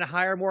 They're trying to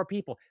hire more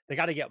people. They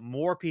got to get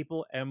more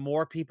people and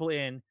more people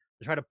in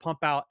to try to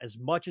pump out as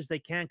much as they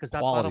can because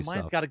that bottom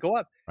line's got to go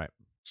up. Right.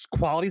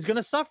 Quality's going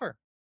to suffer.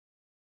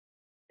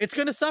 It's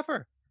going to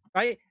suffer,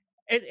 right?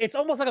 It's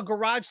almost like a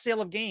garage sale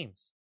of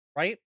games,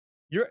 right?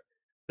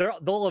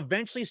 They'll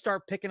eventually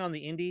start picking on the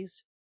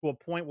indies to a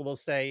point where they'll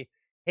say,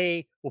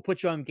 "Hey, we'll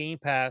put you on Game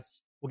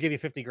Pass. We'll give you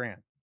 50 grand."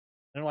 And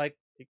they're like,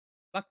 "I'm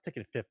not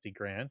taking 50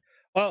 grand."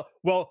 Oh,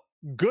 well,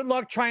 good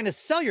luck trying to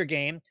sell your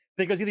game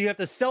because either you have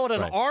to sell it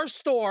in our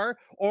store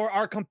or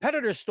our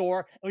competitor's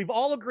store. And we've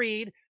all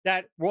agreed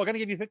that we're going to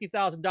give you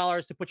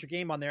 $50,000 to put your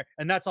game on there.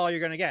 And that's all you're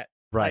going to get.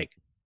 Right.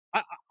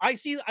 Like, I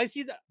see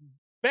the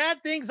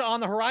bad things on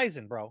the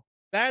horizon, bro.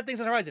 Bad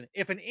things on the horizon.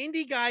 If an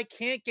indie guy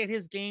can't get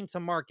his game to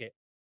market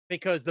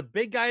because the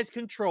big guys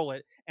control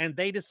it and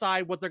they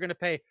decide what they're going to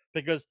pay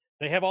because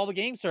they have all the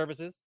game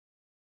services,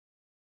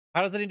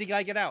 how does an indie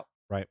guy get out?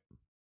 Right.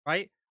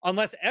 Right.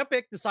 Unless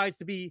Epic decides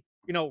to be,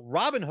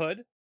 Robin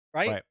Hood,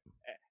 right?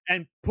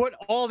 And put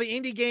all the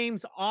indie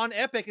games on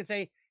Epic and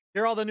say,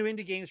 here are all the new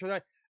indie games for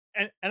that.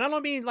 And I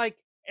don't mean like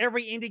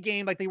every indie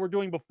game like they were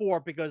doing before,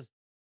 because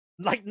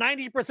like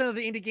 90% of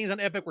the indie games on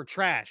Epic were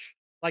trash.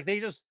 Like they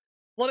just,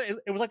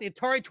 it was like the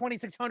Atari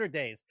 2600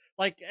 days.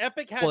 Like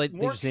Epic had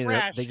more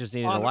trash. They just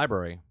needed a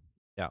library.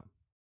 Yeah.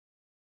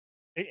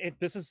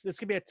 This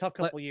could be a tough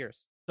couple of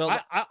years. So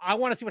I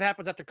want to see what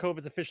happens after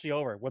COVID's officially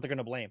over. What they're going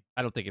to blame.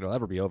 I don't think it'll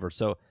ever be over.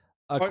 So,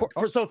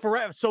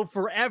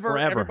 forever.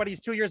 Everybody's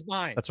 2 years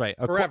behind. That's right.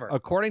 Forever.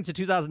 According to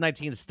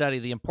 2019 study,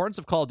 the importance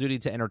of Call of Duty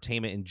to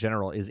entertainment in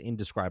general is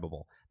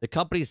indescribable. The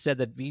company said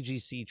that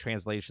VGC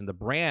translation, the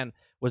brand,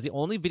 was the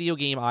only video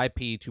game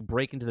IP to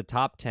break into the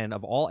top 10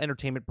 of all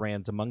entertainment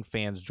brands among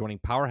fans, joining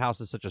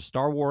powerhouses such as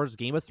Star Wars,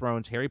 Game of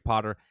Thrones, Harry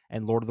Potter,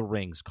 and Lord of the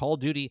Rings. Call of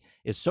Duty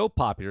is so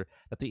popular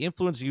that the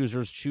influence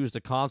users choose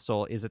the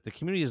console is that the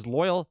community's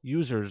loyal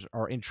users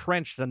are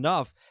entrenched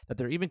enough that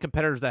there are even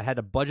competitors that had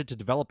a budget to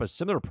develop a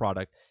similar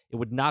product. It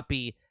would not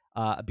be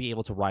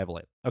able to rival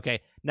it. Okay,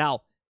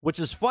 now, which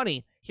is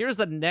funny, here's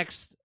the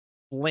next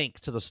link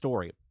to the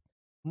story.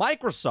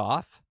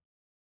 Sony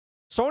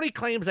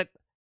claims that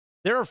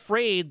they're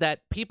afraid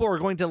that people are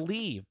going to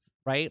leave,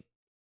 right?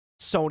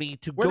 Sony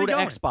to go to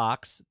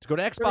Xbox,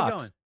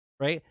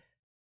 right?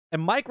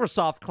 And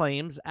Microsoft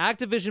claims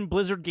Activision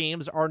Blizzard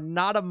games are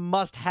not a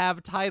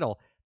must-have title.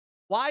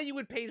 Why you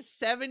would pay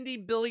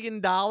 $70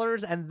 billion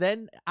and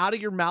then out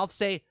of your mouth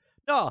say,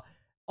 no,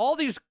 all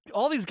these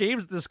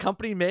games that this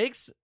company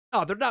makes,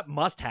 oh, they're not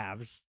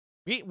must-haves.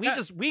 We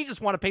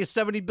just want to pay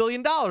 $70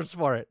 billion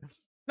for it.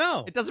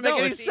 No, It doesn't make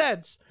any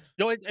sense.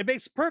 No, it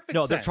makes perfect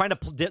No, sense.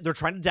 they're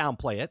trying to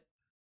downplay it.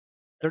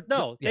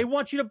 They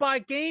want you to buy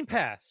Game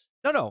Pass.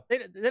 No. They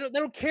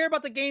don't care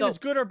about the game is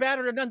good or bad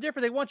or none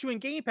different. They want you in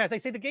Game Pass. They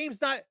say the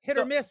game's not hit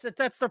or miss.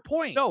 That's their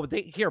point. No,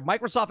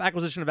 Microsoft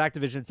acquisition of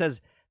Activision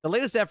says the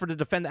latest effort to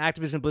defend the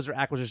Activision Blizzard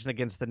acquisition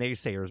against the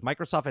naysayers.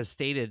 Microsoft has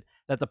stated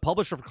that the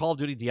publisher for Call of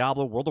Duty,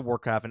 Diablo, World of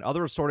Warcraft, and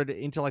other assorted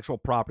intellectual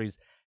properties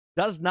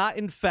does not,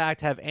 in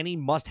fact, have any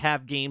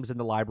must-have games in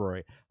the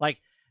library. Like,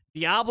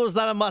 Diablo's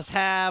not a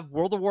must-have,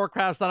 World of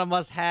Warcraft's not a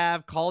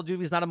must-have, Call of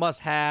Duty's not a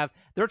must-have.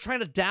 They're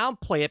trying to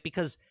downplay it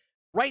because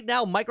right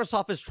now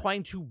Microsoft is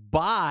trying to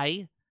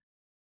buy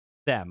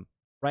them,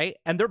 right?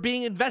 And they're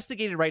being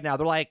investigated right now.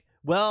 They're like,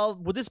 well,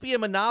 would this be a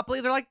monopoly?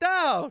 They're like,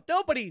 no,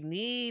 nobody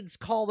needs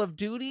Call of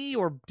Duty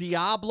or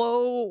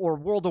Diablo or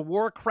World of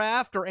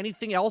Warcraft or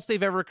anything else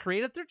they've ever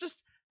created. They're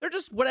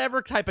just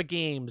whatever type of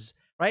games,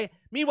 right?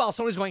 Meanwhile,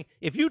 Sony's going,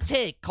 if you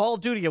take Call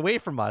of Duty away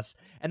from us,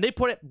 and they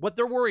put it, what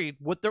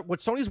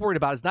Sony's worried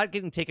about is not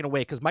getting taken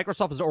away, because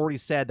Microsoft has already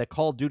said that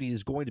Call of Duty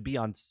is going to be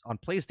on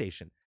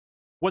PlayStation.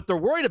 What they're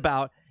worried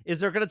about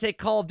is they're going to take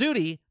Call of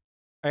Duty,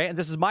 right? And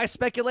this is my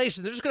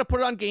speculation. They're just going to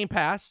put it on Game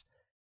Pass,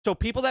 so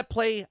people that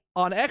play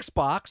on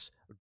Xbox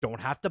don't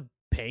have to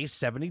pay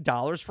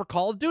 $70 for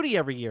Call of Duty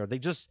every year. They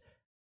just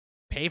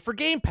pay for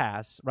Game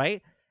Pass,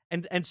 right?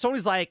 And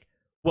Sony's like,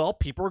 well,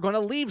 people are going to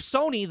leave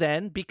Sony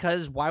then,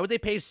 because why would they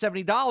pay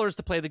 $70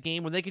 to play the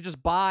game when they could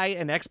just buy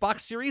an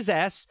Xbox Series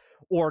S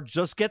or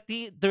just get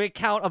the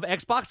account of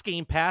Xbox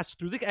Game Pass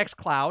through the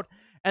xCloud,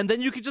 and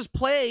then you could just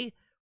play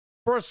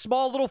for a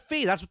small little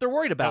fee. That's what they're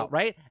worried about,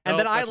 right? And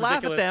then I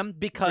laugh at them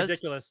because...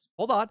 Ridiculous.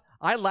 Hold on.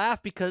 I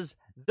laugh because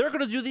they're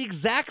going to do the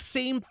exact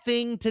same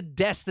thing to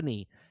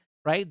Destiny,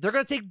 right? They're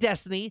going to take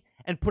Destiny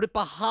and put it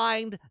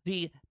behind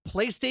the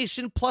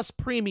PlayStation Plus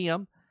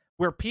Premium,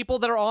 where people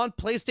that are on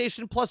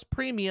PlayStation Plus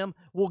Premium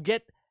will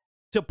get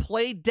to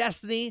play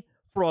Destiny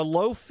for a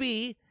low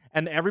fee,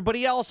 and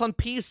everybody else on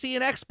PC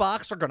and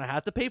Xbox are going to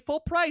have to pay full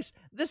price.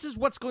 This is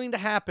what's going to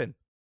happen.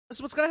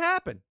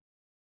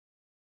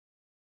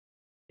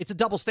 It's a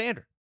double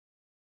standard.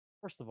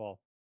 First of all,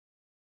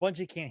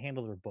 Bungie can't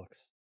handle their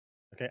books.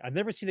 Okay, I've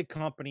never seen a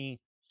company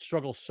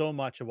struggle so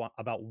much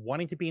about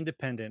wanting to be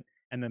independent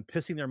and then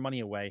pissing their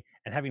money away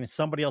and having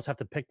somebody else have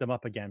to pick them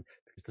up again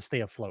because to stay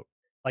afloat.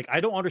 Like,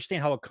 I don't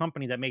understand how a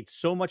company that made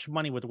so much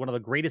money with one of the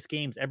greatest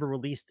games ever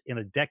released in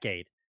a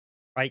decade,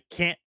 right,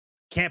 can't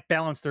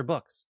balance their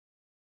books,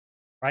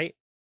 right?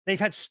 They've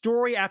had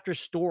story after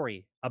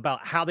story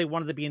about how they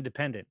wanted to be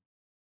independent.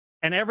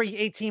 And every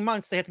 18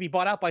 months, they have to be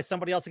bought out by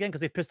somebody else again because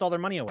they pissed all their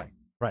money away.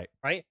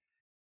 Right?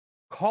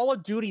 Call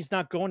of Duty's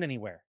not going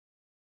anywhere,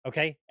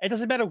 okay? It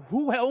doesn't matter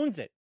who owns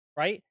it,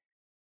 right?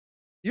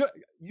 You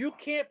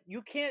can't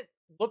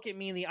look at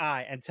me in the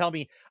eye and tell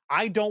me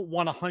I don't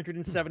want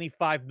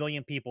 175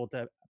 million people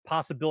the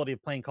possibility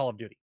of playing Call of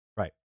Duty.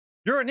 Right.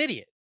 You're an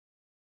idiot.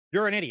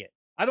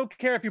 I don't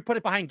care if you put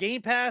it behind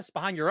Game Pass,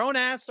 behind your own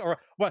ass, or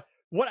what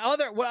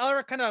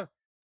other kind of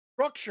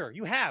structure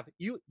you have.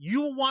 You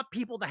want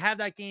people to have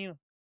that game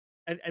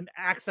and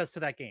access to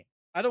that game.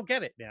 I don't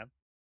get it, man.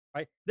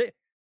 Right?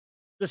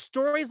 The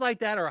stories like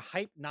that are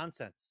hype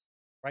nonsense.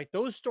 Right?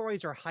 Those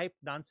stories are hype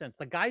nonsense.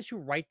 The guys who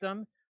write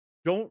them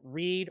don't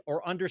read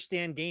or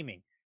understand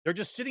gaming. They're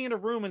just sitting in a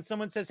room and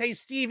someone says, hey,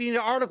 Steve, you need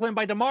an article in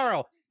by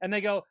tomorrow. And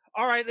they go,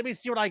 all right, let me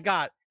see what I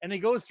got. And he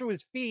goes through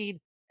his feed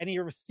and he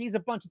sees a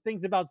bunch of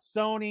things about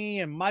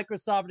Sony and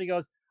Microsoft. And he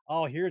goes,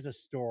 oh, here's a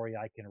story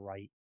I can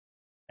write.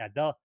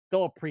 Yeah,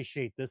 they'll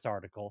appreciate this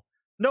article.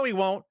 No, he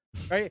won't,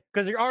 right?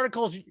 Because your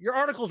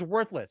article's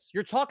worthless.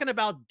 You're talking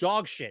about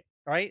dog shit,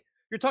 right?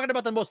 You're talking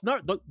about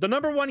the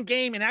number one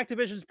game in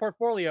Activision's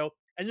portfolio,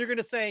 and you're going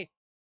to say,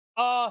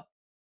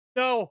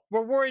 no,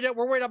 we're worried that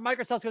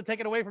Microsoft's going to take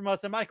it away from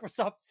us. And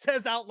Microsoft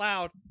says out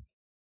loud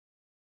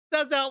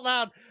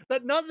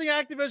that nothing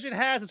Activision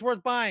has is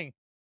worth buying.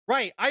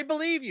 Right. I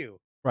believe you.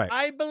 Right.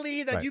 I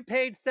believe that you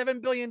paid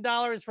 $7 billion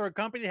for a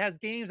company that has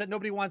games that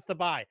nobody wants to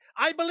buy.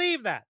 I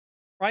believe that.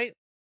 Right.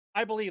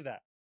 I believe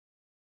that.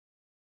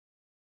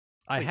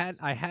 I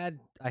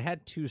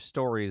had two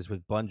stories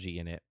with Bungie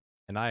in it,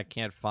 and I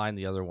can't find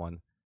the other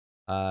one.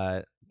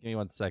 Give me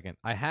 1 second.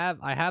 I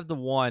have the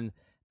one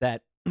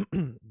that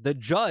the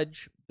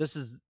judge. This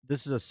is a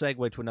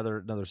segue to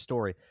another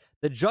story.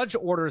 The judge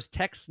orders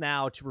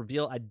TextNow to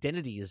reveal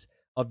identities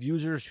of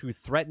users who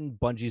threaten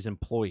Bungie's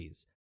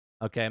employees.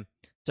 Okay,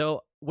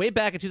 so way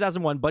back in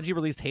 2001, Bungie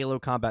released Halo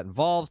Combat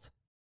Evolved.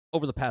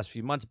 Over the past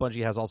few months,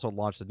 Bungie has also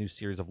launched a new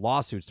series of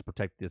lawsuits to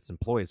protect its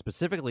employees,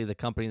 specifically the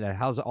company that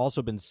has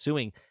also been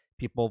suing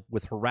people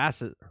with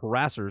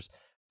harassers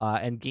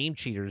and game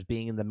cheaters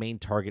being the main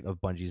target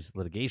of Bungie's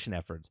litigation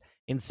efforts.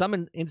 In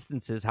some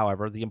instances,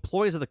 however, the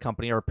employees of the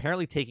company are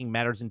apparently taking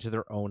matters into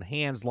their own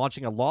hands,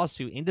 launching a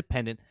lawsuit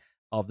independent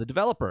of the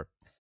developer.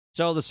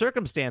 So the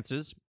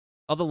circumstances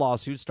of the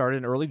lawsuit started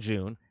in early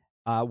June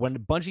when a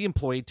Bungie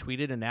employee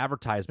tweeted an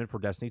advertisement for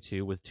Destiny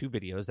 2 with two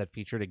videos that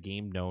featured a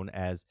game known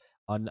as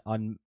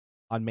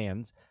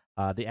Unmanned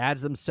The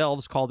ads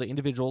themselves called the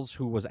individuals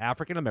who was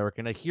African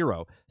American a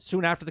hero.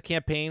 Soon after the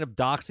campaign of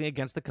doxing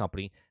against the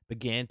company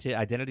began,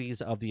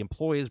 identities of the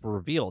employees were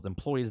revealed.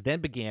 Employees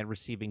then began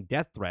receiving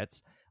death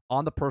threats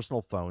on the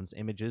personal phones.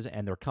 Images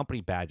and their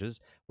company badges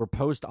were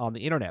posted on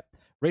the internet.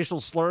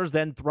 Racial slurs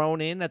then thrown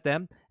in at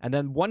them. And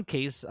then one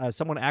case,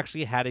 someone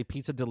actually had a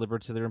pizza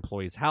delivered to their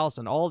employee's house.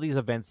 And all of these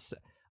events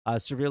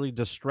severely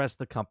distressed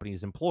the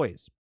company's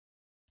employees.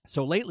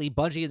 So lately,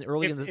 Bungie and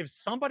early if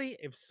somebody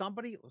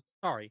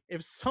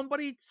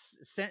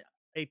sent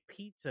a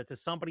pizza to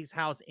somebody's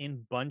house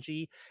in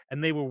Bungie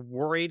and they were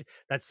worried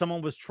that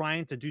someone was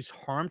trying to do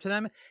harm to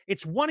them,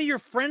 it's one of your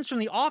friends from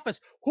the office.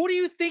 Who do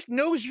you think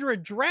knows your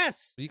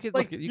address? You could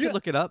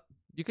look it up.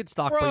 You could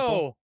stalk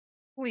people.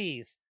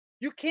 Please.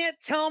 You can't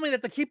tell me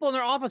that the people in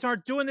their office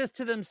aren't doing this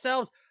to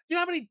themselves. Do you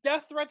know how many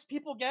death threats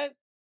people get?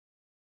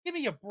 Give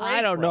me a break.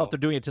 I don't know if they're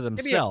doing it to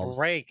themselves. Give me a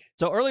break.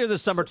 So earlier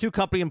this summer, two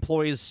company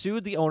employees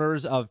sued the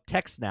owners of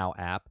TextNow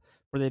app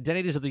for the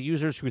identities of the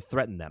users who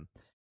threatened them.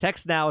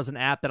 TextNow is an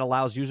app that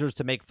allows users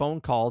to make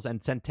phone calls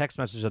and send text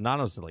messages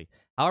anonymously.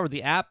 However,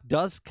 the app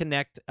does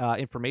connect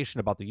information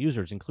about the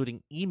users,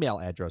 including email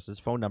addresses,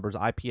 phone numbers,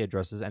 IP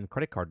addresses, and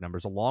credit card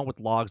numbers, along with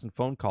logs and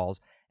phone calls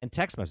and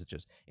text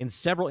messages. In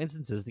several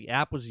instances, the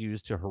app was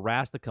used to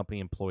harass the company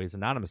employees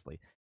anonymously.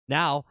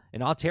 Now,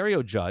 an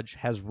Ontario judge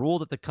has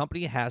ruled that the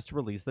company has to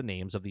release the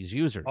names of these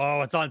users.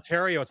 Oh, it's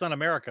Ontario. It's not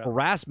America.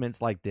 Harassments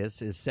like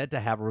this is said to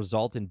have a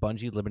result in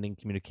Bungie limiting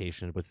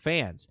communication with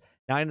fans.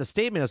 Now, in a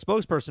statement, a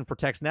spokesperson for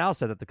TextNow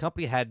said that the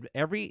company had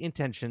every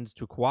intentions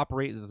to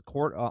cooperate with the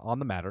court on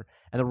the matter,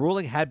 and the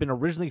ruling had been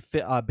originally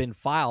been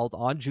filed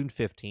on June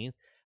 15th,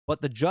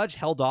 but the judge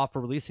held off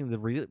for releasing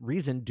the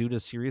reason due to the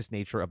serious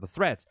nature of the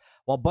threats.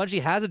 While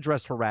Bungie has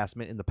addressed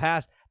harassment in the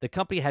past, the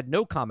company had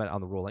no comment on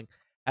the ruling.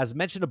 As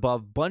mentioned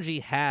above,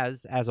 Bungie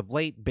has, as of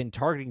late, been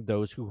targeting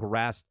those who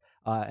harassed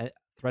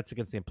threats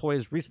against the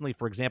employees. Recently,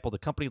 for example, the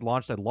company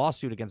launched a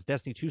lawsuit against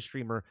Destiny 2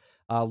 streamer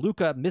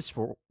Luca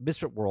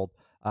Misfit World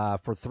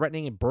for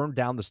threatening and burn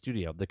down the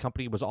studio. The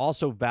company was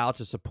also vowed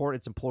to support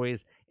its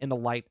employees in the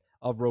light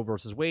of Roe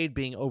versus Wade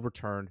being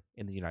overturned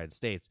in the United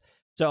States.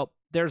 So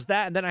there's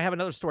that, and then I have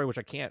another story which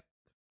I can't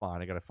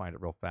find. I got to find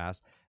it real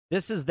fast.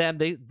 This is them.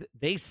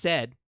 They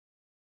said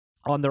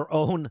on their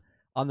own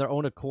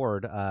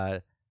accord.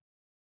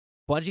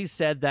 Bungie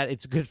said that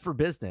it's good for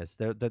business.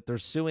 They're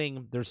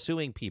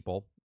suing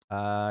people.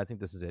 I think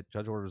this is it.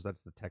 Judge orders.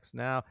 That's the text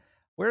now.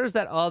 Where is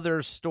that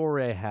other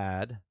story I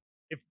had?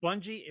 If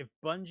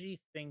Bungie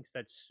thinks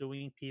that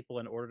suing people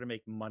in order to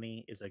make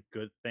money is a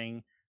good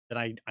thing,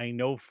 then I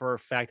know for a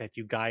fact that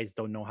you guys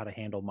don't know how to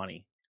handle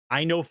money.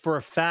 I know for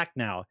a fact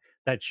now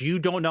that you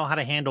don't know how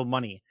to handle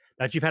money,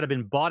 that you've had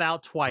been bought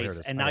out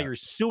twice, and now you're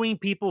suing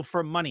people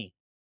for money,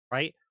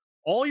 right?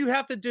 All you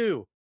have to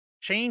do,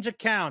 change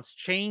accounts,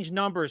 change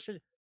numbers.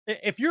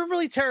 If you're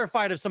really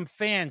terrified of some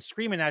fan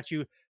screaming at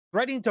you,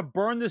 threatening to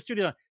burn the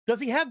studio, does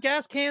he have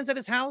gas cans at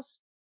his house?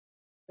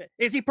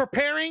 Is he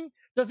preparing?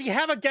 Does he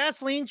have a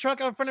gasoline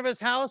truck out front of his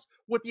house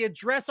with the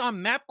address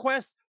on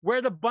MapQuest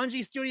where the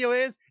Bungie studio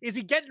is? Is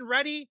he getting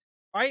ready?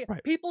 Right?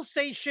 People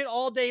say shit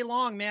all day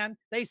long, man.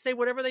 They say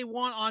whatever they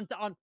want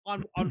on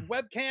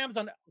webcams,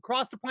 on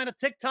across the planet,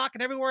 TikTok,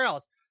 and everywhere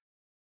else.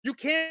 You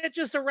can't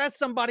just arrest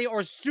somebody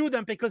or sue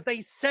them because they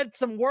said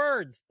some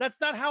words.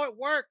 That's not how it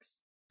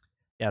works.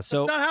 Yeah, so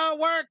that's not how it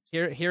works.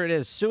 Here it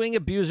is. Suing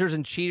abusers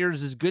and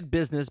cheaters is good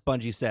business,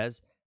 Bungie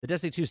says. The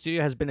Destiny 2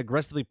 studio has been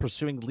aggressively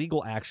pursuing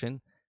legal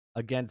action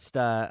against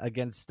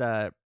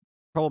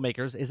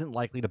troublemakers, isn't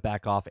likely to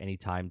back off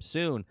anytime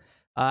soon.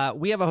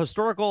 We have a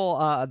historical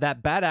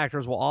that bad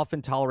actors will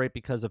often tolerate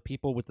because of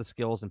people with the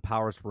skills and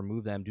powers to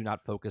remove them do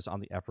not focus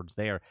on the efforts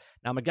there.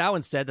 Now,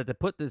 McGowan said that, to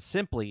put this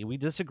simply, we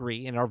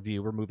disagree. In our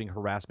view, removing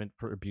harassment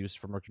for abuse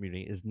from our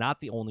community is not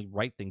the only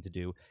right thing to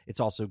do.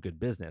 It's also good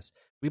business.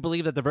 We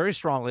believe that very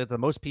strongly that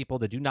most people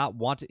that do not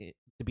want to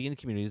be in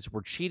communities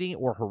where cheating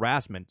or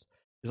harassment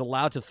is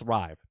allowed to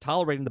thrive.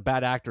 Tolerating the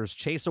bad actors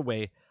chase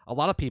away a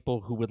lot of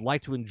people who would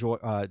like to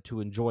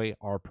enjoy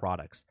our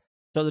products.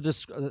 So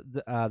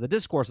the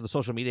discourse of the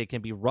social media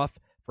can be rough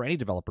for any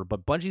developer,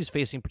 but Bungie's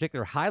facing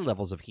particular high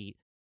levels of heat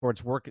for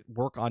its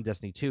work on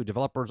Destiny 2.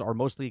 Developers are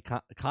mostly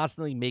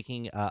constantly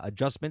making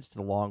adjustments to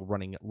the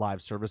long-running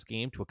live service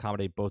game to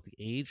accommodate both the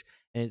age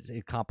and its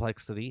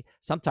complexity.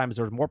 Sometimes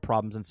there's more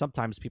problems, and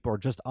sometimes people are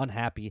just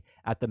unhappy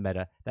at the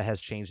meta that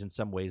has changed in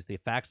some ways. The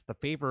facts that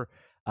the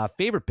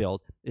favorite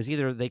build is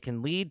either they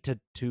can lead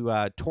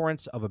to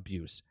torrents of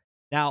abuse.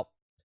 Now,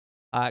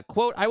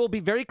 quote, I will be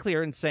very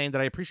clear in saying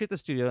that I appreciate the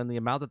studio and the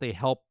amount that they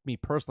helped me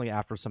personally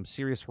after some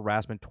serious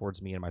harassment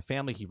towards me and my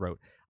family, he wrote.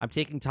 I'm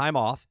taking time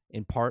off,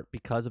 in part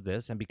because of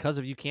this, and because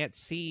of you can't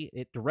see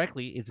it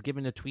directly, it's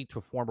given a tweet to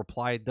a form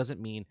reply. It doesn't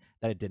mean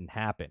that it didn't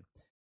happen.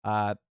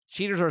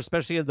 Cheaters are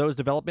especially of those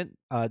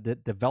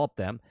that develop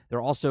them. They're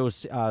also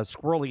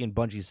squirrely in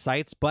Bungie's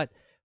sites, but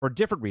for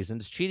different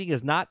reasons. Cheating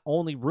is not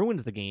only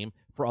ruins the game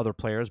for other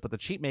players, but the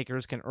cheat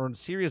makers can earn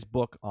serious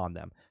book on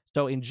them.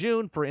 So in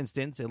June, for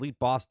instance, Elite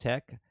Boss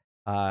Tech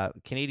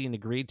Canadian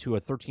agreed to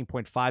a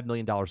 $13.5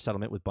 million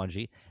settlement with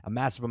Bungie, a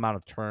massive amount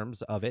of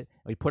terms of it.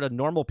 We put a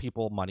normal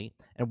people money,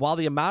 and while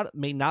the amount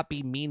may not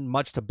mean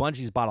much to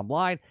Bungie's bottom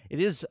line, it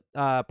is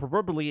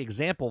proverbially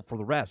example for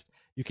the rest.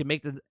 You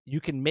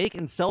can make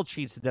and sell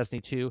cheats to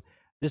Destiny 2.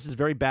 This is a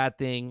very bad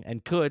thing,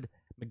 and could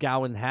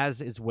McGowan has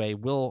his way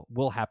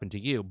will happen to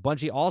you.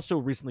 Bungie also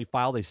recently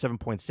filed a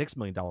 $7.6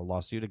 million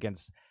lawsuit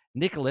against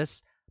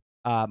Nicholas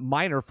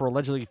Minor for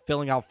allegedly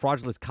filling out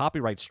fraudulent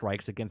copyright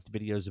strikes against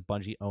videos of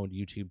Bungie-owned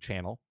YouTube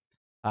channel.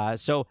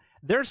 So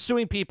they're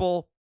suing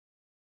people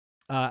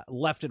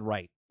left and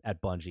right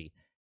at Bungie.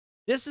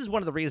 This is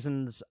one of the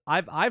reasons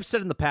I've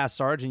said in the past,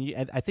 Sarge,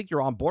 and I think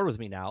you're on board with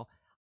me now.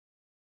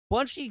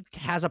 Bungie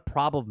has a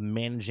problem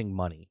managing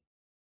money,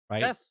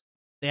 right? Yes.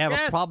 They have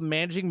a problem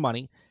managing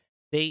money.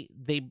 They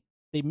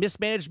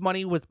mismanaged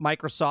money with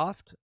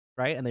Microsoft,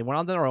 right? And they went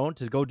on their own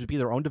to go to be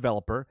their own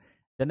developer.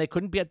 Then they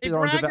couldn't be their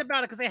own developer. They bragged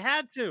about it because they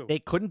had to. They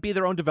couldn't be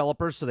their own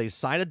developers, so they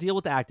signed a deal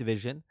with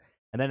Activision.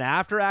 And then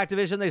after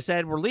Activision, they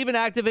said, we're leaving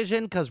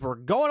Activision because we're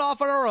going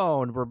off on our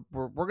own.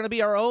 We're going to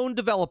be our own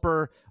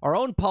developer, our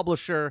own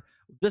publisher.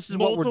 This is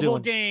what we're doing.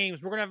 Multiple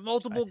games. We're going to have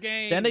multiple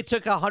games. Then they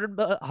took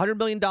 $100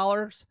 million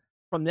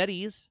from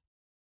NetEase.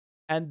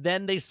 And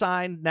then they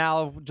signed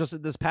now,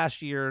 just this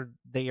past year,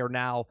 they are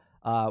now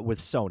with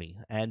Sony,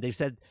 and they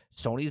said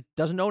Sony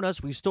doesn't own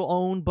us. We still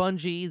own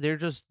Bungie.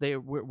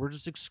 We're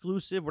just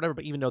exclusive, whatever.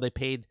 But even though they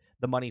paid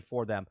the money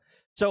for them,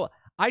 so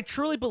I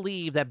truly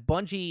believe that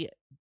Bungie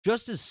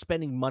just is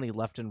spending money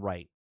left and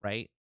right.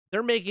 Right?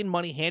 They're making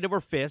money hand over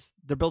fist.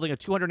 They're building a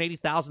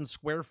 280,000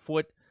 square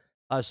foot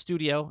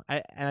studio,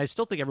 and I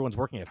still think everyone's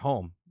working at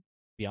home.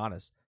 To be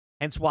honest,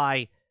 hence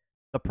why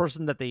the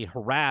person that they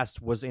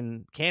harassed was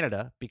in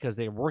Canada because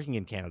they're working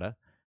in Canada.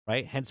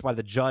 Right? Hence why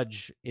the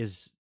judge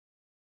is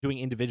doing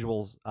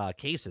individual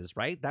cases,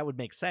 right? That would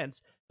make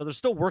sense. So they're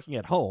still working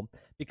at home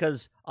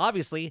because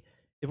obviously, if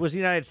it was the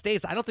United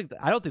States, I don't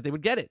think they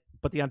would get it.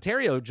 But the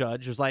Ontario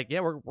judge was like, "Yeah,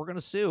 we're going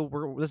to sue.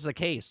 This is a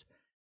case."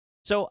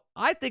 So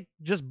I think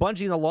just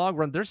Bungie in the long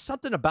run, there's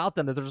something about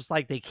them that they're just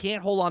like they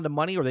can't hold on to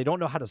money or they don't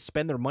know how to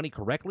spend their money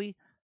correctly.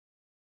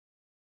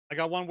 I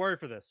got one word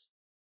for this: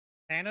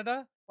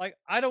 Canada. Like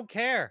I don't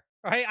care,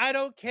 right? I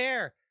don't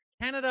care.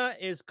 Canada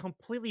is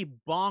completely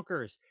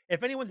bonkers.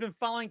 If anyone's been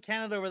following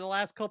Canada over the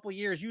last couple of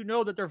years, you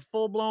know that they're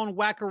full-blown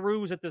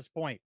wackaroos at this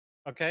point,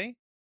 okay?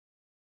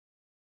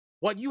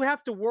 What you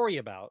have to worry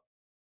about,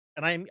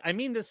 and I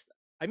mean this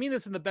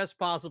in the best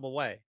possible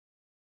way.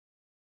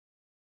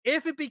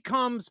 If it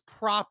becomes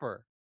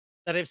proper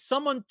that if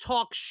someone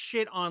talks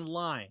shit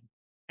online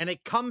and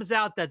it comes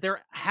out that they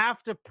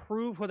have to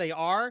prove who they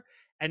are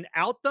and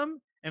out them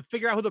and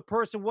figure out who the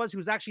person was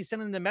who's actually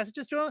sending the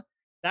messages to them,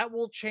 that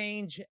will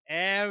change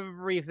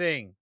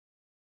everything,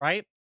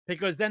 right?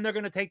 Because then they're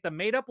going to take the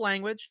made-up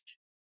language,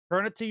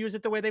 turn it to use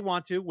it the way they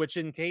want to, which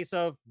in case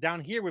of down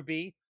here would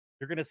be,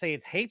 you're going to say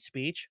it's hate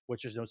speech,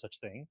 which is no such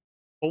thing.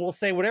 But we'll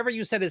say whatever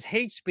you said is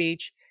hate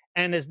speech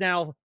and is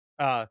now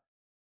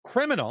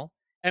criminal.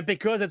 And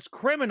because it's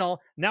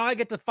criminal, now I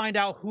get to find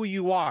out who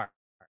you are.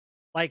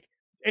 Like,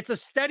 it's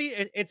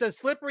a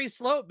slippery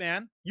slope,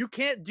 man. You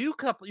can't do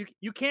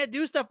you can't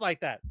do stuff like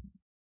that.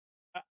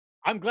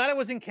 I'm glad it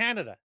was in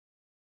Canada.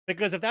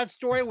 Because if that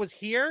story was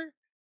here,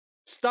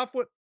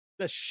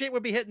 the shit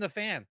would be hitting the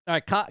fan. All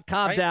right,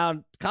 calm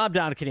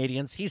down,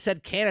 Canadians. He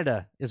said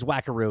Canada is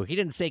wackaroo. He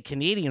didn't say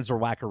Canadians are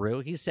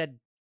wackaroo. He said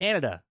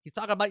Canada. He's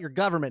talking about your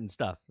government and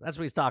stuff. That's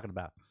what he's talking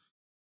about.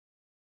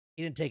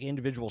 He didn't take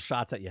individual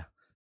shots at you.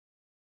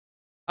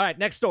 All right,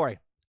 next story.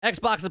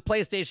 Xbox and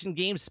PlayStation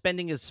game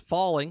spending is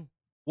falling.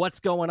 What's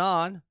going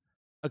on?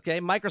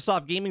 Okay,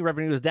 Microsoft gaming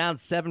revenue is down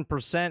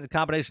 7%. A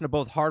combination of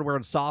both hardware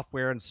and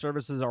software and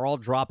services are all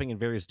dropping in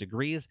various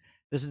degrees.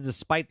 This is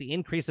despite the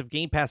increase of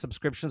Game Pass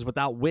subscriptions,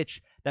 without which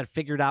that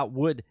figured out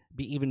would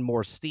be even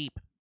more steep.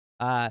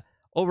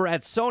 Over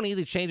at Sony,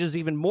 the change is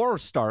even more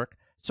stark.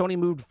 Sony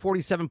moved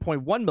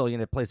 $47.1 million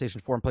at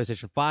PlayStation 4 and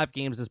PlayStation 5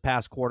 games this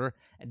past quarter,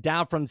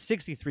 down from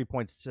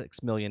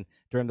 $63.6 million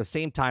during the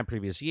same time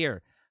previous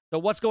year. So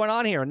what's going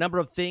on here? A number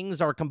of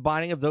things are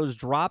combining of those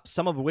drops,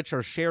 some of which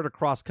are shared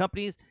across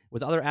companies,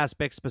 with other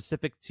aspects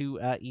specific to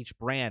each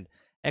brand.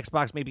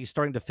 Xbox may be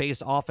starting to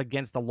face off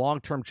against the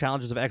long-term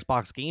challenges of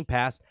Xbox Game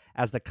Pass,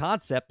 as the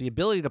concept, the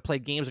ability to play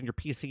games on your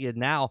PC and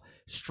now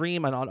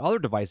stream on other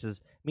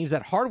devices, means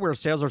that hardware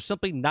sales are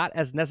simply not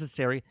as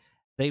necessary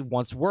they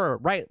once were.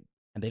 Right.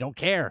 And they don't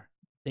care.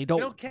 They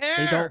don't care.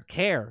 They don't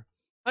care.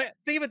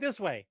 Think of it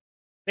this way.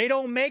 They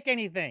don't make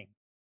anything.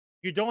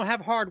 You don't have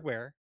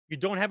hardware. You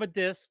don't have a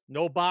disc,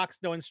 no box,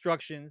 no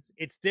instructions.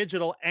 It's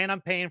digital, and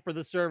I'm paying for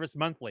the service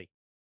monthly.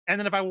 And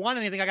then if I want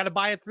anything, I got to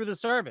buy it through the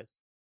service.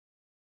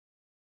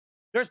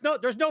 There's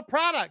no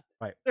product.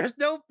 Right. There's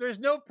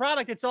no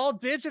product. It's all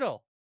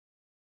digital.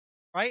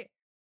 Right?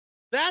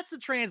 That's the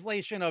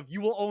translation of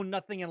you will own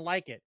nothing and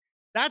like it.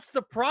 That's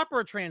the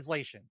proper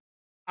translation.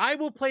 I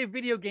will play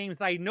video games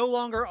that I no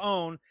longer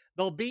own.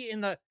 They'll be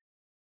in the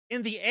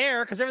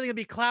air because everything will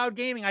be cloud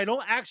gaming. I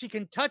don't actually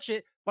can touch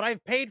it, but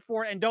I've paid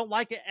for it and don't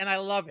like it, and I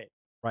love it.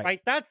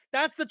 Right?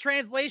 That's the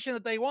translation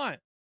that they want.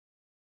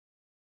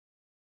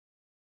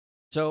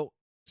 So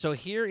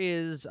here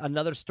is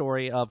another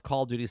story of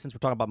Call of Duty, since we're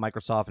talking about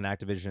Microsoft and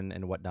Activision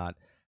and whatnot.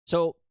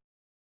 So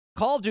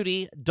Call of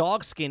Duty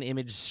dog skin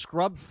image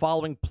scrubbed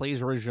following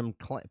plagiarism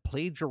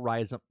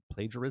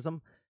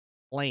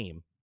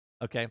claim.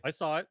 Okay. I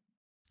saw it.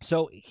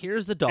 So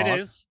here's the dog. It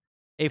is.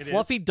 A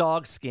fluffy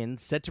dog skin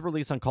set to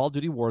release on Call of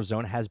Duty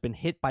Warzone has been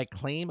hit by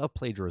claim of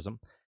plagiarism,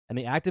 and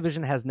the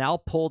Activision has now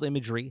pulled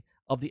imagery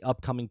of the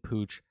upcoming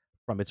pooch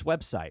from its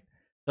website.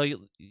 So you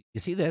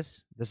see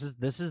this. This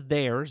is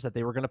theirs that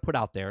they were going to put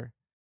out there,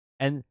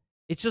 and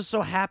it just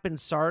so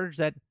happens, Sarge,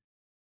 that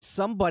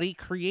somebody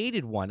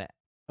created one.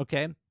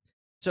 Okay,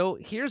 so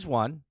here's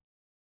one.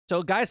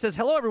 So a guy says,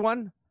 "Hello,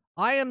 everyone.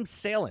 I am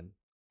Salen.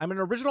 I'm an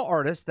original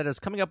artist that is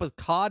coming up with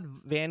COD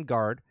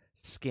Vanguard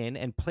skin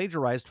and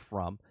plagiarized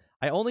from.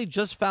 I only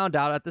just found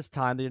out at this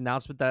time the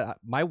announcement that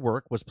my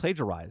work was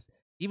plagiarized,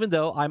 even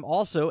though I'm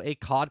also a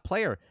COD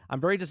player. I'm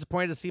very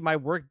disappointed to see my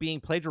work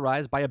being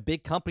plagiarized by a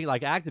big company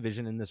like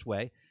Activision in this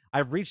way.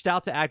 I've reached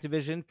out to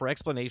Activision for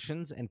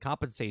explanations and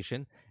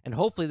compensation, and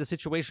hopefully the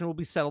situation will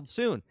be settled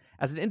soon.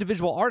 As an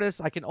individual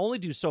artist, I can only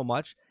do so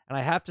much, and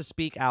I have to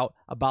speak out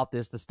about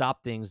this to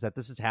stop things that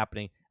this is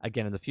happening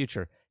again in the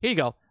future." Here you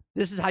go.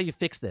 This is how you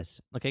fix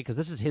this, okay? Because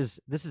this is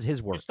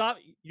his work.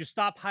 You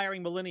stop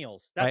hiring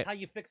millennials. That's how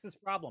you fix this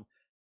problem.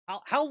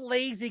 How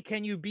lazy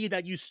can you be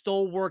that you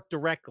stole work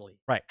directly?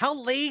 Right. How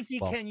lazy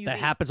can you That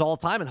be? happens all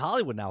the time in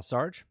Hollywood now,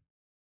 Sarge.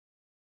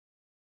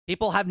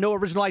 People have no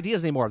original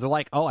ideas anymore. They're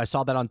like, "Oh, I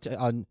saw that on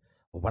well,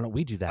 why don't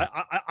we do that?"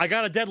 I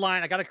got a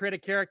deadline. I got to create a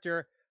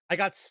character. I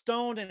got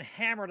stoned and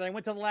hammered. And I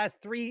went to the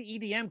last 3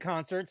 EDM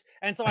concerts,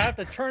 and so I have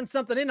to turn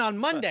something in on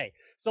Monday.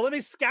 So let me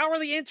scour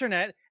the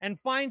internet and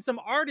find some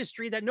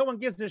artistry that no one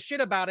gives a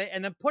shit about it,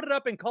 and then put it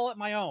up and call it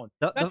my own.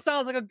 That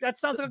sounds like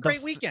a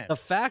great weekend. The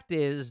fact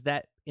is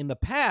that in the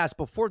past,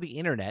 before the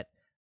internet,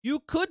 you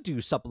could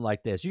do something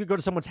like this. You could go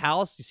to someone's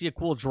house, you see a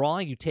cool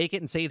drawing, you take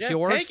it and say it's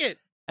yours. Take it,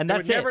 and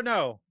that's it. Never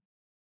know.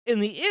 In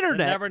the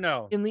internet, never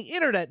know. In the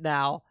internet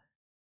now,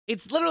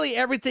 it's literally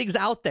everything's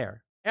out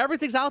there.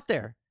 Everything's out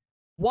there.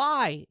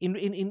 Why,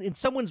 in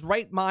someone's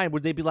right mind,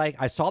 would they be like,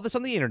 "I saw this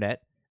on the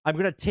internet. I'm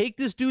going to take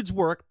this dude's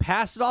work,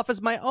 pass it off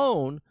as my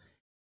own,"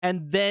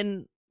 and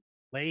then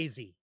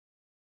lazy,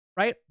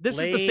 right? This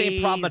is the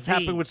same problem that's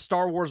happening with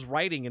Star Wars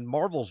writing and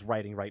Marvel's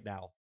writing right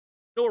now.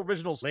 No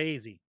originals.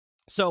 Lazy.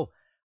 So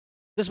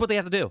this is what they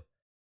have to do: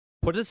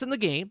 put this in the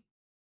game,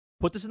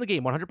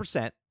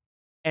 100%,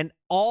 and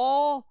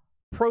all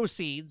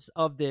proceeds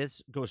of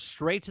this go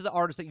straight to the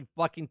artist that you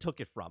fucking took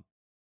it from.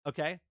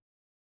 Okay?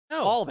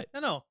 No, all of it.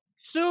 No.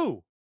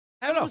 Sue.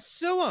 Have him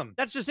sue him.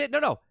 That's just it.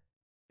 No.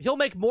 He'll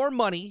make more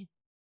money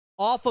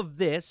off of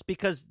this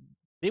because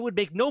they would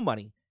make no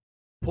money.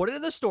 Put it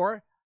in the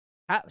store.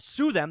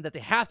 Sue them that they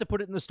have to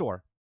put it in the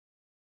store.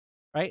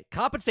 Right?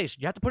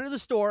 Compensation. You have to put it in the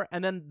store,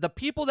 and then the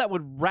people that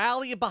would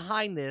rally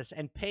behind this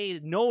and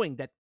pay, knowing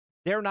that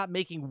they're not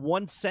making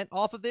 1 cent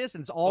off of this,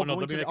 and it's all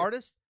going to the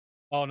artist.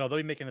 Oh no, they'll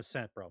be making a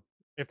cent, bro.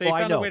 If they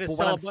found a way to sell,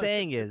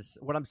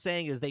 what I'm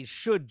saying is, they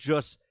should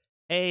just,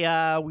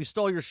 "Hey, we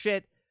stole your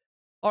shit.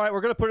 All right,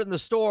 we're going to put it in the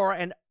store,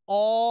 and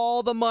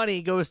all the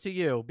money goes to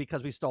you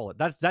because we stole it."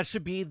 That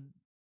should be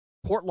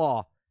court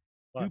law.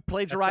 But you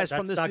plagiarized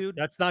from this dude.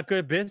 That's not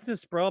good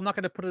business, bro. I'm not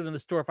going to put it in the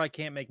store if I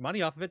can't make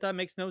money off of it. That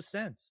makes no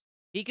sense.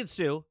 He can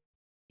sue.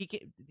 He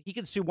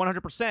can sue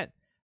 100%.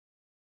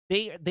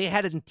 They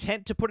had an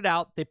intent to put it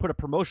out. They put a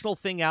promotional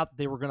thing out.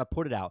 They were going to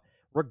put it out.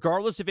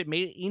 Regardless if it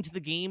made it into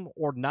the game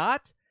or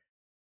not,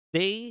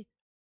 they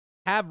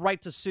have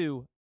right to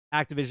sue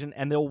Activision,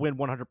 and they'll win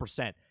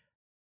 100%.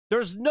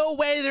 There's no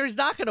way he's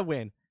not going to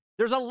win.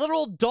 There's a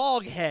literal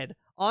dog head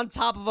on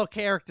top of a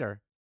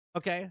character,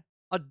 okay?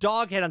 A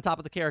dog head on top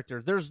of the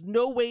character. There's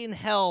no way in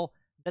hell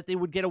that they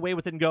would get away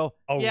with it and go,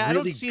 I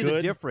don't see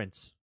the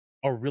difference.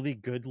 A really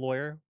good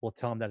lawyer will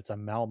tell him that it's a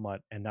Malmut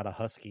and not a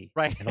husky.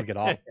 Right. And he'll get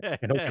off. And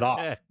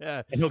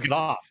he'll get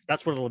off.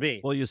 That's what it'll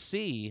be. Well, you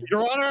see.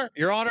 Your Honor,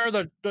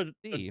 the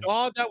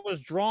dog that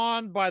was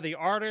drawn by the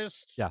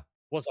artist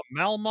was a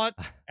Malmut,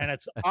 and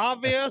it's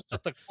obvious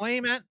that the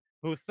claimant,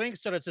 who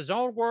thinks that it's his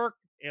own work,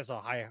 is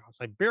a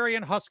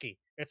Siberian Husky.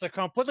 It's a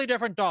completely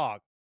different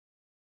dog.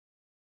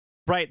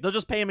 Right. They'll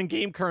just pay him in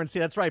game currency.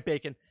 That's right,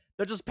 Bacon.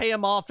 They'll just pay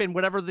him off in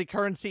whatever the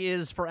currency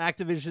is for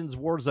Activision's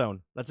Warzone.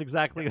 That's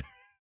exactly.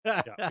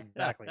 Yeah,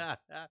 exactly.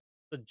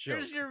 The joke.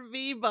 Here's your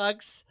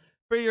V-Bucks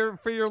for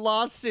your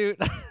lawsuit.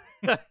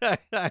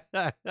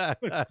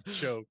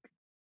 Joke.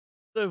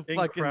 So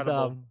fucking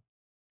dumb.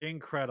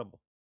 Incredible.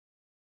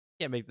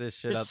 Can't make this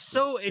shit up. It's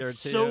so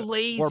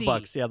lazy.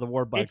 Warbucks, the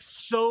Warbucks. It's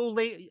so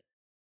lazy.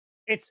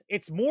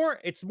 It's more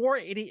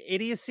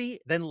idiocy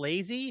than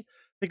lazy,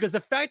 because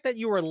the fact that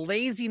you were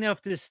lazy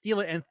enough to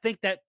steal it and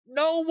think that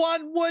no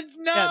one would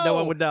know. Yeah, no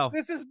one would know.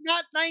 This is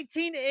not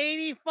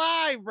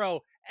 1985,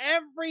 bro.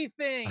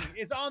 Everything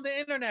is on the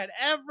internet.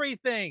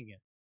 Everything.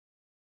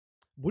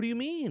 What do you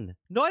mean?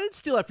 No, I didn't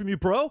steal that from you,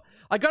 bro.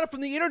 I got it from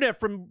the internet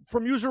from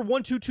user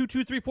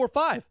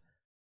 1222345.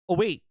 Oh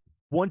wait,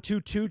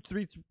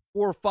 1222345.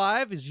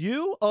 4-5 is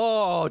you?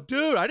 Oh,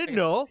 dude, I didn't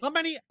know. How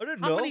many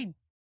know.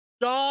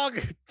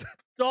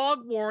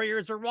 dog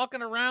warriors are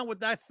walking around with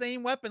that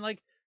same weapon?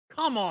 Like,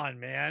 come on,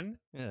 man.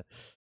 Yeah.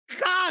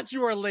 God,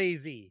 you are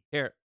lazy.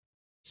 Here.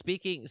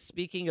 Speaking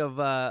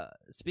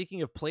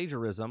of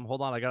plagiarism,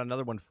 hold on, I got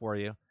another one for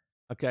you.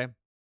 Okay.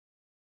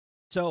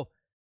 So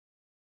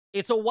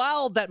it's a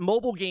wild that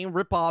mobile game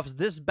ripoffs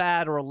this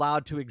bad are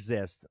allowed to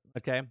exist.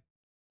 Okay.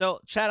 So,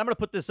 Chad, I'm going to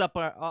put this up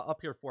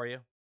here for you.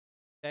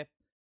 Okay.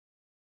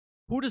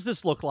 Who does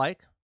this look like?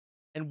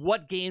 And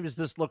what game does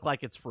this look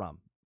like it's from?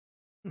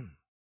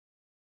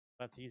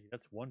 That's easy.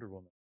 That's Wonder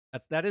Woman.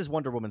 That is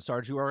Wonder Woman,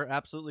 Sarge. You are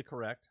absolutely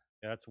correct.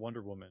 Yeah, that's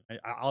Wonder Woman.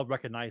 I'll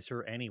recognize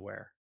her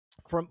anywhere.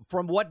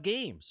 From what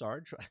game,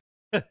 Sarge?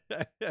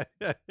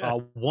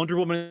 Wonder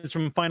Woman is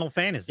from Final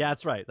Fantasy. Yeah,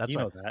 that's right. That's you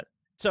right. know that.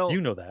 So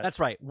you know that. That's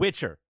right.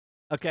 Witcher.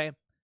 Okay.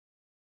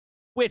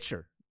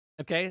 Witcher.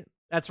 Okay.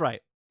 That's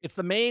right. It's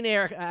the main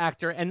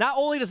actor, and not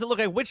only does it look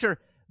like Witcher,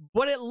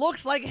 but it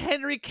looks like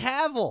Henry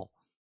Cavill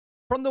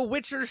from the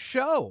Witcher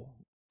show.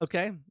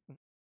 Okay.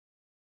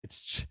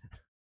 It's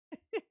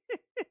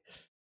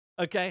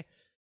okay.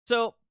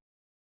 So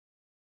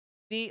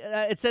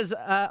it says,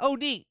 "Oh,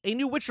 neat! A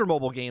new Witcher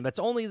mobile game. That's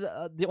only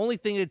the only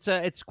thing. It's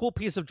a cool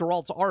piece of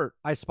Geralt's art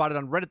I spotted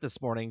on Reddit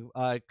this morning.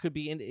 Could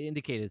be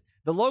indicated.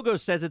 The logo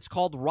says it's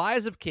called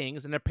Rise of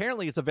Kings, and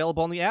apparently it's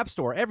available on the App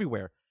Store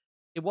everywhere.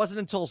 It wasn't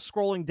until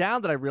scrolling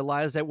down that I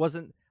realized I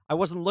wasn't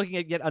looking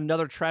at yet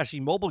another trashy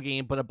mobile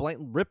game, but a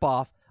blatant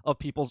ripoff of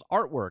people's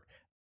artwork.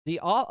 The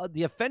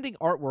offending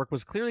artwork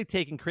was clearly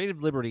taking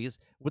creative liberties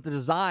with the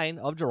design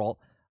of Geralt,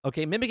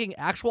 okay, mimicking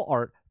actual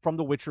art from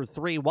The Witcher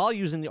 3 while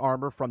using the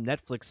armor from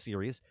Netflix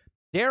series.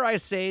 Dare I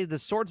say the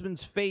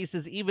swordsman's face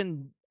is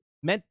even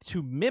meant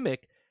to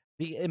mimic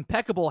the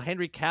impeccable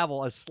Henry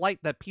Cavill, a slight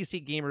that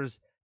PC gamers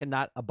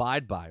cannot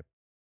abide by.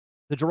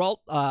 The Geralt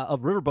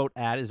of Riverboat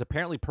ad is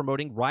apparently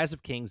promoting Rise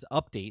of Kings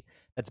update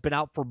that's been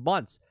out for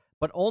months,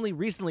 but only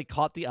recently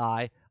caught the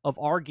eye of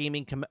our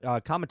gaming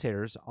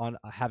commentators on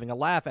having a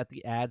laugh at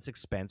the ad's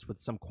expense with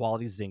some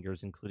quality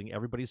zingers, including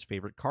everybody's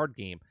favorite card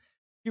game,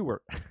 Hewert.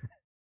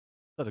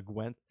 Instead of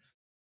Gwent.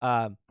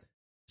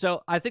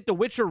 So I think The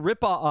Witcher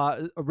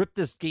ripped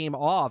this game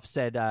off,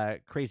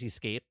 said Crazy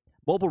Scape.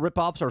 Mobile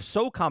ripoffs are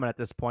so common at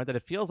this point that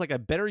it feels like a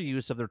better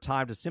use of their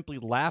time to simply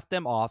laugh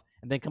them off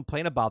and then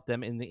complain about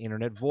them in the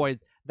internet void.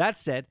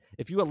 That said,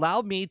 if you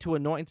allow me to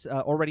anoint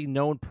already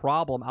known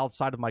problem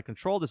outside of my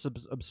control, this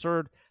is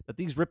absurd that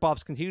these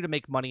ripoffs continue to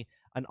make money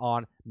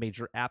on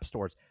major app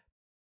stores.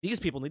 These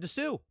people need to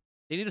sue.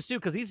 They need to sue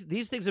because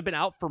these things have been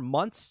out for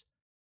months,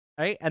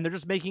 right? And they're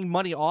just making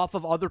money off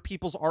of other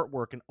people's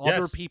artwork and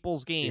other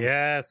people's games.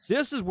 Yes.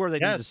 This is where they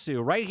need to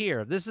sue, right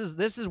here. This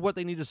is what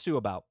they need to sue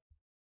about.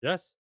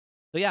 Yes.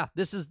 So yeah,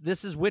 this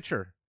is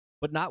Witcher,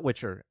 but not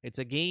Witcher. It's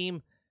a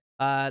game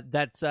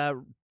that's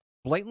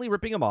blatantly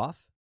ripping them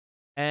off,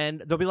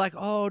 and they'll be like,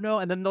 "Oh no,"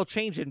 and then they'll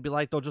change it and be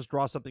like, they'll just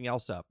draw something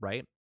else up,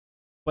 right?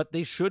 But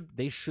they should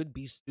be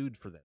sued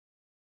for this.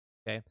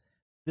 Okay,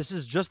 this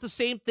is just the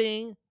same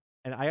thing,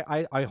 and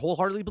I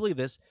wholeheartedly believe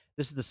this.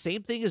 This is the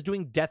same thing as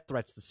doing death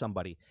threats to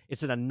somebody.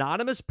 It's an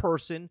anonymous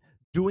person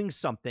doing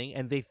something,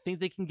 and they think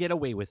they can get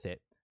away with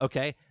it.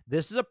 Okay,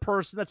 this is a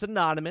person that's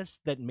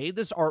anonymous that made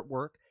this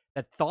artwork,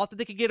 that thought that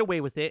they could get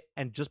away with it,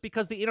 and just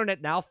because the internet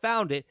now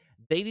found it,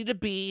 they need to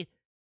be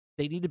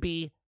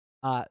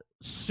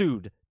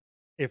sued.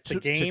 If the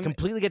game to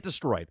completely get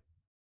destroyed.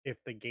 If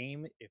the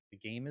game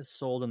is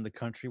sold in the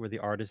country where the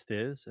artist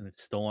is and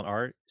it's stolen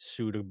art,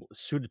 sued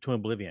to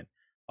oblivion.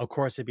 Of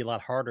course, it'd be a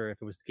lot harder if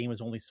the game was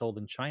only sold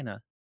in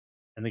China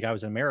and the guy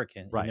was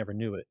American. Right. You never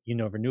knew it. You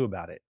never knew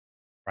about it,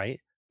 right?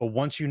 But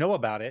once you know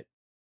about it,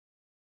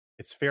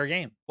 it's fair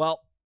game. Well,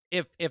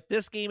 if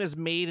this game is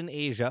made in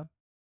Asia,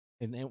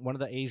 in one of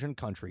the Asian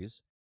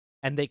countries,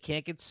 and they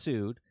can't get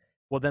sued,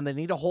 well, then they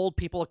need to hold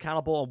people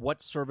accountable on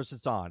what service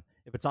it's on.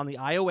 If it's on the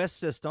iOS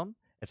system,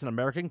 it's an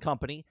American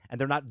company, and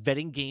they're not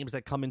vetting games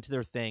that come into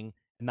their thing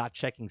and not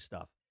checking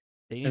stuff.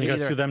 And you got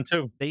to sue them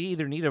too. They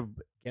either need to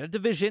get a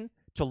division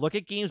to look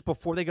at games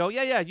before they go,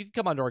 yeah, you can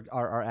come under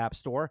our app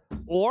store,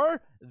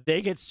 or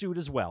they get sued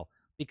as well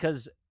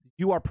because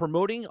you are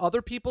promoting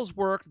other people's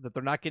work that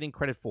they're not getting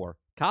credit for.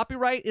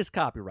 Copyright is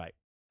copyright,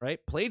 right?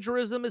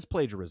 Plagiarism is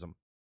plagiarism.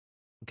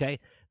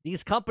 Okay,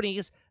 these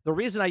companies, the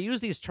reason I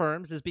use these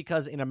terms is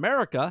because in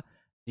America,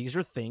 these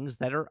are things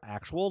that are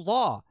actual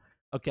law,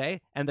 okay?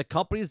 And the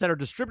companies that are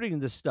distributing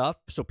this stuff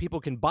so people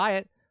can buy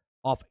it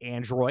off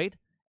Android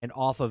and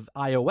off of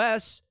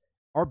iOS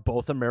are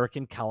both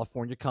American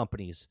California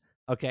companies,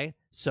 okay?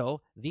 So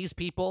these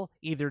people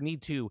either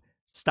need to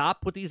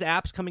stop with these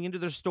apps coming into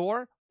their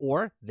store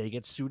or they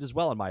get sued as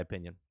well, in my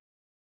opinion.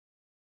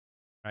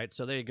 All right,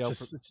 so there you go.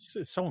 It's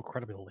so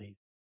incredibly late.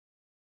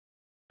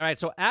 All right,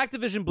 so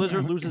Activision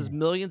Blizzard loses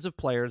millions of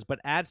players,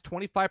 but adds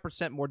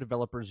 25% more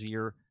developers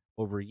year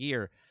over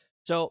year.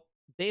 So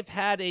they've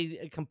had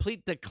a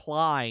complete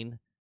decline,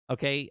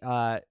 okay,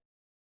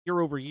 year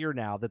over year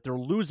now that they're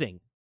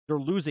losing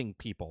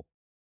people.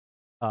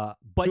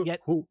 But yet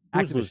who's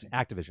losing?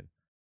 Activision.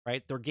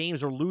 right? Their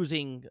games are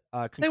losing They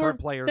were concurrent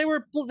players. they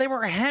were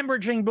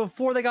hemorrhaging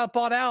before they got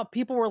bought out.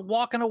 People were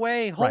walking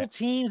away. Whole Right.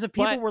 teams of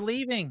people But- were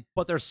leaving.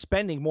 but they're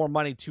spending more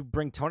money to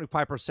bring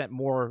 25%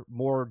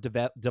 more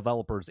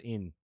developers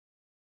in.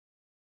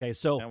 Okay,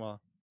 so Yeah,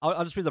 well,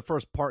 I'll just read the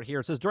first part here.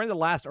 It says, during the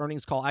last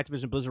earnings call,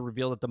 Activision Blizzard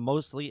revealed that the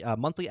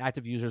monthly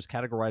active users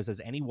categorized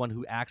as anyone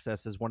who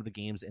accesses one of the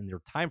games in their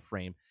time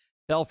frame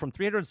fell from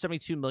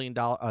 372 million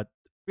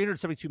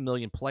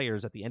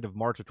players at the end of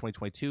March of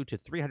 2022 to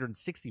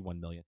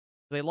 361 million.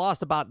 So they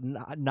lost about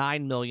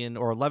 9 million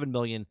or 11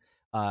 million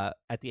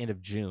at the end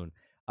of June.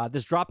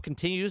 This drop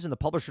continues in the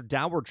publisher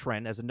downward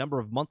trend as the number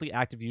of monthly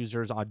active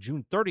users on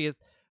June 30th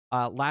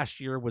last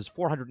year was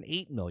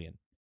 408 million.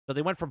 So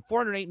they went from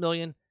 408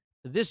 million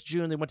to this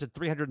June, they went to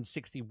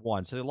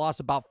 361. So they lost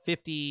about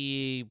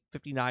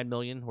 59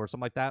 million or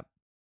something like that.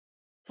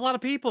 it's a lot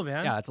of people,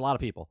 man. Yeah, it's a lot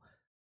of people.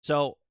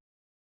 So,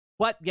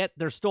 but yet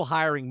they're still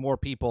hiring more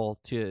people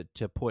to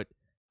put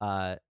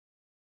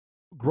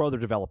grow their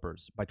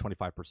developers by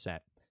 25%.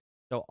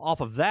 So off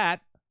of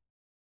that,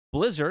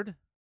 Blizzard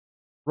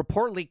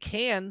reportedly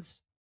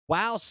cans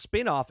WoW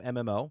spin-off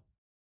MMO.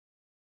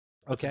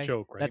 That's a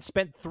joke, right? That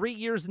spent 3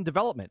 years in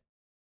development.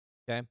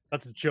 Okay.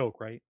 That's a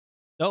joke, right?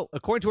 No,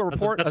 according to a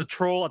report, That's a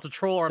troll. That's a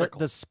troll article.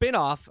 the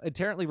spin-off,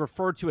 apparently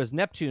referred to as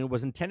Neptune,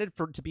 was intended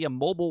to be a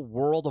mobile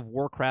World of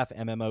Warcraft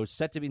MMO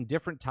set to be in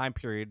different time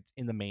period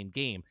in the main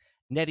game.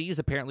 NetEase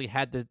apparently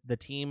had the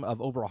team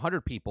of over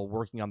 100 people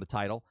working on the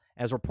title,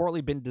 has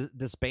reportedly been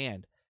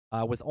disbanded,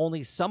 with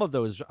only some of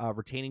those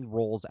retaining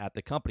roles at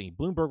the company.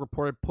 Bloomberg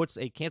reported puts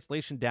a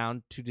cancellation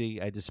down to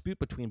a dispute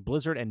between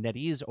Blizzard and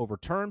NetEase over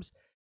terms,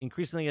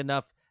 increasingly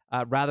enough,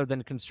 rather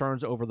than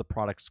concerns over the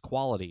product's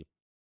quality.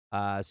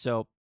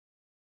 So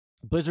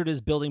Blizzard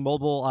is building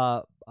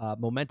mobile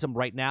momentum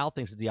right now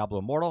thanks to Diablo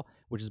Immortal,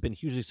 which has been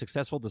hugely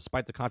successful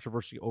despite the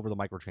controversy over the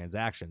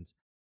microtransactions.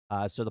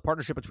 So the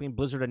partnership between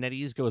Blizzard and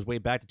NetEase goes way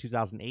back to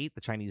 2008.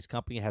 The Chinese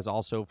company has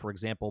also, for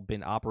example,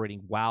 been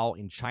operating WoW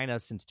in China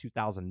since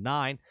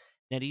 2009.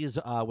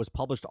 NetEase was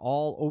published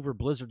all over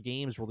Blizzard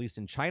games released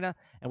in China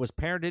and was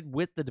parented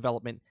with the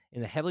development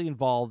and heavily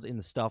involved in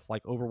the stuff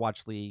like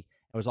Overwatch League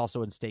and was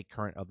also in state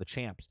current of the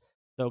champs.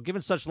 So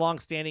given such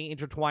long-standing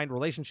intertwined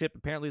relationship,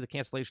 apparently the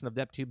cancellation of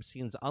Neptune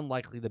seems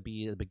unlikely to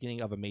be the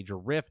beginning of a major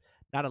rift,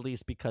 not at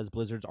least because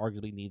Blizzard's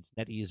arguably needs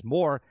NetEase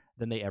more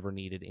than they ever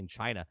needed in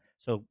China.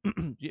 So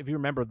if you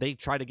remember, they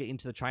tried to get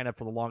into the China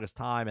for the longest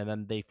time, and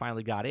then they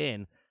finally got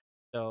in.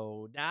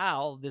 So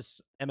now this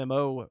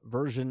MMO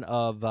version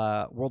of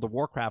World of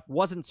Warcraft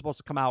wasn't supposed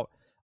to come out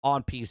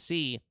on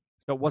PC,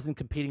 so it wasn't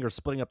competing or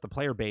splitting up the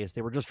player base.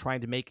 They were just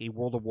trying to make a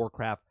World of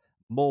Warcraft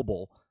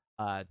mobile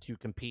to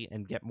compete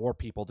and get more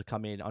people to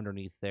come in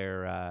underneath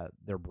their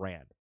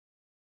brand.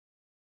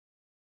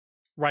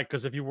 Right,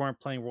 because if you weren't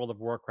playing World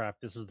of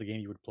Warcraft, this is the game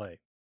you would play.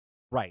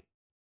 Right.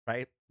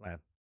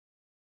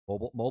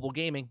 Mobile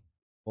gaming.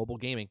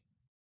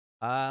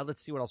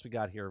 Let's see what else we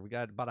got here. We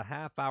got about a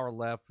half hour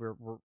left. We're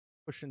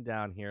pushing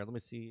down here. Let me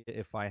see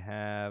if I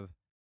have.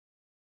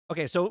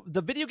 Okay, so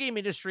the video game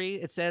industry,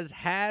 it says,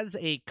 has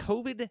a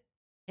COVID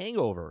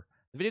hangover.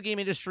 The video game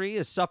industry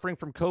is suffering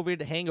from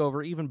COVID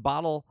hangover. Even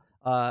bottle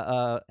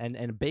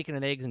and bacon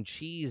and eggs and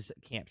cheese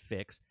can't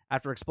fix.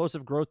 After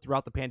explosive growth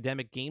throughout the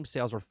pandemic, game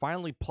sales are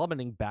finally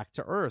plummeting back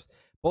to earth.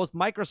 Both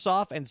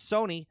Microsoft and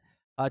Sony,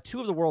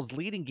 two of the world's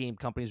leading game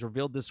companies,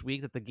 revealed this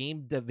week that the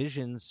game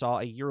division saw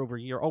a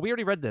year-over-year. Oh, we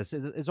already read this.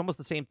 It's almost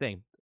the same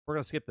thing. We're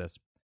going to skip this.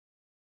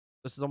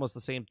 This is almost the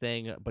same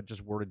thing, but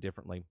just worded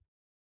differently.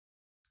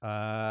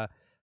 One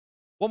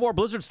more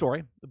Blizzard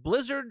story.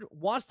 Blizzard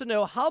wants to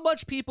know how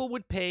much people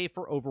would pay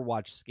for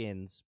Overwatch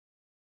skins.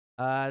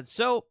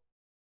 Overwatch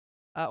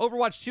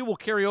 2 will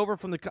carry over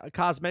from the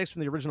cosmetics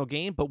from the original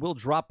game, but will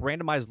drop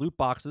randomized loot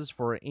boxes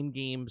for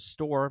in-game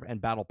store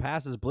and battle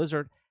passes.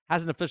 Blizzard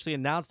hasn't officially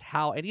announced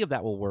how any of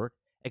that will work,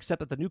 except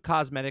that the new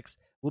cosmetics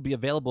will be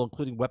available,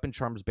 including weapon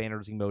charms,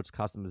 banners, emotes,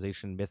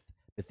 customization,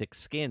 mythic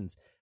skins.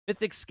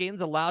 Mythic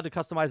skins allow to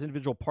customize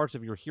individual parts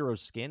of your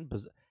hero's skin.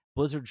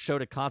 Blizzard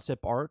showed a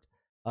concept art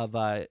of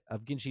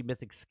Genji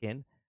mythic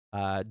skin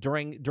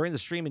during the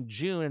stream in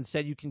June and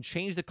said you can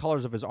change the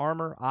colors of his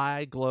armor,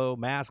 eye, glow,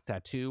 mask,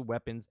 tattoo,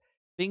 weapons,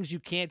 things you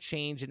can't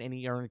change in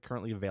any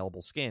currently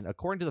available skin.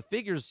 According to the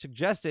figures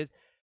suggested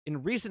in a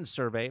recent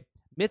survey,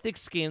 mythic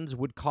skins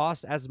would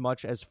cost as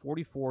much as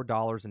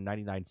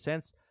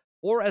 $44.99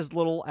 or as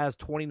little as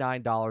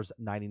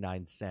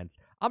 $29.99.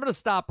 I'm going to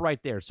stop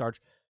right there,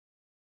 Sarge.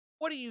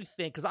 What do you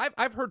think? Because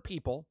I've heard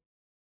people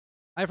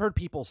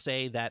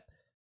say that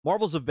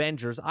Marvel's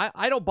Avengers,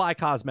 I don't buy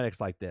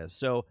cosmetics like this.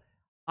 So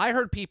I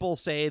heard people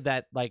say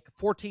that like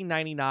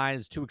 $14.99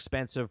 is too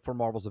expensive for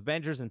Marvel's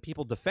Avengers, and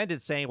people defended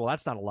saying, well,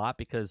 that's not a lot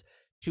because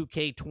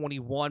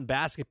 2K21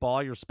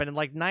 basketball, you're spending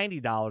like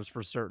 $90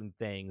 for certain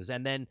things.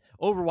 And then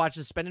Overwatch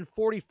is spending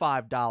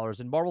 $45.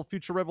 And Marvel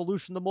Future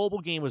Revolution, the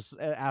mobile game, was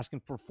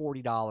asking for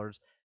 $40.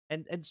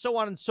 And so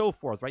on and so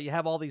forth, right? You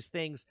have all these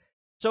things.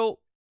 So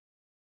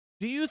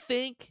do you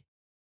think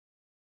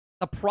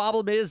the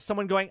problem is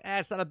someone going,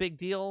 it's not a big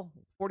deal,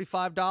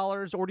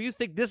 $45? Or do you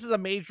think this is a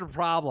major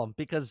problem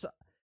because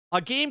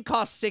a game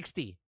costs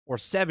 $60 or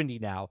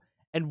 $70 now,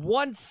 and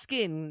one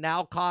skin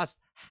now costs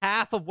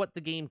half of what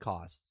the game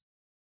costs?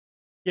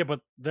 Yeah,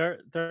 but they're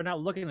not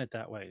looking at it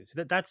that way.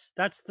 So that's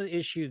the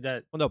issue.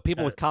 That Well, no,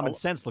 people with common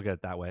sense look at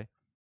it that way.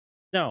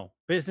 No,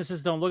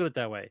 businesses don't look at it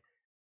that way.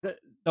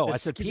 I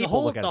said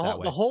people look at it that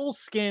way.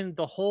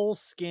 The whole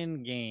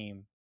skin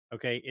game,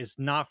 okay, is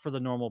not for the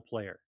normal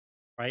player,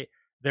 right?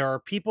 There are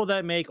people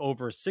that make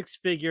over 6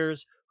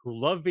 figures who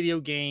love video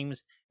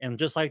games and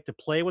just like to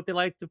play what they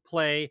like to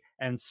play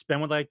and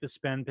spend what they like to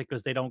spend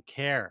because they don't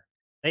care.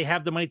 They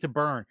have the money to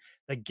burn.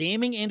 The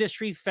gaming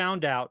industry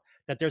found out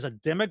that there's a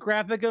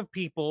demographic of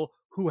people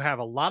who have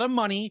a lot of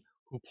money,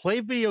 who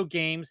play video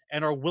games,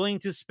 and are willing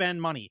to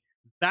spend money.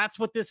 That's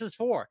what this is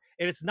for.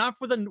 And it's not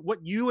for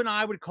what you and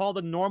I would call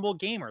the normal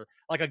gamer.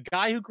 Like a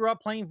guy who grew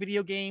up playing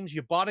video games,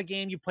 you bought a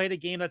game, you played a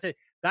game, that's it.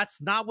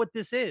 That's not what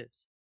this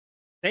is.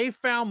 They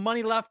found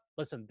money left.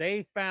 Listen,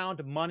 they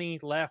found money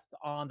left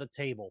on the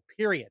table,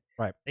 period.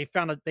 Right. They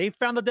found the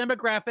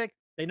demographic.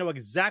 They know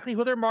exactly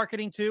who they're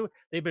marketing to.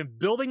 They've been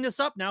building this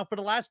up now for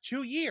the last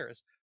 2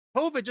 years.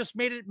 COVID just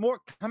made it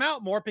come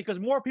out more because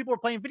more people are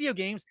playing video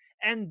games,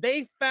 and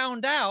they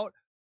found out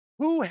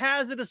who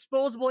has a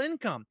disposable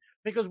income.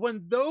 Because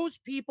when those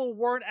people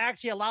weren't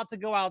actually allowed to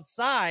go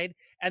outside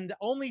and the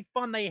only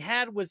fun they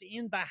had was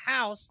in the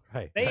house,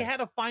 they had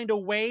to find a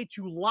way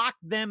to lock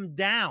them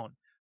down.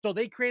 So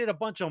they created a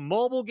bunch of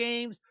mobile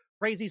games,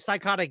 crazy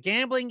psychotic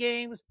gambling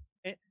games,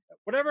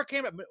 whatever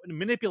came up,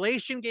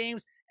 manipulation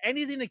games,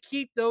 anything to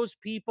keep those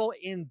people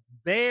in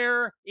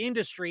their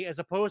industry, as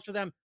opposed to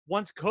them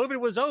once COVID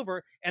was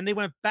over and they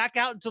went back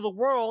out into the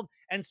world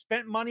and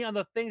spent money on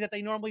the things that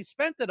they normally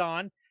spent it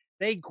on.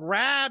 They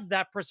grabbed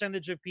that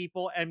percentage of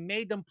people and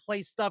made them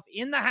play stuff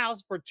in the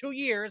house for 2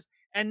 years,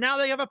 and now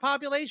they have a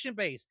population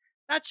base.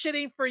 That shit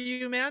ain't for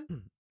you, man.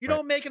 You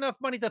don't make enough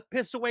money to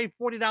piss away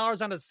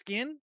 $40 on a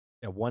skin.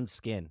 Yeah, one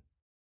skin,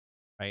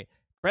 right?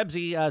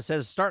 Krebsy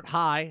says start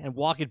high and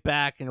walk it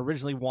back, and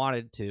originally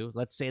wanted to.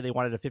 Let's say they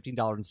wanted a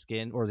 $15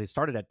 skin, or they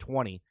started at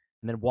 20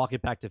 and then walk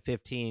it back to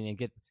 15 and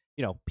get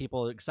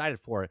people excited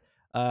for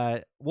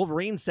it.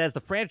 Wolverine says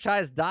the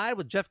franchise died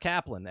with Jeff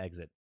Kaplan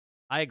exit.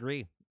 I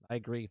agree.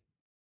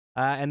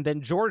 And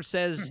then George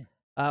says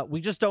we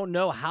just don't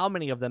know how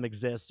many of them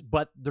exist,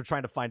 but they're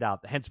trying to find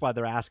out. Hence why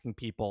they're asking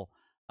people,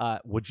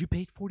 would you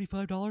pay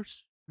 $45?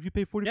 Would you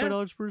pay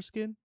 $45 for a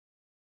skin?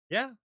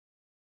 Yeah.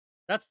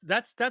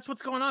 That's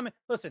what's going on, man.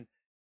 Listen,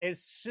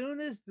 as soon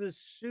as the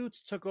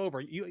suits took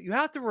over, you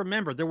have to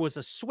remember there was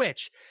a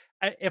switch.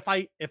 If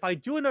I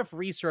do enough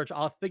research,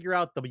 I'll figure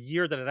out the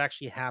year that it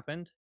actually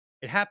happened.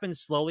 It happened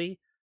slowly,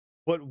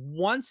 but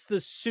once the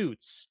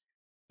suits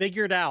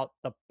figured out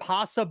the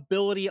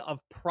possibility of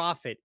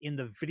profit in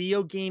the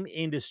video game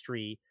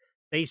industry,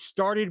 they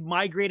started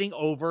migrating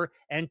over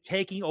and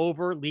taking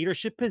over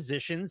leadership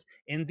positions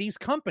in these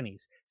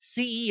companies,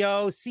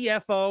 CEO,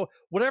 CFO,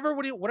 whatever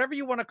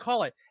you want to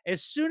call it.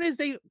 As soon as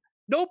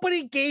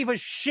nobody gave a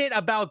shit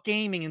about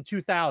gaming in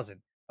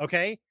 2000.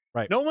 Okay.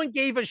 Right. No one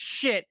gave a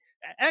shit.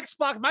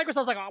 Xbox,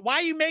 Microsoft's like, why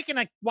are you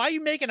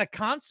making a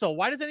console?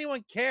 Why does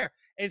anyone care?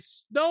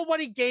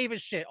 Nobody gave a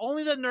shit.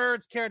 Only the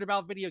nerds cared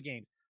about video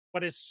games.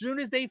 But as soon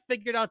as they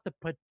figured out the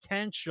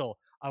potential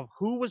of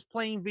who was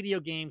playing video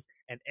games,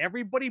 and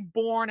everybody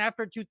born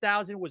after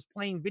 2000 was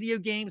playing video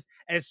games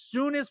as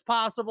soon as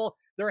possible,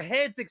 their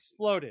heads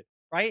exploded,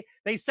 right?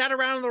 They sat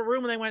around in the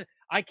room and they went,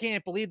 I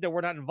can't believe that we're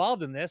not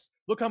involved in this.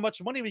 Look how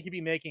much money we could be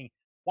making.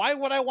 Why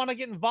would I want to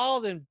get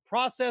involved in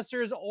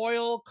processors,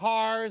 oil,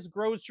 cars,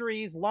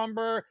 groceries,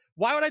 lumber?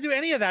 Why would I do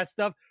any of that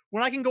stuff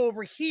when I can go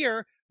over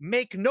here,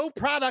 make no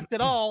product at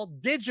all,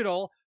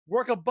 digital,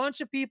 work a bunch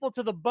of people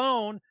to the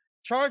bone,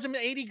 charge them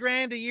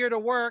 $80,000 a year to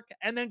work,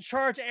 and then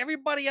charge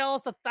everybody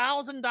else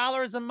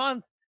 $1,000 a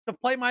month to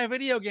play my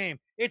video game?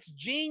 It's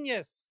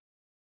genius,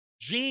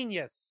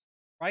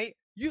 right?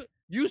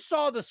 You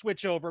saw the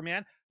switch over,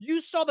 man. You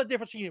saw the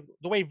difference between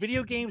the way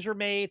video games are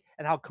made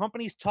and how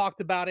companies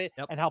talked about it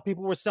and how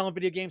people were selling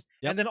video games.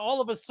 And then all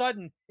of a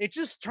sudden, it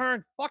just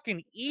turned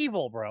fucking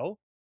evil, bro.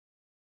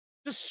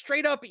 Just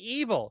straight up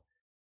evil.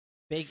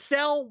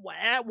 Sell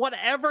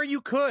whatever you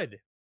could.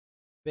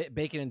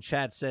 Bacon in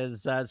chat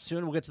says,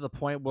 soon we'll get to the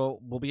point where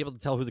we'll be able to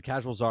tell who the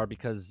casuals are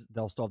because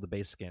they'll still have the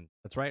base skin.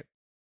 That's right.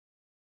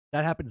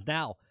 That happens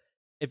now.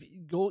 If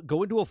you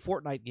go into a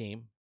Fortnite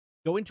game,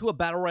 go into a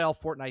Battle Royale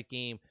Fortnite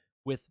game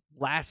with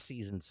last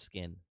season's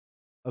skin.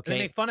 Okay. They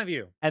make fun of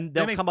you. And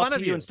they'll come up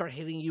to you and start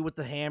hitting you with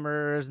the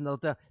hammers,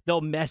 and they'll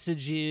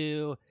message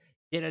you,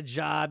 get a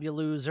job, you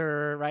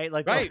loser, right?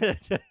 Like, right.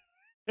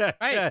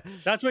 Right.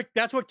 That's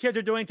what kids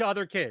are doing to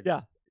other kids.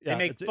 Yeah. They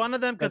make fun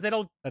of them because they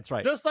don't. That's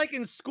right. Just like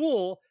in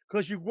school,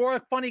 because you wore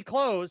funny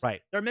clothes,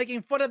 right? They're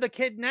making fun of the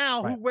kid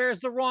now who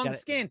wears the wrong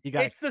skin.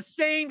 It's the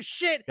same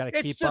shit.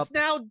 It's just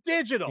now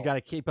digital. You got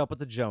to keep up with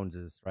the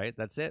Joneses, right?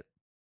 That's it.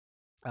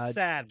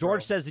 Sad.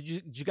 George says,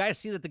 did you guys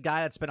see that the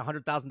guy that spent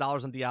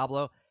 $100,000 on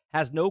Diablo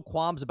has no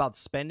qualms about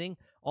spending.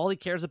 All he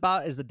cares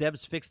about is the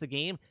devs fix the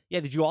game. Yeah.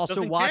 Did you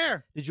also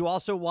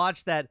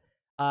watch that?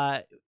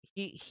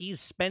 He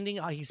spent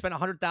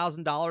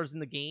 $100,000 in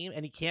the game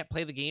and he can't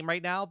play the game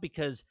right now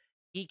because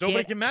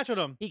nobody can match with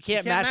him. He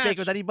can't match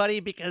with anybody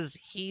because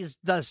he's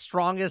the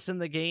strongest in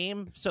the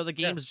game. So the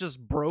game's just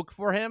broke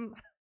for him.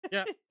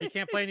 Yeah, he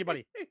can't play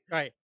anybody.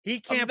 Right. He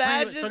can't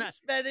Imagine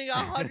spending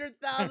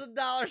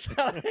 $100,000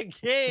 on a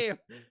game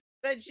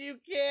that you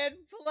can't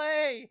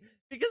play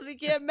because he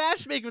can't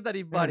matchmake with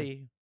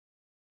anybody.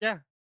 Yeah,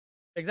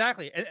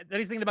 exactly. And then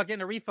he's thinking about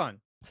getting a refund.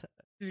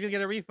 He's gonna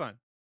get a refund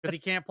because he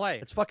can't play.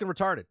 It's fucking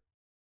retarded.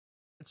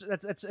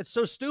 It's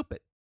so stupid.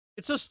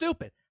 It's so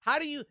stupid. How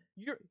do you're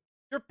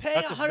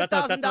paying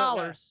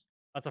 $100,000?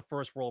 That's a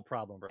first world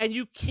problem, bro. And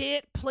you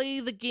can't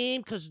play the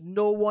game because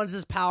no one's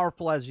as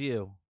powerful as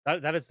you.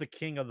 That is the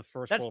king of the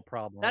first world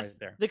problem right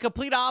there. The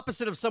complete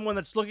opposite of someone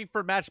that's looking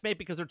for a matchmate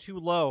because they're too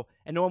low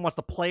and no one wants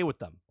to play with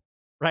them,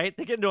 right?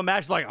 They get into a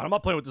match like, I'm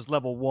not playing with this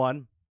level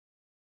 1.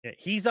 Yeah,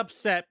 he's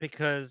upset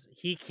because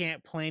he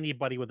can't play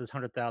anybody with his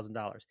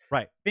 $100,000.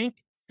 Right.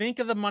 Think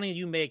of the money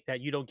you make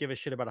that you don't give a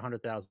shit about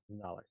 $100,000.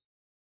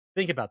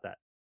 Think about that.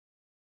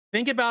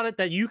 Think about it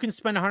that you can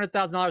spend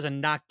 $100,000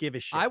 and not give a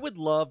shit. I would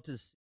love to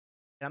see,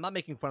 and I'm not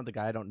making fun of the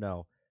guy, I don't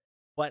know,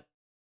 but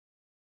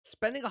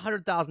spending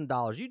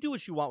 $100,000, you do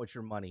what you want with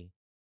your money,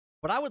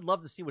 but I would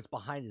love to see what's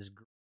behind his.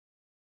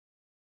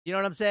 You know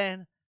what I'm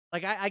saying?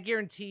 Like I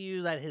guarantee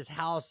you that his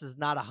house is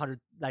not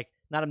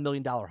not $1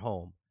 million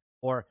home,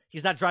 or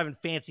he's not driving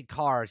fancy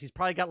cars. He's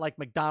probably got like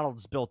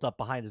McDonald's built up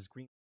behind his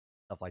green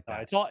stuff like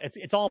that.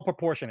 It's all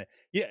proportionate.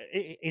 Yeah,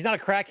 he's not a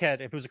crackhead.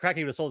 If it was a crackhead,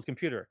 he would have sold his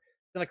computer.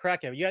 He's not a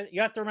crackhead.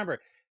 You have to remember,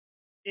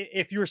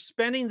 if you're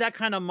spending that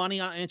kind of money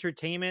on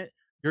entertainment,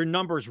 your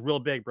number's real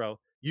big, bro.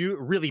 You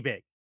really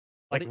big.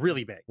 Like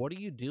really big. What are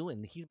you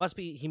doing?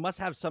 He must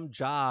have some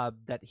job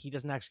that he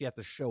doesn't actually have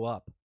to show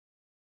up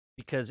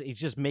because he's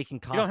just making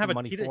constant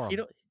money for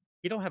him.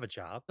 He don't have a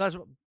job. Where's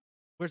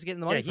he getting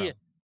the money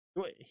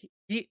from?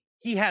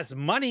 He has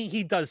money.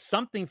 He does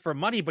something for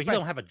money, but he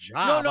don't have a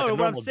job. No.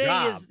 What I'm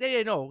saying is,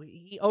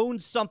 he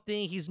owns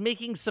something. He's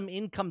making some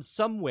income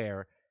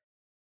somewhere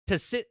to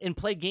sit and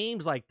play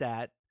games like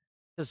that.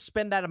 To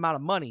spend that amount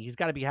of money, he's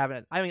got to be having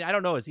it. I mean, I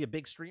don't know. Is he a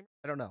big streamer?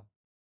 I don't know.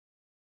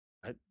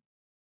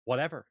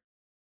 Whatever.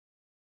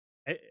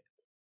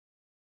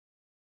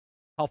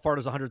 How far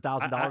does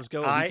 $100,000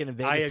 go? A weekend in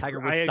Vegas, Tiger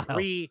Woods style.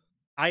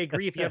 I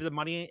agree. If you have the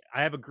money,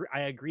 I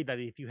agree that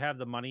if you have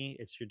the money,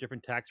 it's your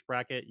different tax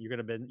bracket. You're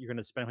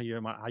gonna spend how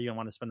you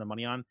want to spend the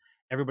money on.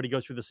 Everybody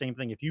goes through the same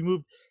thing. If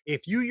you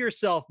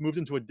yourself moved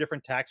into a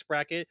different tax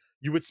bracket,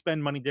 you would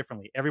spend money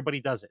differently. Everybody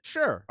does it.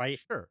 Sure. Right.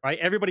 Sure. Right.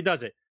 Everybody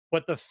does it.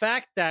 But the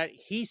fact that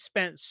he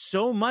spent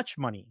so much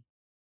money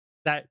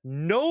that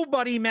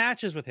nobody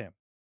matches with him.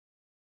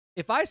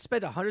 If I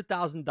spent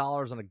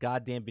 $100,000 on a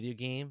goddamn video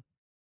game,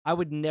 I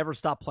would never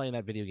stop playing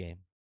that video game.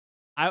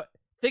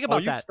 Think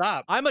about that.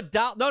 Stop. I'm a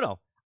no.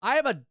 I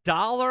am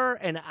 $1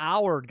 an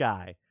hour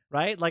guy,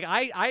 right? Like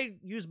I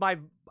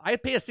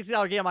pay a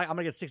 $60 game. I'm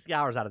gonna get 60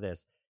 hours out of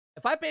this.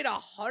 If I paid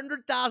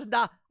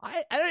 $100,000,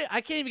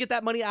 I can't even get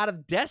that money out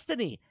of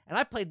Destiny, and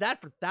I played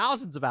that for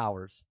thousands of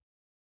hours.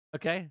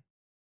 Okay,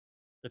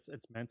 it's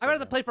mental. I'd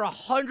rather play for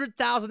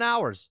 100,000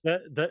 hours.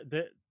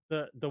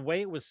 The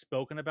way it was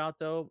spoken about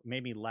though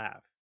made me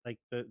laugh. Like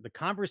the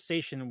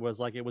conversation was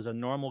like it was a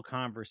normal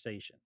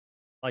conversation.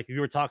 Like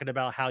you were talking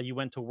about how you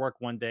went to work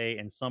one day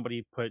and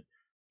somebody put,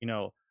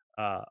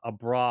 a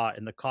bra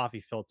in the coffee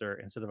filter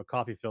instead of a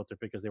coffee filter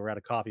because they were out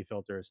of coffee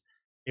filters.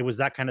 It was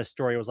that kind of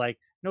story. It was like,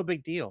 no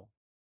big deal.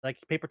 Like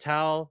paper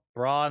towel,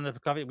 bra, and the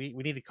coffee. We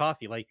needed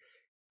coffee. Like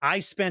I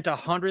spent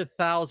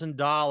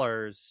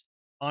 $100,000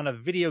 on a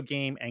video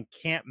game and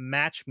can't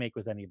matchmake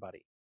with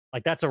anybody.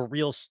 Like that's a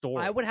real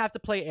story. I would have to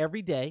play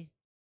every day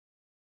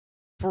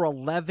for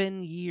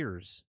 11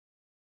 years.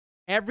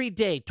 Every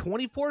day,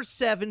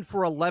 24/7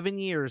 for 11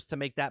 years to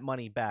make that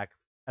money back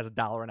as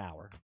 $1 an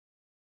hour.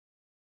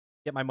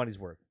 Get my money's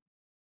worth.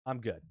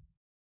 I'm good.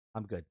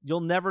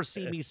 You'll never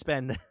see me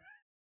spend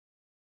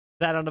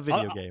that on a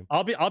video game.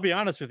 I'll be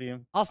honest with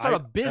you. I'll start a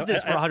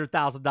business for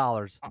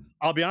 $100,000.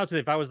 I'll be honest with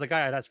you. If I was the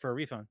guy, I'd ask for a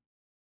refund.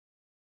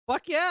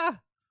 Fuck yeah.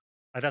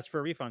 I'd ask for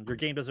a refund. Your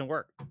game doesn't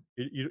work.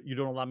 You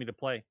don't allow me to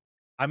play.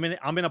 I'm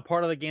in a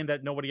part of the game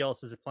that nobody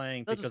else is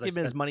playing. They'll just give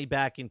him his money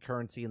back in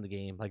currency in the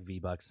game, like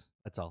V-Bucks.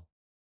 That's all.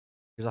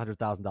 Here's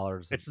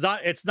 $100,000.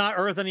 It's not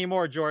Earth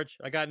anymore, George.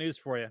 I got news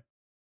for you.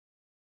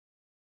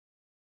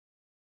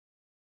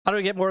 How do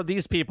we get more of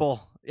these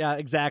people? Yeah,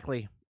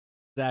 exactly.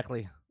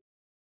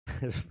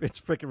 It's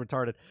freaking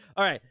retarded.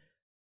 All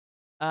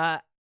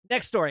right.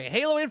 Next story.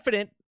 Halo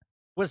Infinite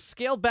was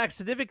scaled back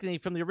significantly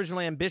from the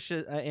originally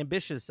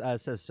ambitious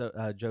says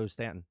Joe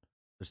Stanton.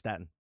 Or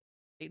Staten.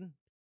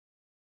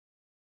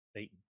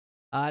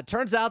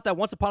 Turns out that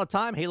once upon a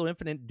time, Halo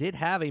Infinite did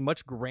have a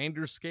much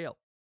grander scale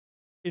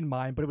in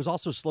mind, but it was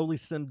also slowly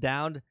simmed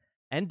down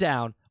and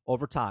down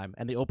over time,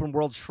 and the open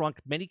world shrunk.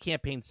 Many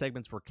campaign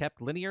segments were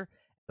kept linear.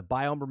 The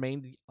biome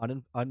remained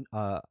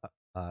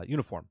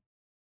uniform,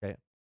 okay,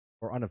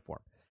 or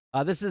uninformed.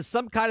 This is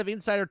some kind of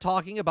insider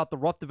talking about the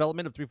rough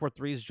development of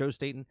 343's Joe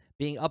Staten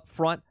being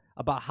upfront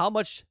about how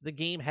much the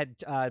game had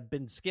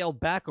been scaled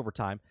back over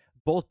time,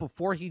 both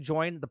before he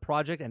joined the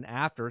project and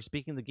after.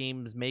 Speaking of the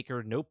game's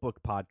maker Notebook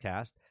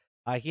podcast,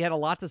 he had a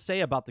lot to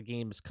say about the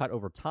game's cut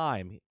over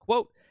time.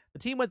 Quote, the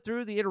team went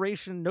through the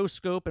iteration no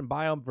scope and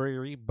biome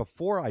very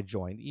before I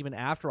joined. Even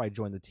after I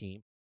joined the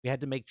team, we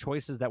had to make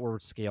choices that were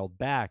scaled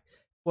back.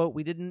 Quote,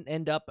 we didn't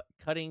end up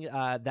cutting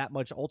that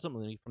much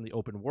ultimately from the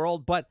open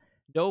world, but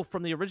no,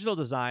 from the original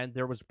design,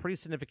 there was a pretty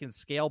significant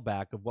scale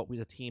back of what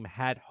the team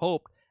had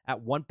hoped at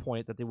one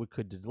point that they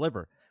could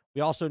deliver. We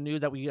also knew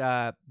that we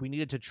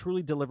needed to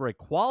truly deliver a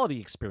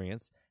quality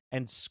experience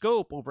and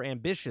scope over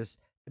ambitious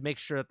to make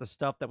sure that the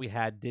stuff that we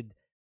had did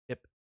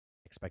tip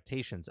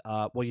expectations.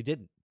 Well, you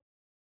didn't.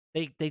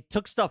 They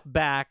took stuff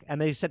back and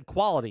they said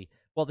quality.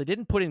 Well, they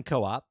didn't put in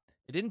co-op.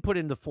 They didn't put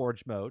in the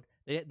Forge mode.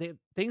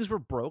 Things were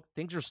broke.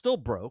 Things are still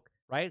broke,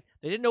 right?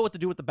 They didn't know what to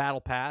do with the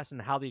Battle Pass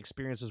and how the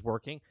experience was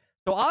working.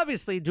 So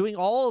obviously doing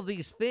all of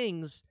these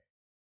things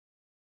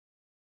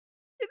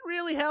didn't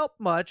really help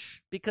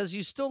much because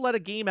you still let a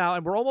game out,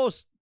 and we're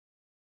almost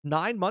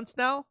 9 months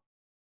now,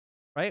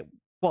 right?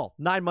 Well,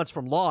 9 months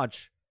from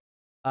launch,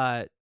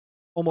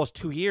 almost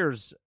 2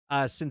 years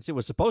since it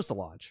was supposed to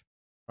launch,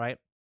 right?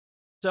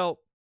 So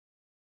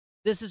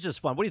this is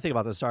just fun. What do you think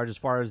about this, Sarge, as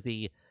far as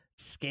the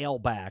scale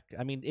back?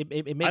 I mean,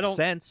 it makes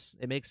sense.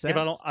 It makes sense.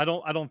 But I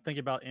don't think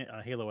about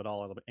Halo at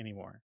all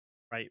anymore,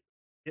 right?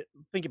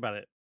 Think about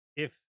it.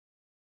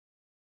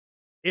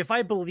 If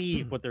I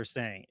believe what they're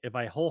saying, if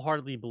I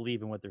wholeheartedly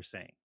believe in what they're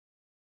saying,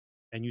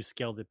 and you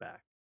scaled it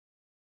back,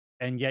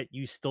 and yet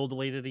you still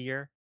delayed it a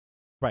year,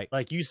 right?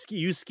 Like you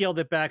scaled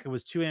it back. It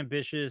was too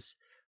ambitious.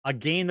 A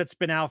game that's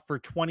been out for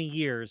 20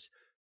 years,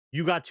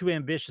 you got too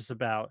ambitious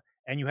about,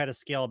 and you had to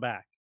scale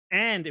back,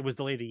 and it was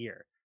delayed a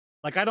year.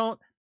 Like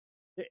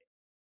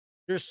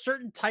there's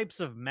certain types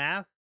of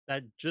math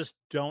that just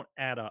don't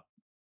add up,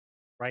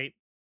 right?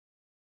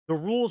 The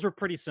rules are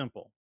pretty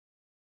simple.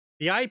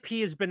 The IP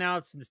has been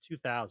out since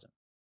 2000.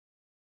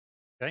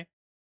 Okay?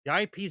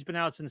 The IP has been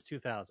out since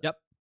 2000. Yep.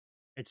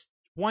 It's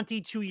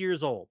 22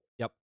 years old.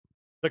 Yep.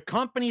 The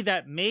company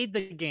that made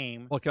the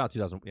game, well, it came out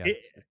 2000. Yeah,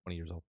 it's 20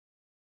 years old.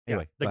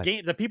 Anyway,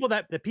 the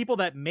people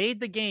that made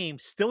the game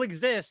still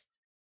exist.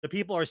 The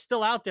people are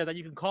still out there that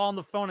you can call on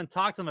the phone and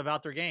talk to them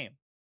about their game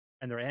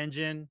and their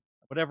engine,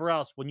 whatever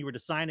else, when you were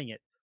designing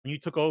it, when you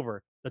took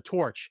over the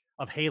torch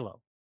of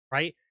Halo,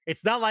 right?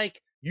 It's not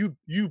like you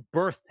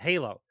birthed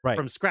Halo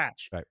from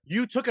scratch. Right.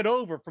 You took it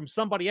over from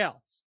somebody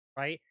else,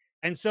 right?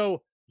 And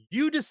so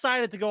you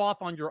decided to go off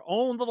on your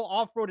own little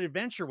off-road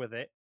adventure with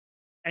it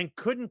and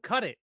couldn't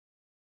cut it.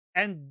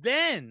 And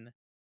then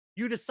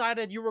you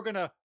decided you were going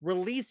to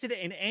release it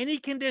in any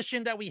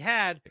condition that we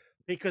had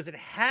because it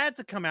had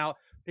to come out.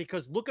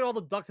 Because look at all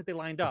the ducks that they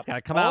lined up. It's got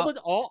to come out.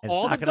 All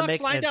the ducks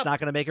lined up. It's not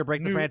going to make or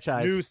break the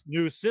franchise.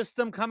 New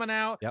system coming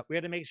out. Yep. We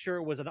had to make sure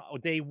it was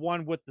day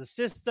one with the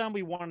system.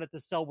 We wanted to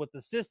sell with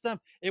the system.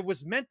 It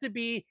was meant to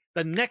be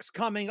the next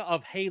coming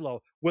of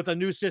Halo with a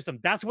new system.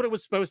 That's what it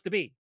was supposed to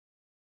be,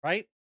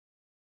 right?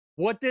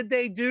 What did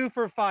they do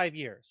for 5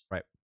 years?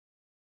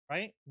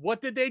 Right?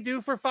 What did they do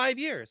for 5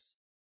 years?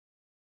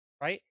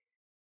 Right?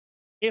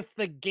 If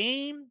the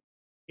game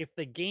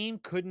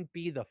couldn't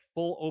be the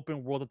full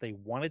open world that they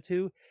wanted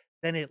to,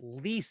 then at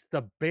least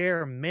the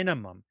bare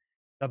minimum,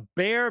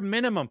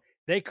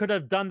 they could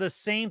have done the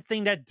same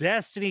thing that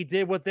Destiny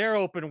did with their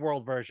open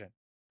world version,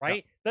 right?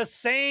 Yep. The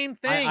same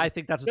thing. I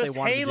think that's what they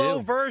wanted to do. Halo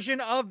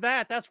version of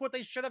that. That's what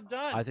they should have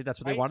done. I think that's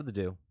what they wanted to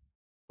do.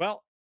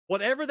 Well,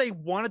 whatever they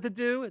wanted to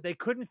do, they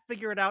couldn't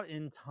figure it out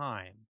in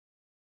time,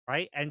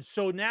 right? And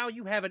so now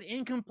you have an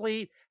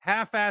incomplete,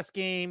 half-assed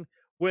game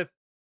with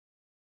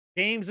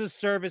games as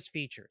service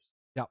features.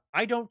 Yeah,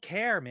 I don't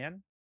care,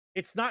 man.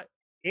 It's not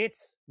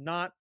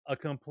a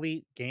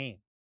complete game.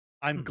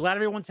 I'm glad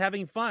everyone's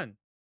having fun,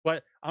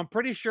 but I'm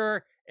pretty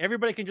sure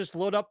everybody can just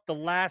load up the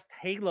last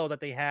Halo that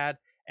they had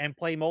and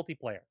play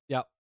multiplayer.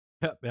 Yep.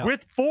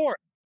 With Forge.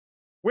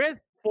 Right,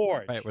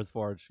 with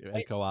Forge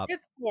and co-op.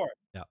 With Forge.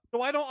 Yeah.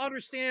 So I don't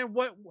understand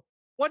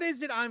what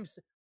is it I'm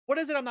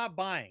not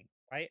buying,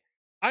 right?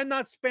 I'm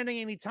not spending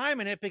any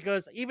time in it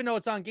because even though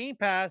it's on Game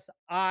Pass,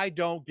 I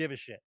don't give a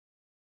shit.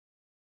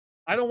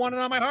 I don't want it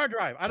on my hard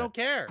drive. I don't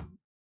care.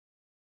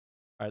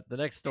 All right, the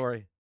next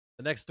story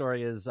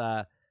is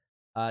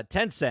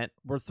Tencent.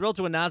 We're thrilled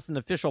to announce an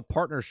official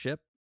partnership.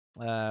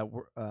 The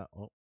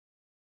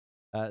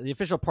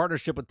official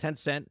partnership with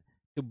Tencent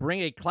to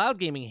bring a cloud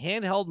gaming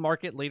handheld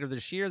market later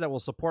this year that will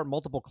support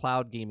multiple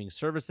cloud gaming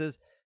services.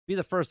 Be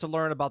the first to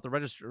learn about the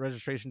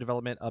registration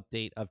development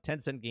update of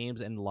Tencent Games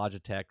and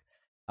Logitech.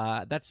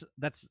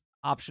 That's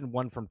option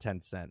one from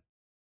Tencent.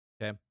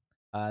 Okay,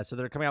 so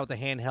they're coming out with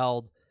a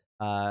handheld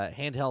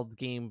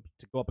game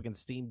to go up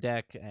against Steam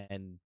Deck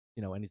and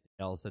anything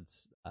else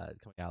that's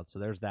coming out. So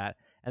there's that.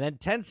 And then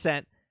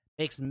Tencent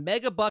makes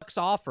megabucks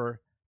offer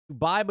to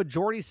buy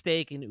majority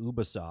stake in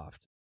Ubisoft.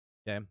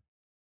 Okay,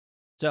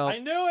 so I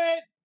knew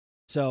it.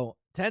 So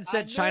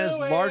Tencent, China's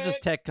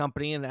largest tech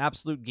company and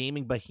absolute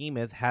gaming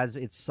behemoth, has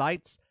its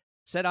sights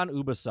Set on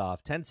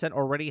Ubisoft. Tencent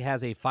already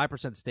has a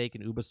 5% stake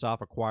in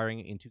Ubisoft,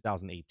 acquiring in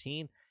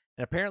 2018.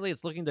 And apparently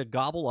it's looking to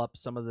gobble up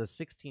some of the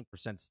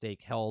 16%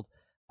 stake held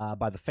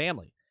by the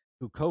family,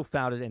 who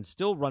co-founded and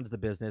still runs the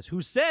business,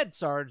 who said,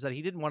 Sarge, that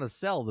he didn't want to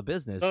sell the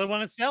business. So they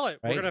want to sell it.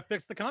 Right? We're going to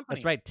fix the company.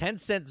 That's right.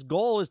 Tencent's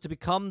goal is to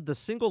become the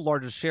single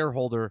largest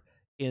shareholder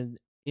in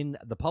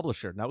the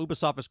publisher. Now,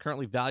 Ubisoft is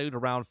currently valued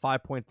around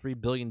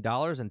 $5.3 billion,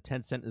 and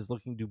Tencent is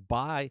looking to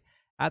buy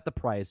at the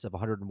price of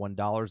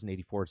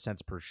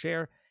 $101.84 per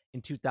share.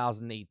 In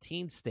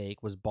 2018,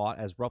 stake was bought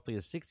as roughly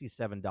as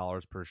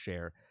 $67 per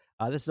share.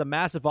 This is a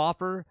massive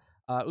offer.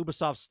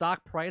 Ubisoft's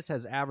stock price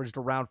has averaged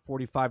around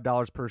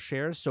 $45 per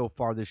share so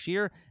far this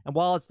year, and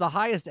while it's the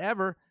highest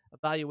ever,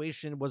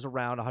 valuation was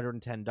around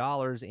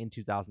 $110 in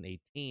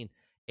 2018.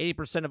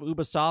 80% of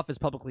Ubisoft is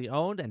publicly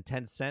owned, and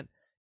Tencent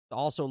is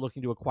also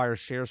looking to acquire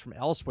shares from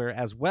elsewhere,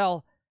 as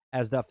well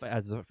as the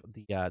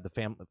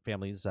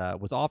families.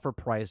 With offer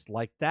price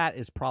like that,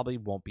 is probably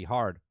won't be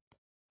hard.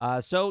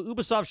 So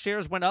Ubisoft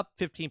shares went up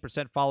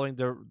 15% following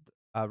the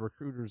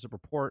recruiters'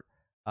 report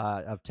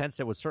of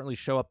Tencent would certainly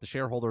show up the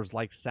shareholders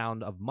like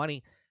sound of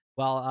money,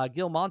 while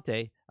Gil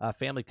Monte, a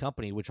family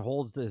company which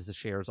holds the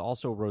shares,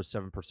 also rose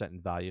 7%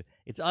 in value.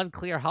 It's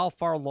unclear how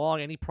far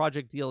along any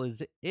project deal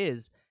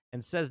is,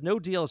 and says no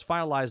deal is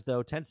finalized,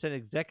 though. Tencent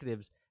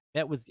executives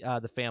met with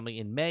the family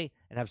in May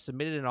and have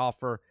submitted an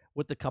offer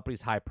with the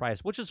company's high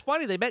price, which is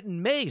funny. They met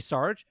in May,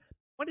 Sarge.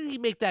 When did he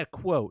make that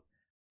quote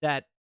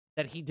that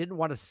he didn't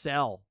want to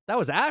sell? That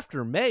was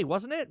after May,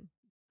 wasn't it?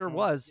 Sure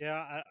was.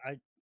 Yeah, I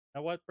you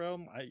know what,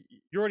 bro?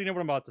 You already know what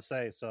I'm about to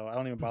say, so I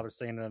don't even bother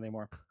saying it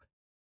anymore.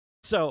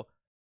 So,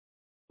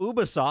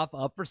 Ubisoft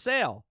up for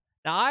sale.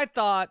 Now, I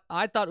thought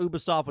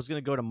Ubisoft was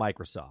going to go to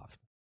Microsoft.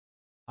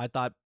 I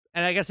thought,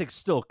 and I guess it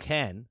still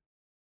can.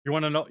 You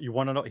want to know?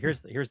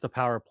 Here's the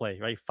power play,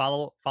 right?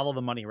 Follow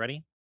the money.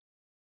 Ready?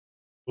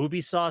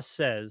 Ubisoft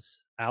says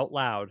out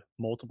loud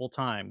multiple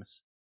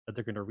times that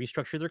they're going to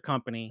restructure their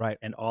company, right,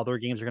 and all their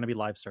games are going to be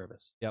live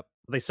service. Yep.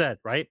 They said,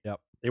 right? Yep.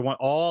 They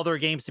want all their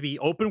games to be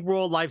open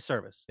world live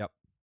service. Yep.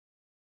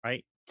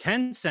 Right?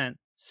 Tencent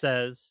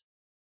sees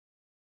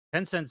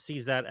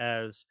that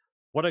as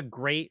what a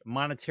great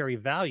monetary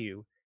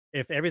value.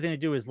 If everything they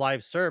do is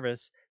live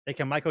service, they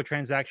can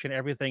microtransaction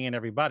everything and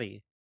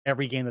everybody,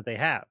 every game that they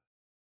have.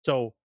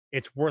 So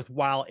it's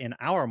worthwhile in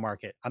our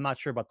market. I'm not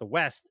sure about the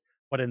West,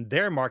 but in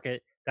their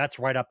market, that's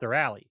right up their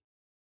alley.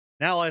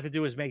 Now all I have to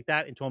do is make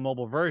that into a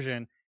mobile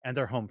version and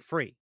they're home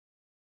free.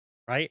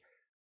 Right?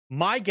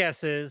 My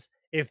guess is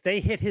if they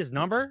hit his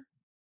number,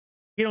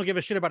 he don't give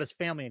a shit about his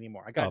family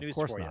anymore. I got news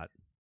for you. Of course not.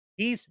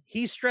 He's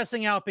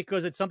stressing out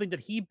because it's something that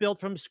he built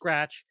from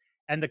scratch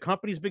and the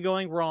company's been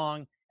going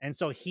wrong. And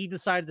so he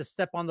decided to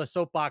step on the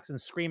soapbox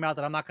and scream out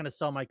that I'm not going to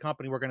sell my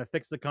company. We're going to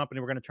fix the company.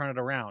 We're going to turn it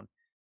around.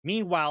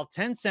 Meanwhile,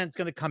 Tencent's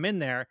going to come in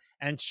there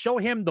and show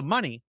him the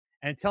money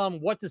and tell him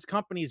what this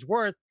company is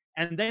worth.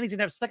 And then he's going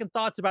to have second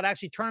thoughts about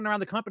actually turning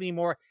around the company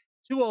anymore.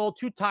 Too old,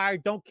 too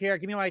tired, don't care.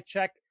 Give me my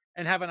check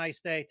and have a nice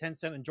day.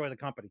 Tencent, enjoy the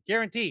company.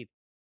 Guaranteed.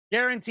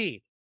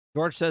 Guaranteed.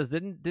 George says,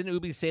 didn't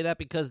Ubi say that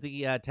because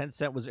the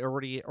Tencent was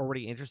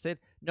already interested?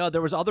 No,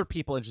 there was other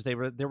people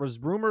interested. There was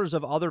rumors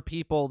of other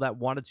people that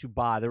wanted to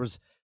buy.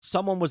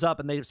 Someone was up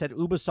and they said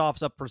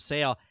Ubisoft's up for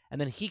sale,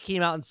 and then he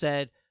came out and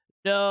said,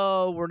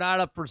 no, we're not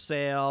up for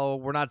sale.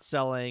 We're not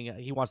selling.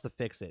 He wants to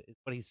fix it. It's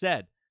what he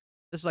said.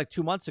 This is like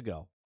 2 months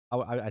ago.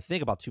 I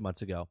think about 2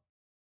 months ago.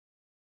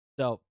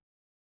 So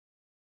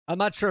I'm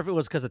not sure if it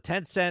was because of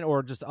Tencent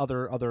or just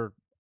other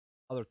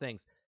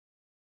things.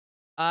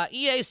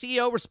 EA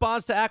CEO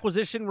responds to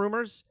acquisition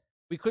rumors.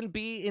 We couldn't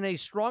be in a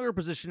stronger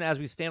position as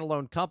we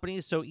standalone company.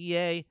 So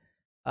EA,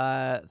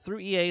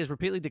 through EA, has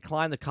repeatedly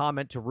declined the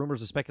comment to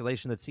rumors of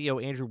speculation that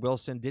CEO Andrew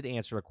Wilson did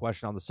answer a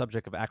question on the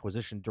subject of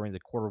acquisition during the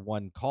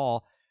Q1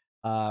 call,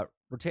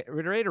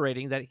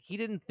 reiterating that he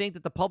didn't think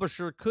that the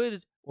publisher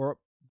could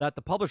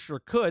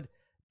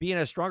be in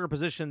a stronger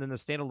position than the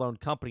standalone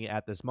company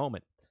at this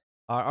moment.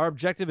 Our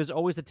objective is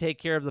always to take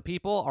care of the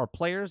people, our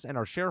players, and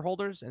our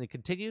shareholders, and to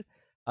continue.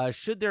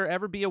 Should there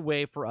ever be a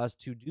way for us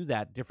to do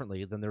that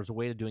differently, then there's a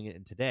way to doing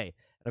it today.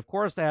 And of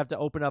course, I have to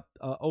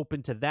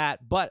open to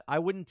that, but I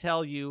wouldn't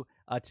tell you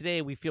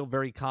today we feel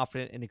very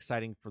confident and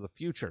exciting for the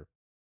future.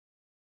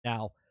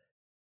 Now,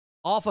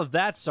 off of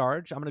that,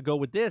 Sarge, I'm going to go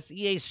with this.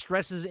 EA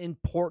stresses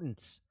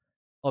importance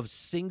of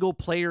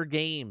single-player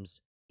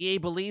games. EA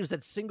believes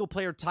that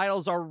single-player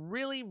titles are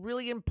really,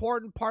 really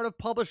important part of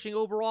publishing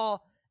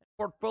overall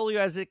portfolio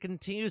as it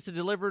continues to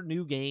deliver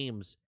new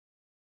games.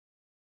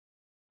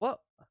 Well,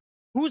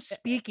 who's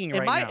speaking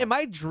right now? Am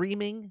I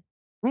dreaming?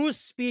 Who's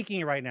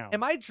speaking right now?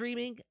 Am I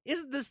dreaming?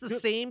 Isn't this the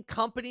same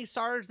company,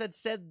 Sarge, that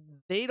said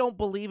they don't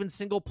believe in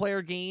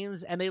single-player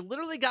games and they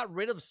literally got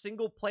rid of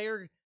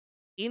single-player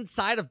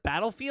inside of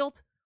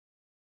Battlefield?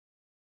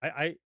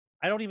 I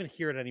don't even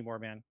hear it anymore,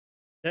 man.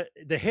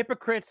 The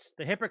hypocrites,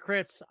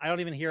 I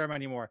don't even hear them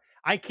anymore.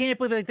 I can't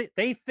believe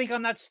they think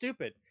I'm that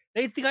stupid.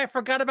 They think I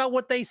forgot about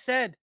what they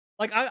said.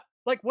 Like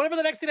whatever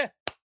the next thing.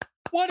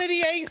 What did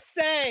EA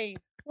say?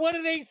 What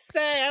did they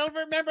say? I don't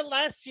remember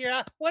last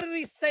year. What did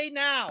he say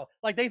now?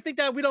 Like they think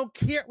that we don't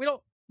care. We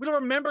don't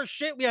remember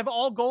shit. We have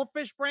all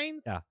goldfish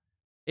brains. Yeah.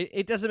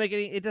 It doesn't make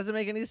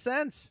any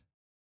sense.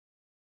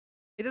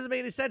 It doesn't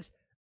make any sense.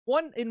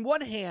 In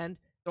one hand,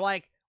 they're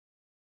like,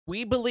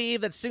 we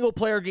believe that single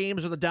player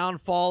games are the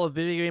downfall of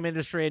the video game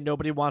industry and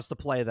nobody wants to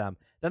play them.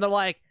 Then they're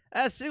like,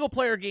 single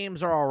player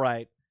games are all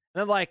right. And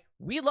they're like,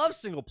 we love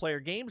single player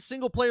games.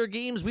 Single player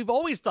games, we've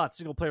always thought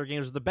single player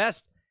games are the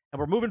best, and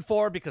we're moving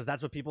forward because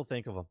that's what people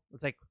think of them.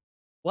 It's like,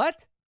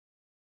 what?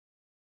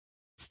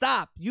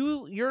 Stop.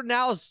 You're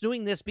now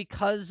doing this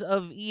because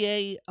of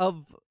EA,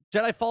 of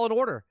Jedi Fallen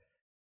Order.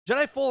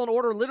 Jedi Fallen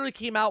Order literally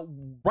came out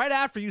right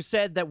after you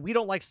said that we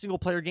don't like single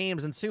player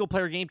games, and single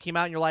player game came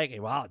out and you're like,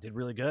 hey, wow, it did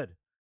really good.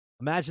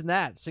 Imagine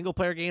that. Single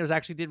player games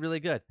actually did really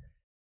good.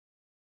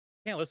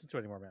 Can't listen to it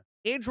anymore, man.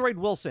 Android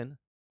Wilson,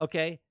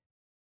 okay?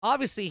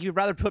 Obviously, he'd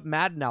rather put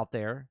Madden out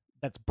there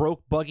that's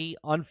broke, buggy,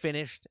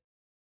 unfinished,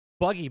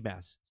 buggy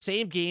mess.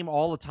 Same game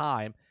all the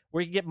time,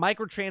 where you can get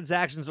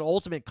microtransactions and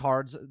ultimate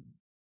cards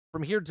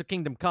from here to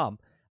Kingdom Come,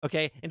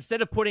 okay?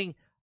 Instead of putting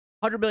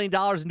 $100 million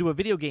into a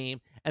video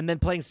game and then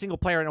playing single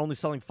player and only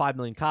selling 5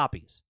 million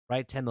copies,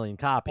 right? 10 million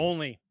copies.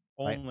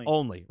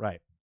 Only,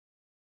 right.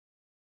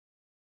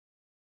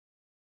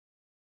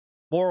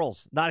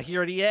 Morals, not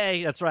here at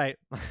EA. That's right.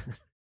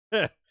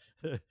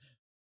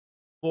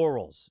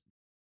 Morals.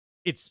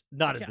 It's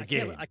not in the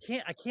game. I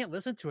can't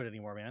listen to it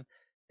anymore, man.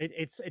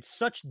 It's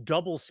such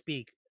double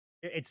speak.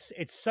 It's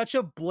such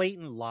a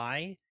blatant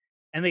lie,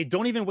 and they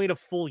don't even wait a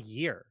full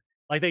year.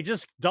 Like they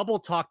just double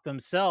talk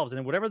themselves,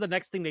 and whatever the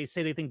next thing they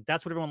say, they think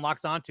that's what everyone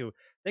locks onto.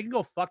 They can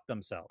go fuck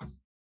themselves.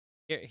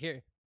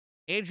 Here.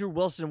 Andrew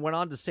Wilson went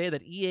on to say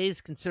that EA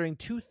is considering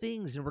two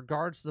things in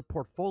regards to the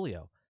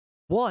portfolio.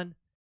 One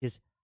is,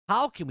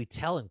 how can we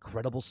tell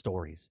incredible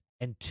stories?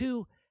 And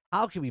two,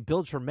 how can we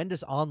build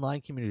tremendous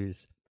online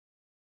communities?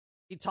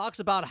 He talks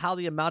about how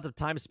the amount of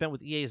time spent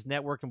with EA's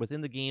network and within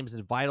the games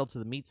is vital to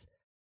the meets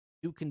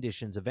two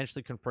conditions,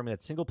 eventually confirming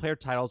that single-player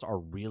titles are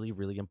really,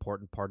 really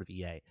important part of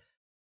EA.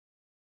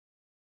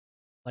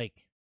 Like,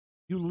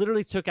 you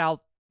literally took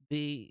out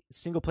the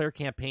single-player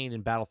campaign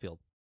in Battlefield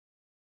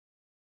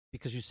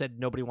because you said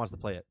nobody wants to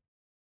play it.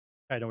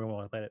 I don't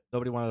want to play it.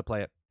 Nobody wanted to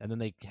play it, and then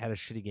they had a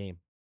shitty game.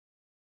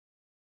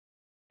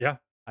 Yeah.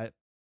 I'm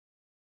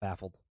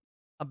baffled.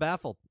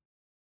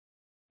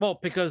 Well,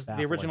 because Baffling.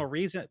 the original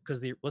reason,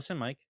 listen,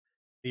 Mike,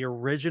 the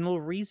original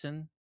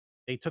reason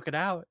they took it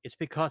out is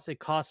because it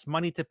costs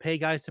money to pay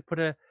guys to put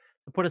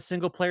a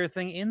single player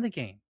thing in the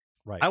game.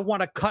 Right. I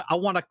want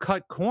to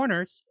cut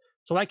corners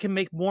so I can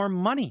make more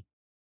money.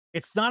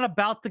 It's not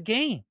about the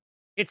game.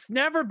 It's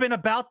never been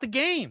about the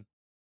game.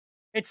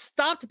 It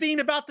stopped being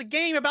about the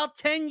game about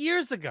 10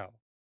 years ago.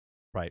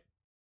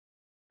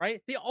 Right.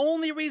 The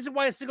only reason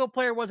why a single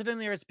player wasn't in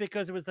there is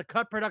because it was the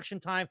cut production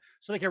time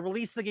so they could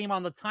release the game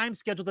on the time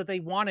schedule that they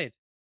wanted.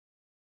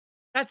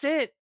 That's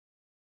it.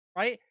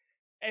 Right?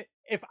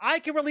 If I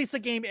can release a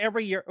game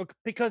every year,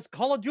 because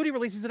Call of Duty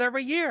releases it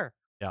every year.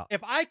 Yeah.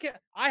 If I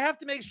have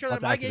to make sure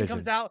that my game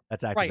comes out.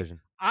 That's Activision.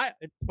 Right.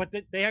 But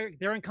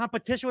they're in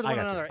competition with one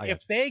another. If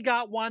they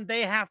got one,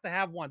 they have to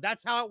have one.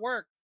 That's how it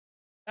worked.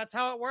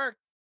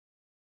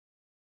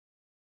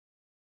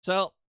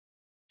 So,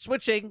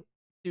 switching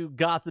to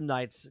Gotham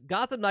Knights.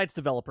 Gotham Knights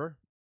developer.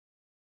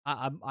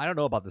 I don't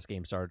know about this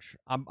game, Sarge.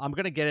 I'm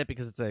gonna get it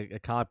because it's a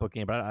comic book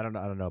game, but I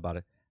don't know about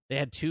it. They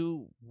had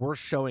two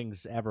worst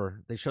showings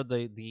ever. They showed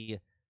the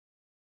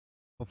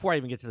before I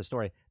even get to the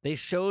story, they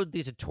showed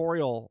the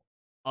tutorial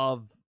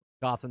of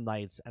Gotham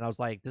Knights, and I was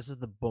like, this is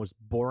the most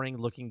boring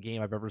looking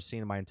game I've ever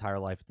seen in my entire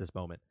life at this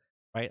moment.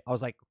 Right? I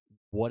was like,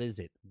 what is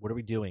it? What are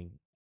we doing?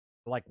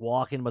 We're like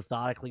walking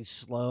methodically,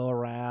 slow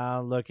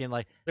around, looking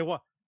like they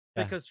what.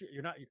 Yeah. Because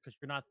you're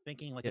not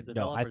thinking like a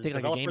developer. No, I think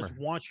developers like a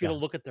gamer. Want you to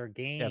look at their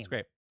game. Yeah, that's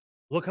great.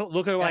 Look at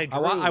what I drew.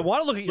 I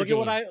want to look at your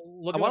game. I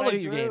want to look at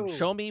your game.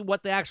 Show me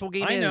what the actual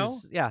game is. I know.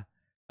 Yeah.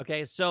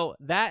 Okay. So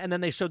that, and then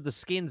they showed the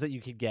skins that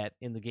you could get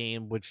in the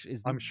game, which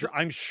is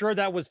I'm sure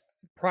that was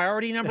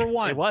priority number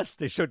one. It was.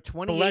 They showed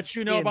 20. To let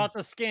you know about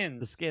the skins.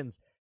 The skins.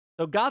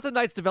 So Gotham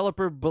Knights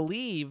developer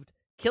believed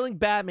killing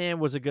Batman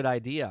was a good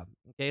idea.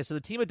 Okay, so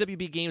the team at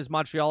WB Games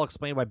Montreal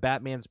explained why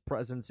Batman's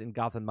presence in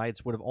Gotham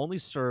Knights would have only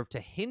served to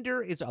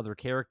hinder its other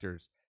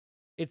characters.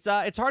 It's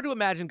hard to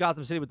imagine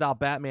Gotham City without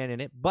Batman in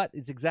it, but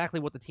it's exactly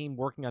what the team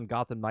working on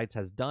Gotham Knights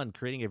has done,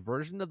 creating a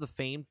version of the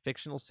famed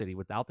fictional city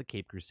without the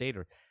Caped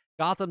Crusader.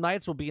 Gotham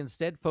Knights will be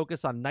instead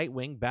focused on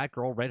Nightwing,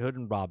 Batgirl, Red Hood,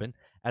 and Robin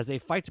as they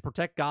fight to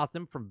protect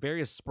Gotham from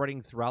various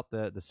spreading throughout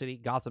the city.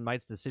 Gotham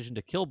Knights' decision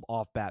to kill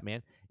off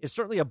Batman is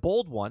certainly a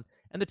bold one,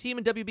 and the team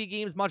in WB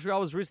Games Montreal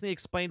was recently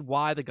explained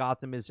why the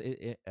Gotham is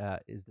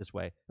this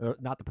way,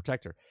 not the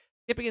Protector.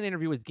 Skipping an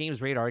interview with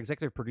Games Radar,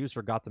 executive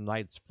producer Gotham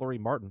Knights Fleury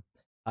Martin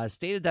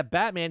stated that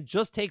Batman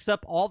just takes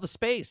up all the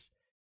space.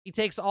 He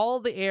takes all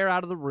the air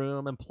out of the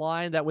room,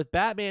 implying that with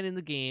Batman in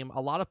the game,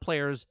 a lot of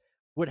players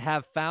would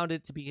have found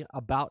it to be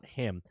about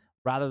him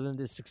rather than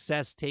the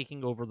success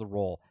taking over the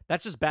role.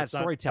 That's just bad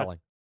storytelling.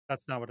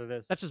 That's not what it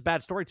is. That's just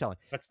bad storytelling.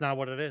 That's not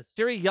what it is.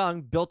 Terry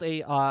Young built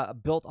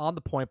on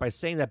the point by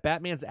saying that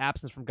Batman's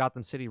absence from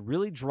Gotham City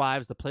really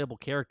drives the playable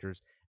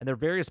characters and their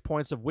various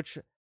points of which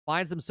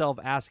finds himself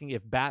asking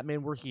if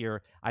Batman were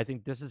here. I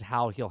think this is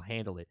how he'll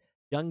handle it.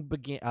 Young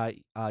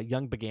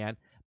began,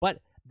 but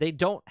they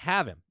don't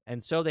have him,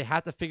 and so they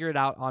have to figure it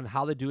out on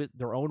how they do it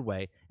their own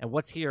way. And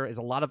what's here is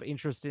a lot of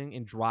interesting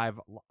in drive,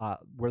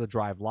 where the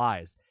drive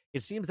lies.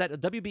 It seems that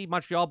WB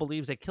Montreal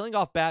believes that killing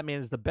off Batman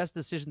is the best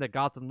decision that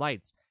Gotham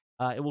Knights.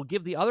 It will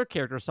give the other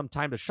characters some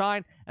time to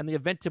shine and the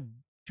event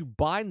to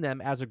bind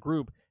them as a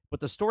group. But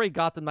the story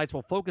Gotham Knights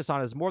will focus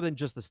on is more than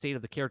just the state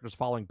of the characters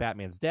following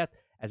Batman's death.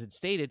 As it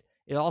stated,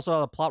 it also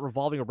has a plot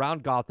revolving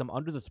around Gotham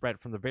under the threat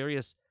from the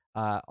various,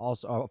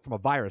 from a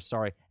virus,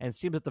 and it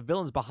seems that the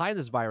villains behind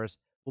this virus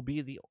will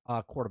be the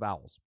Court of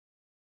Owls.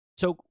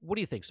 So what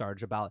do you think,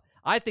 Sarge, about it?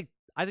 I think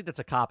that's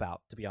a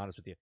cop-out, to be honest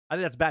with you. I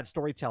think that's bad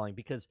storytelling,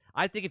 because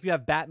I think if you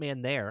have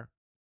Batman there,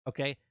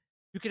 okay,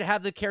 you could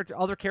have the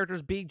other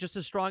characters be just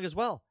as strong as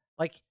well.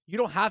 Like, you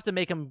don't have to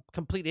make them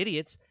complete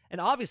idiots. And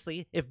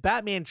obviously, if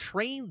Batman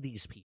trained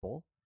these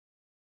people,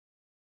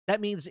 that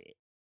means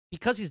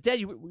because he's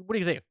dead, what do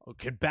you think?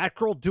 Can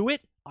Batgirl do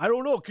it? I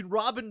don't know. Can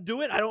Robin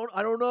do it? I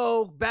don't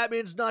know.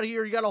 Batman's not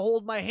here. You got to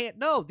hold my hand.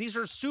 No, these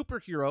are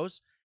superheroes.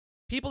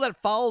 People that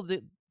follow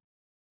the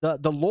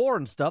lore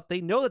and stuff,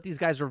 they know that these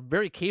guys are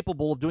very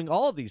capable of doing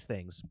all of these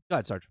things. Go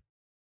ahead, Sarge.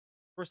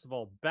 First of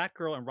all,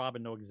 Batgirl and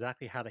Robin know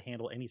exactly how to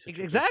handle any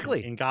situation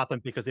exactly in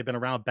Gotham because they've been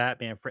around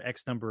Batman for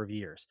X number of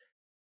years.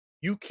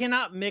 You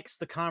cannot mix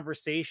the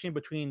conversation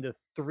between the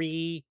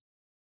three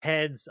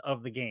heads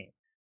of the game.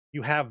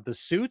 You have the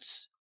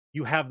suits,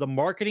 you have the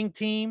marketing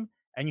team,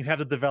 and you have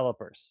the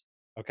developers.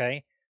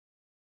 Okay?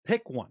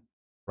 Pick one.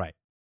 Right.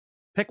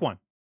 Pick one.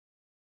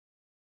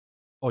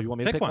 Oh, you want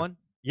me to pick one?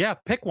 Yeah,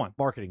 pick one.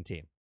 Marketing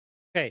team.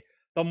 Okay.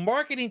 The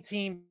marketing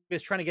team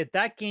is trying to get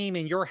that game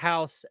in your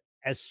house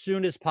as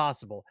soon as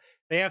possible.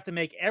 They have to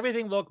make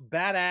everything look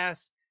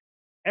badass.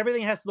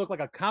 Everything has to look like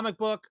a comic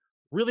book,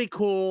 really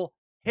cool,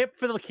 hip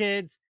for the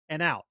kids,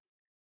 and out.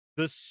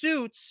 The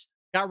suits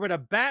got rid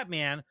of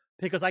Batman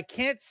because I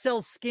can't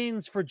sell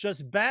skins for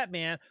just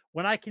Batman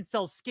when I can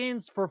sell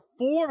skins for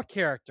 4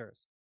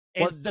 characters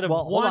instead of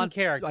one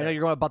character. I know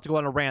you're about to go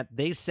on a rant.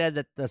 They said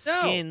that the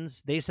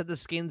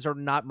skins are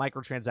not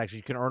microtransactions.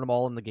 You can earn them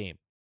all in the game.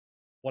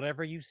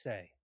 Whatever you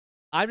say.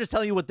 I'm just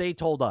telling you what they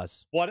told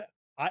us.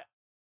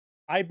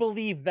 I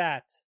believe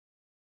that.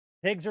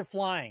 Pigs are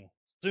flying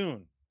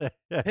soon.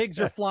 Pigs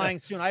are flying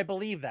soon. I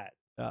believe that.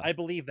 I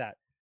believe that.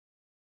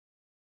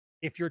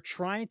 If you're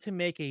trying to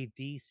make a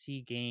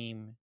DC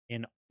game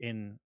in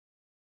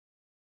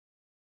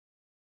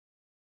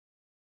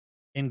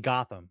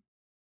Gotham,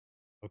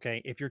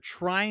 okay? If you're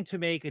trying to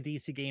make a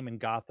DC game in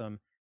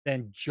Gotham,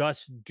 then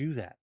just do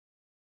that.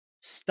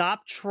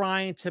 Stop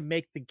trying to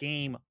make the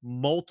game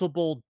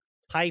multiple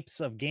types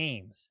of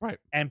games. Right.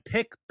 And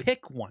pick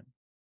one,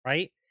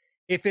 right?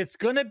 If it's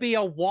going to be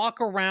a walk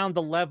around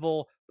the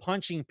level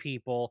punching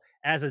people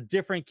as a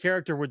different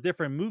character with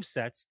different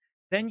movesets,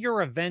 then you're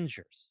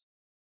Avengers.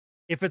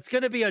 If it's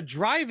going to be a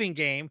driving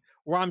game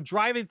where I'm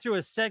driving through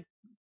a set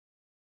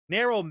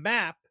narrow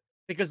map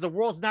because the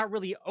world's not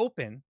really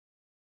open,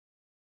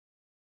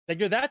 then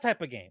you're that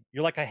type of game.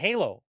 You're like a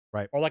Halo,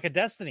 right? Or like a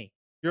Destiny.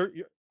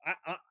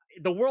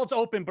 The world's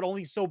open, but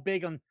only so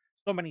big on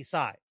so many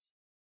sides.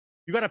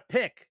 You got to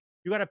pick.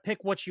 You got to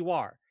pick what you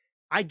are.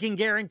 I can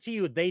guarantee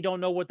you they don't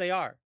know what they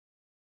are.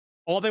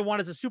 All they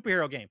want is a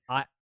superhero game.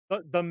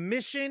 The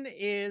mission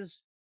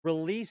is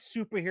release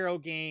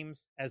superhero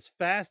games as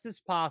fast as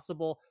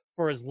possible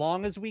for as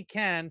long as we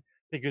can,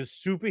 because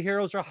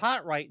superheroes are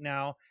hot right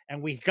now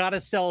and we got to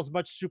sell as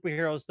much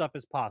superhero stuff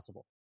as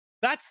possible.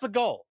 That's the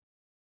goal.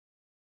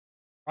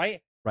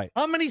 Right? Right.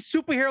 How many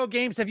superhero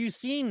games have you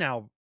seen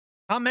now?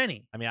 How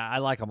many? I mean, I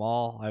like them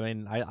all. I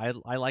mean,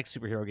 I like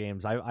superhero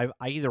games. I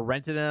either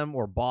rented them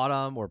or bought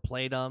them or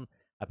played them.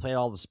 I played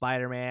all the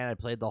Spider-Man. I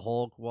played the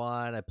Hulk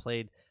one. I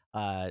played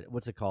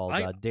what's it called?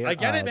 I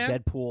get it, man.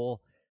 Deadpool.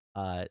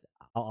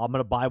 I'm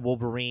gonna buy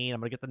Wolverine. I'm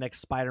gonna get the next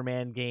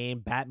Spider-Man game.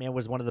 Batman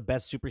was one of the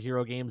best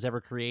superhero games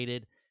ever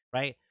created.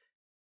 Right?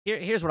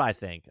 Here's what I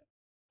think.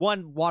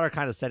 One, Water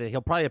kind of said it.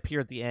 He'll probably appear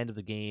at the end of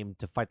the game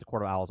to fight the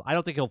Court of Owls. I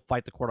don't think he'll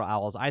fight the Court of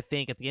Owls. I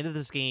think at the end of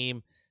this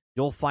game,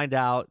 you'll find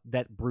out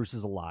that Bruce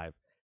is alive.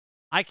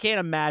 I can't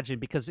imagine,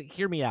 because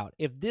hear me out.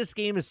 If this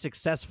game is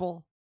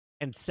successful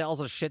and sells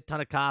a shit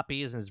ton of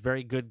copies and is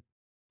very good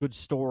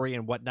story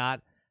and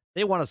whatnot,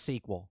 they want a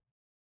sequel.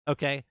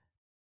 Okay?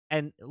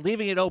 And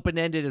leaving it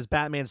open-ended as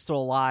Batman's still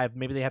alive,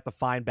 maybe they have to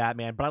find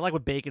Batman. But I like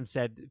what Bacon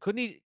said.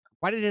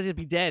 Why did he have to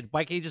be dead?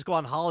 Why can't he just go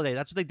on holiday?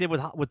 That's what they did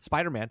with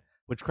Spider-Man,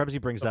 which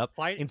Krebsy brings up.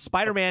 In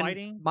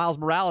Spider-Man, Miles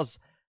Morales,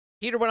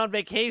 Peter went on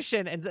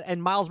vacation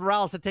and Miles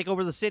Morales had to take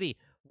over the city.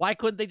 Why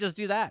couldn't they just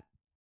do that?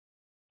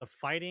 The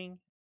fighting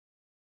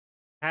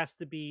has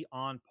to be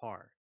on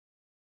par.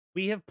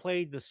 We have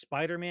played the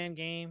Spider-Man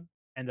game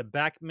and the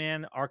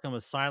Batman Arkham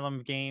Asylum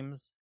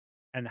games,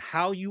 and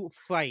how you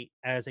fight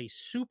as a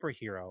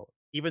superhero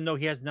even though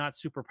he has not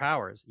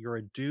superpowers. You're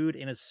a dude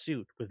in a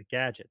suit with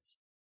gadgets.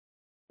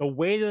 The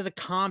way that the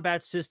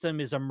combat system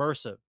is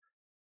immersive.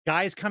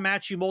 Guys come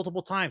at you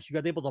multiple times. You got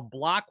to be able to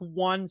block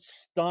one,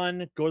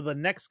 stun, go to the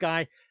next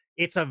guy.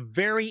 It's a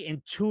very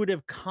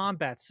intuitive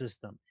combat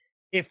system.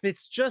 If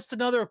it's just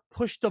another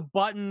push the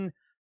button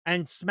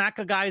and smack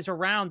a guys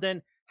around,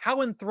 then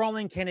how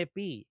enthralling can it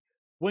be?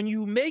 When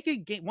you make a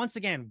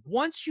game,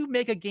 once you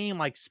make a game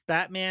like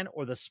Batman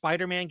or the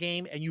Spider-Man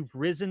game, and you've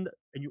raised the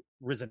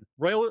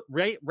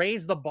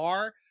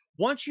bar,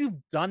 once you've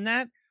done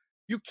that,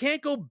 you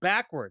can't go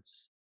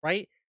backwards,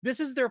 right? This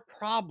is their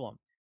problem.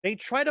 They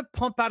try to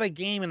pump out a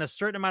game in a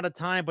certain amount of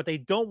time, but they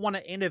don't want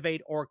to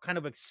innovate or kind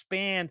of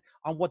expand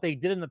on what they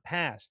did in the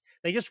past.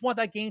 They just want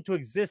that game to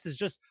exist as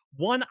just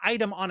one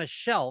item on a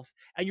shelf,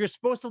 and you're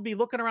supposed to be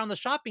looking around the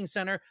shopping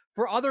center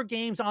for other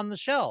games on the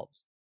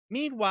shelves.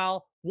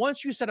 Meanwhile,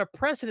 once you set a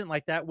precedent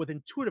like that with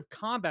intuitive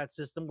combat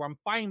system where I'm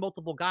fighting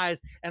multiple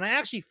guys and I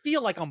actually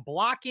feel like I'm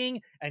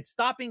blocking and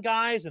stopping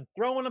guys and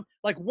throwing them,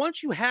 like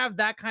once you have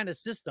that kind of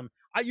system,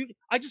 I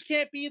just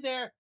can't be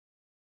there.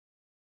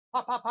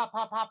 Pop, pop, pop,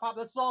 pop, pop, pop.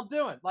 This is all I'm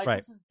doing. Like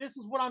Right. this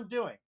is what I'm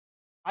doing.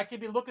 I could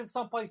be looking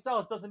someplace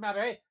else. Doesn't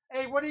matter.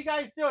 Hey, what are you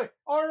guys doing?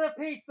 Order a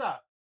pizza.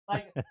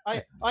 Like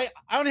I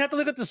don't have to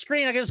look at the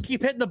screen. I can just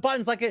keep hitting the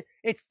buttons. Like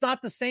it's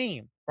not the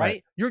same,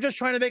 right? You're just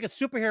trying to make a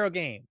superhero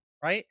game,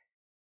 right?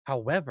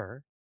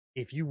 However,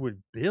 if you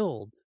would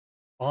build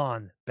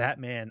on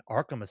Batman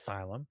Arkham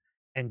Asylum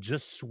and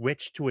just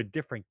switch to a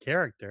different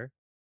character,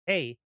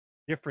 hey,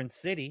 different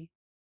city,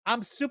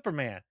 I'm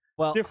Superman.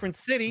 Well, different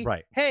city.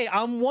 Right. Hey,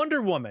 I'm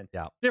Wonder Woman.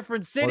 Yeah.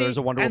 Different city. Well, there's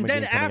a Wonder and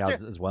Woman then game coming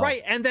after, out as well.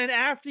 Right. And then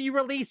after you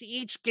release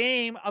each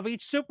game of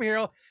each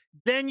superhero,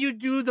 then you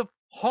do the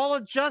Hall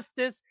of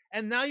Justice,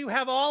 and now you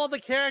have all of the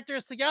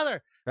characters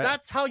together.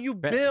 That's how you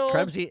build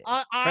IP.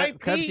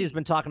 Krebsy has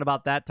been talking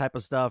about that type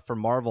of stuff for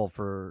Marvel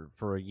for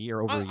a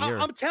year, over a year.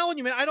 I'm telling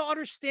you, man, I don't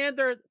understand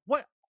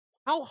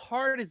how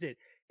hard is it?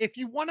 If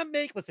you want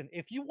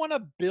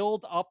to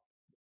build up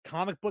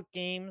comic book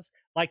games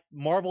like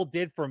Marvel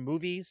did for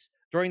movies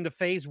during the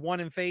phase 1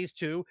 and phase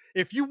 2,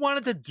 if you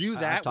wanted to do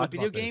that with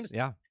video games,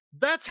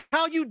 that's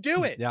how you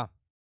do it. Yeah.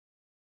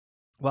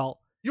 Well,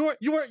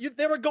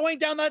 they were going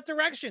down that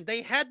direction.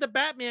 They had the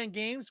Batman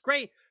games,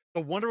 great.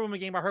 The Wonder Woman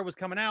game I heard was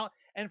coming out,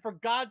 and for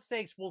God's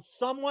sakes, will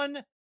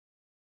somebody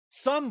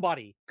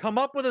come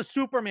up with a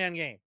Superman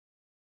game?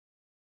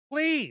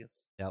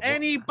 Please,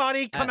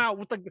 anybody come out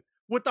with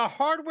the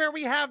hardware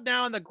we have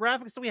now and the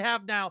graphics that we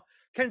have now?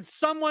 Can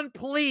someone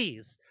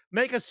please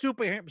make a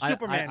Superman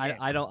game?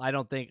 I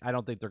don't think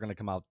they're going to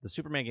come out. The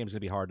Superman game is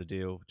going to be hard to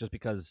do, just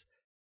because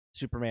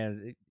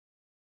Superman,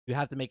 you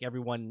have to make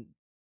everyone,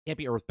 can't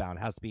be Earthbound.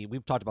 It has to be.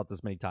 We've talked about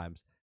this many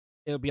times.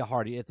 It would be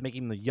hard. You have to make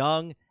him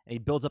young, and he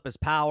builds up his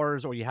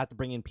powers, or you have to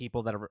bring in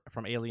people that are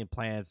from alien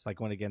planets, like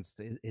going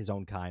against his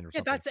own kind or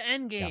something. Yeah, that's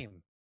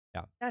Endgame.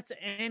 Yeah, that's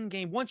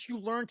Endgame. Once you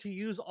learn to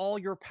use all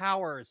your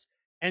powers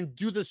and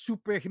do the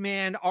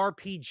Superman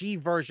RPG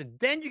version,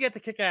 then you get to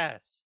kick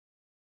ass.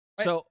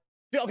 Right? So,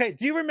 okay,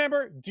 do you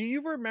remember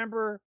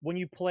when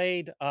you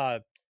played I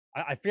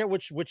forget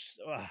which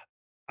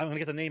I'm gonna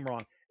get the name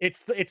wrong.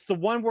 It's the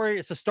one where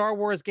it's a Star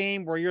Wars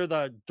game where you're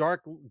the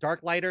dark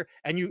lighter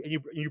and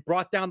you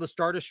brought down the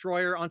Star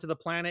Destroyer onto the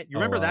planet. You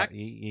remember that?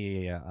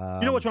 Yeah.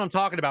 You know which one I'm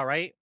talking about,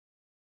 right?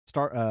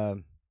 Star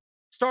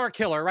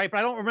Killer, right? But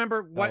I don't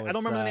remember I don't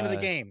remember the name of the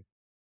game.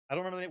 I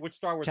don't remember which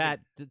Star Wars.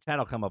 Chad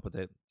will come up with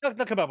it. They'll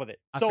come up with it.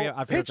 I forget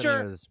what the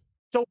name is.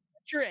 So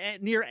picture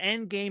near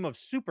end game of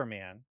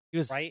Superman. He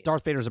was right?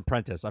 Darth Vader's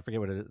apprentice. I forget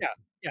what it is.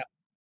 Yeah.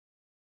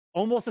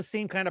 Almost the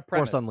same kind of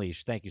premise. Force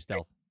Unleashed. Thank you,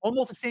 Stealth.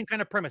 Almost the same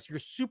kind of premise. You're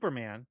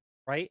Superman,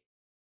 right?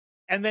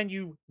 And then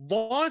you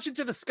launch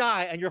into the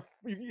sky, and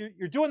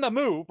you're doing the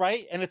move,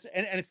 right? And it's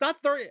not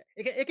third.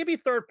 It can be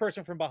third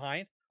person from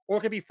behind, or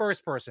it could be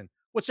first person,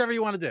 whichever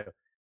you want to do.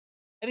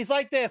 And he's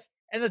like this,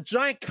 and the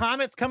giant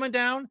comet's coming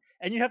down,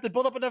 and you have to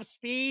build up enough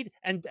speed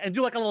and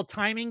do like a little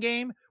timing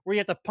game where you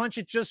have to punch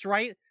it just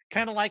right.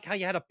 Kind of like how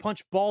you had to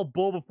punch Bald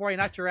Bull before you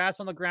knocked your ass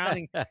on the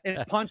ground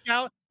and punch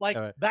out, like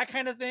that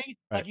kind of thing.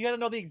 Like you got to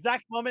know the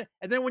exact moment,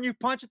 and then when you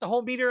punch it, the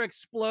whole meter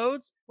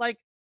explodes. Like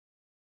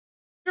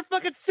you're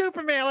fucking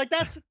Superman. Like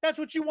that's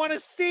what you want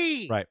to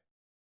see. Right.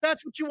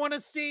 That's what you want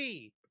to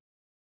see.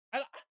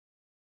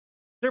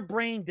 They're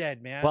brain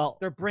dead, man. Well,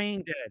 they're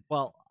brain dead.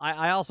 Well,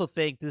 I also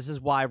think this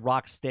is why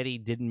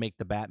Rocksteady didn't make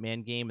the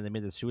Batman game, and they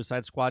made the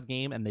Suicide Squad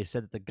game, and they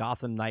said that the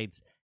Gotham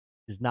Knights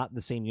is not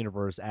the same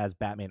universe as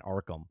Batman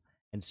Arkham.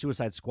 And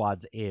Suicide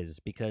Squad's is,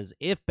 because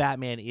if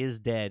Batman is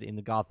dead in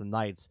the Gotham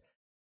Knights,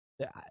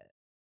 to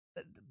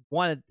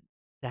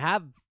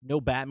have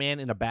no Batman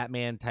in a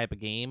Batman type of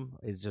game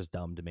is just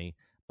dumb to me.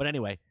 But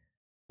anyway,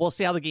 we'll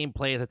see how the game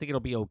plays. I think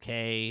it'll be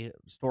okay.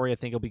 Story, I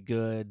think, will be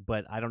good,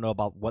 but I don't know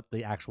about what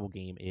the actual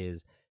game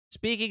is.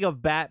 Speaking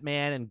of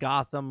Batman and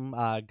Gotham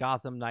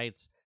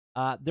Knights,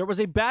 there was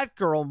a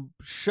Batgirl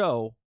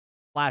show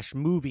 /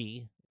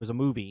 movie. It was a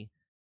movie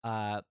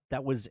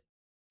that was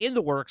in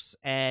the works,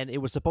 and it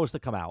was supposed to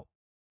come out,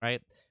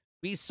 right?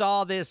 We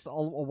saw this a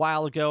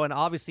while ago, and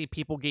obviously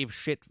people gave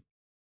shit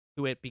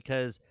to it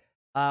because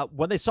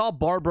when they saw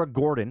Barbara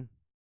Gordon,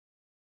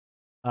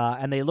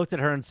 and they looked at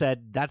her and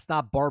said, "That's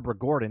not Barbara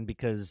Gordon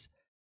because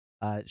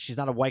she's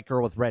not a white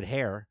girl with red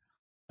hair."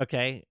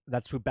 Okay,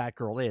 that's who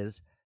Batgirl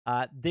is.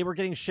 They were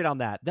getting shit on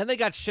that. Then they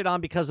got shit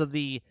on because of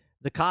the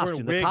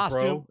costume. Wig,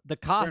 The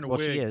costume. Well,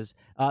 she is.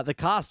 The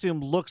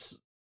costume looks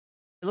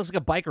like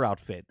a biker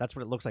outfit. That's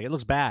what it looks like. It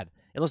looks bad.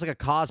 It looks like a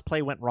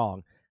cosplay went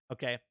wrong.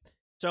 Okay,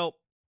 so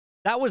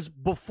that was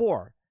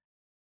before.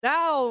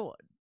 Now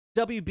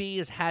WB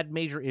has had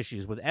major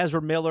issues with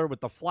Ezra Miller, with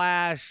The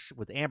Flash,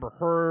 with Amber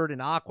Heard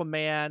and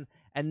Aquaman,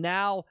 and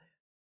now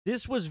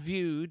this was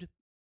viewed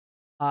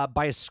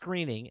by a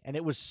screening, and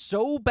it was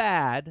so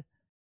bad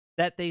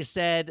that they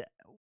said,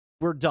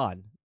 "We're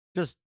done.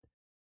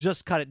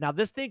 Just cut it." Now,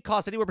 this thing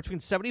cost anywhere between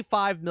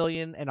 $75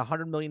 million and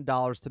 $100 million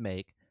to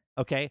make.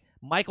 Okay,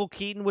 Michael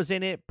Keaton was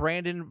in it,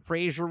 Brandon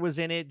Fraser was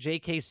in it,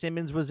 J.K.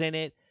 Simmons was in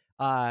it.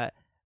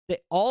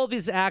 All of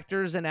these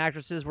actors and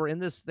actresses were in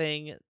this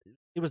thing.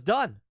 It was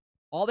done.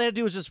 All they had to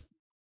do was just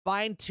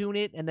fine tune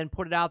it and then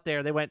put it out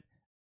there. They went,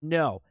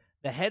 no.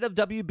 The head of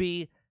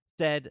WB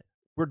said,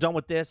 "We're done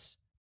with this.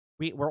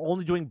 We're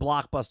only doing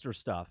blockbuster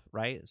stuff,"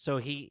 right? So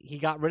he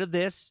got rid of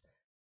this.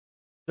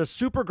 The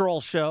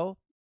Supergirl show,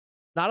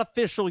 not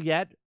official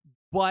yet,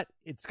 but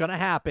it's going to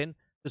happen.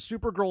 The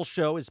Supergirl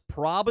show is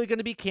probably going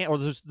to be canned, or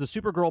the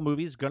Supergirl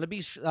movie is going to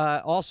be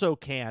also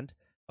canned,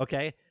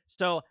 okay?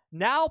 So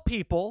now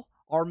people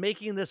are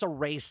making this a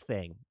race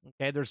thing,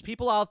 okay? There's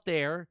people out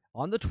there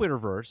on the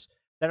Twitterverse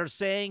that are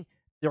saying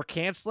they're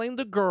canceling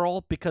the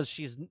girl because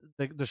she's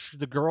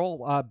the girl,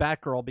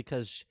 Batgirl,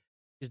 because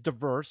she's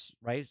diverse,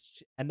 right?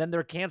 And then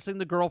they're canceling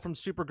the girl from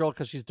Supergirl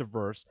because she's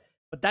diverse.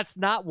 But that's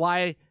not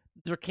why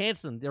they're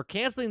canceling. They're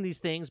canceling these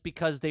things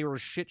because they were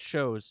shit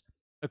shows,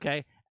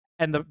 okay?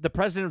 And the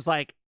president was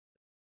like,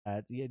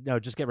 no,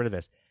 just get rid of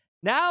this.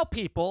 Now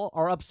people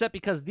are upset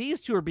because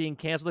these two are being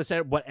canceled. They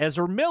said, what,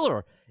 Ezra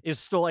Miller is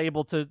still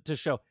able to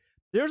show.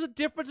 There's a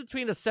difference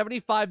between a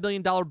 $75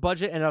 million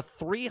budget and a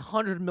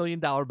 $300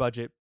 million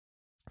budget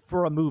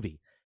for a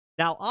movie.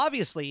 Now,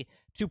 obviously,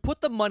 to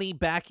put the money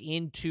back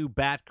into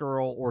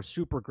Batgirl or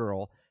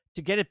Supergirl,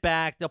 to get it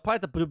back, they'll probably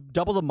have to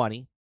double the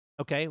money,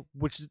 okay,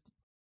 which is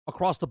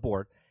across the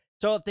board.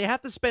 So if they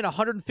have to spend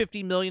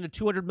 $150 million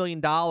to $200 million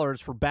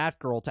for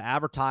Batgirl to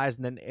advertise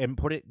and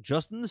put it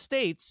just in the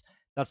States,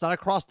 that's not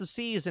across the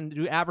seas, and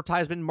do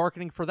advertisement and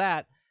marketing for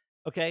that,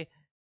 okay,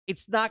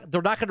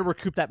 they're not going to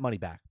recoup that money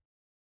back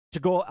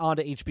to go on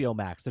to HBO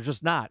Max. They're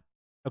just not,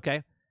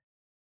 okay?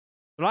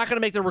 They're not going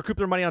to make them recoup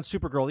their money on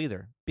Supergirl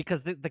either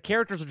because the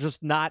characters are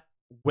just not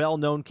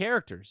well-known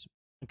characters,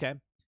 okay?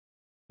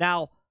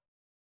 Now,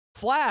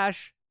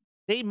 Flash,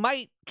 they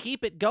might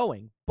keep it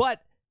going,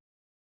 but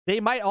they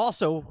might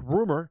also,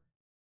 rumor,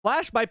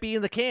 Flash might be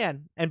in the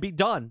can and be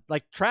done,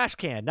 like trash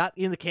can, not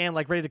in the can,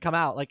 like ready to come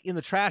out, like in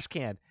the trash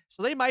can.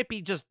 So they might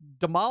be just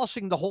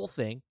demolishing the whole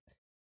thing.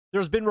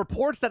 There's been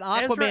reports that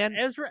Aquaman...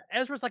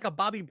 Ezra's like a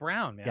Bobby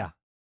Brown, man.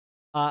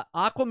 Yeah.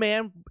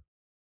 Aquaman,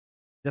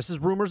 this is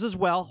rumors as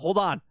well. Hold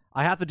on.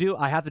 I have to do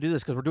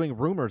this because we're doing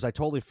rumors. I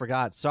totally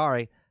forgot.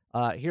 Sorry.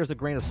 Here's a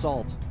grain of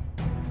salt.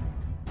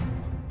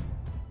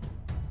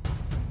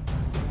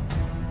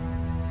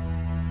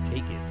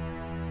 Take it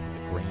with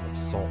a grain of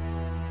salt.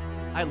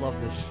 I love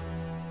this.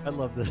 I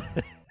love this.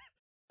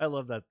 I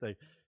love that thing.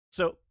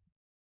 So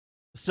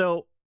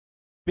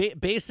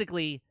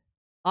basically,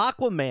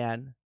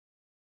 Aquaman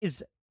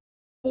is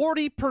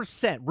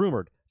 40%,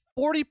 rumored,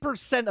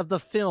 40% of the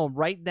film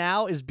right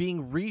now is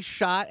being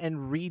reshot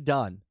and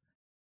redone.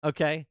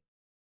 Okay?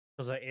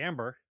 Because of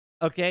Amber.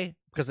 Okay?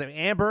 Because of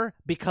Amber,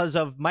 because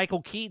of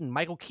Michael Keaton.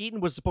 Michael Keaton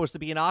was supposed to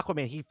be in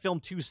Aquaman. He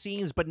filmed 2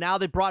 scenes, but now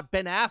they brought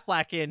Ben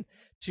Affleck in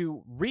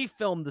to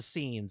refilm the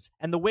scenes.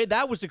 And the way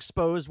that was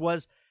exposed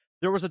was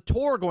there was a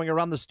tour going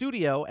around the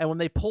studio, and when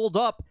they pulled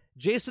up,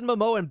 Jason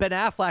Momoa and Ben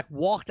Affleck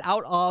walked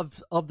out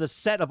of the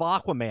set of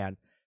Aquaman.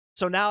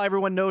 So now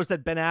everyone knows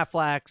that Ben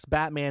Affleck's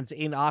Batman's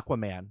in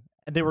Aquaman,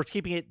 and they were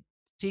keeping it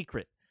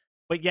secret.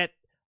 But yet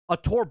a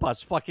tour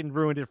bus fucking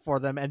ruined it for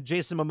them, and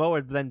Jason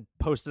Momoa then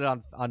posted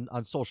it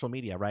on social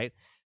media, right?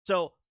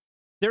 So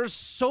there's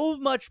so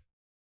much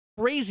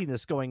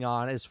craziness going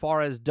on as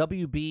far as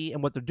WB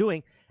and what they're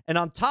doing. And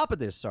on top of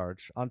this,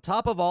 Sarge, on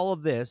top of all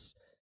of this,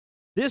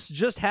 this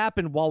just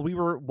happened while we're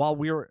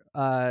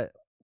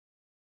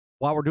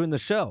doing the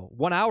show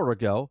 1 hour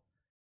ago.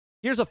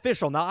 Here's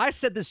official. Now, I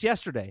said this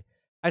yesterday.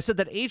 I said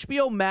that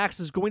HBO Max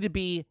is going to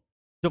be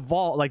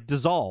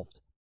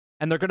dissolved,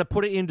 and they're going to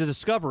put it into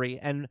Discovery,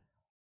 and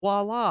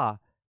voila.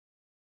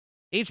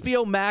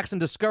 HBO Max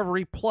and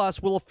Discovery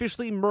Plus will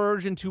officially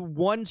merge into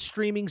one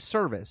streaming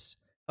service.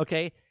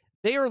 Okay?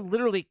 They are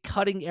literally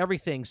cutting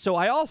everything. So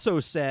I also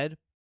said,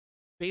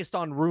 based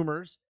on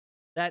rumors,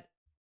 that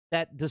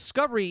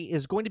Discovery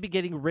is going to be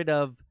getting rid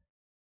of,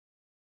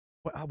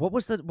 what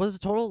was the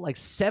total? Like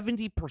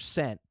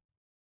 70%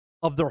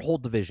 of their whole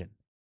division.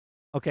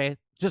 Okay?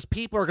 Just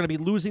people are going to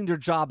be losing their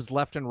jobs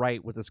left and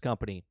right with this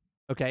company.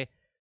 Okay?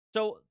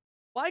 So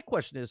my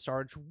question is,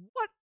 Sarge,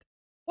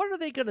 what are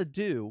they going to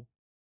do?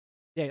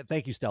 Yeah,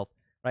 thank you, Stealth.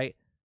 Right?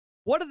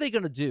 what are they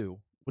going to do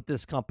with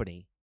this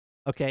company?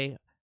 Okay,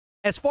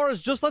 as far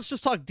as let's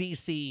just talk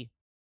DC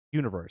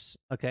universe.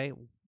 Okay,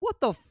 what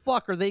the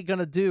fuck are they going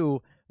to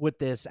do with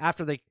this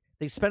after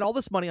they spend all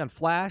this money on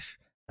Flash,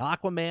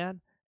 Aquaman,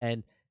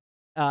 and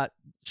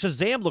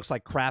Shazam looks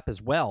like crap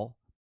as well.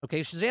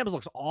 Okay, Shazam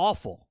looks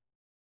awful.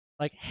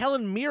 Like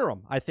Helen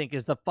Mirren, I think,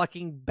 is the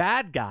fucking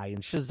bad guy in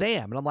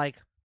Shazam, and I'm like,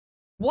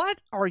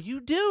 what are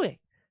you doing?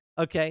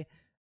 Okay,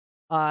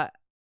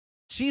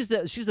 she's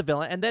the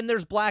villain, and then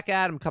there's Black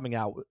Adam coming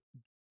out,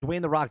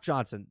 Dwayne the Rock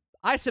Johnson.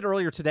 I said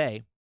earlier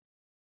today,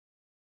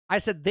 I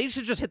said they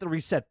should just hit the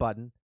reset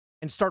button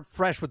and start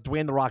fresh with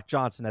Dwayne the Rock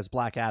Johnson as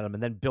Black Adam,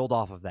 and then build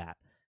off of that,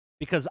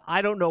 because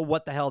I don't know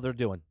what the hell they're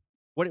doing.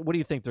 What do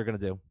you think they're going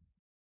to do?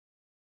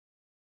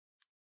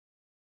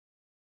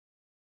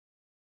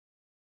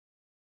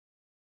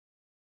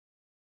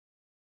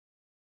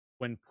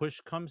 When push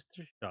comes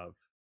to shove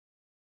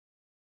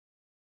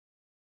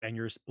and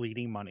you're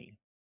bleeding money,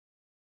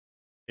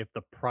 if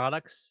the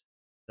products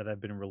that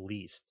have been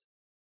released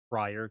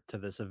prior to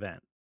this event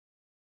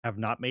have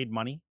not made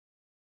money,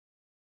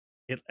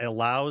 it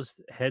allows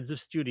heads of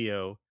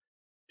studio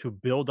to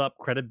build up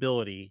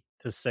credibility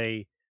to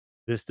say,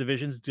 this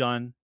division's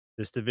done,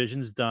 this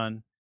division's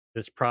done,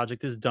 this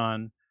project is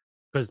done,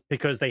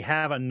 because they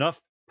have enough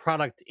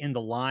product in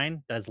the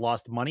line that has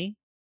lost money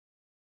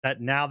that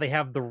now they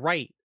have the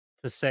right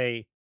to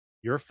say,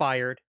 you're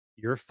fired,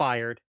 you're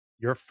fired,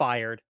 you're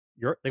fired.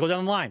 They go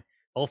down the line.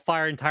 They'll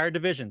fire entire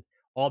divisions.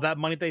 All that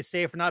money they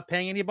save for not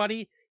paying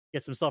anybody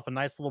gets themselves a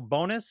nice little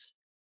bonus,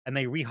 and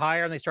they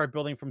rehire and they start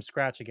building from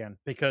scratch again,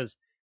 because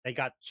they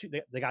got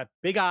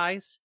big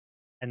eyes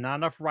and not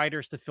enough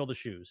writers to fill the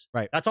shoes.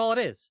 Right. That's all it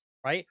is.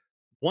 Right.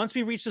 Once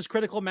we reach this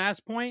critical mass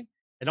point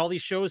and all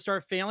these shows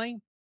start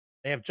failing,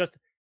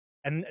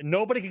 and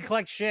nobody can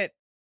collect shit.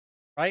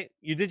 Right.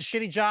 You did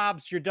shitty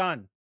jobs. You're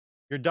done.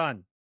 You're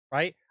done.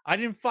 Right. I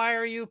didn't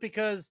fire you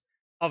because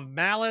of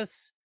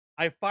malice.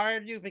 I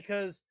fired you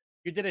because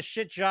you did a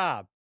shit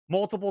job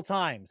multiple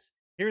times.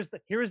 Here's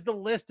the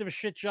list of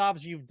shit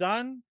jobs you've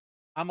done.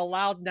 I'm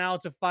allowed now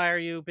to fire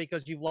you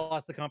because you've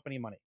lost the company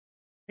money.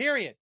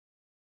 Period.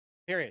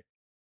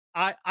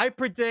 I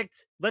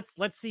predict, let's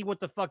see what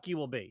the fuck you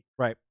will be.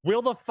 Right.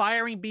 Will the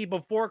firing be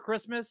before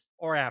Christmas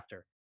or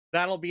after?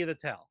 That'll be the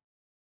tell.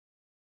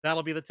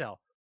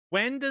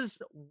 When does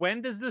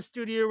the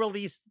studio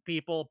release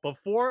people,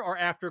 before or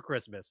after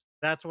Christmas?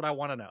 That's what I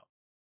want to know.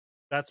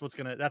 That's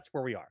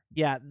where we are.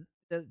 Yeah.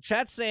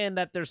 Chat's saying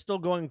that they're still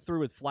going through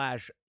with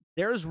Flash.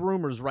 There's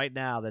rumors right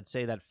now that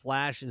say that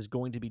Flash is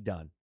going to be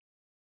done.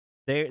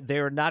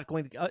 They're not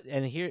going to,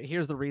 and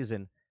here's the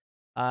reason.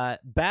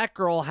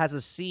 Batgirl has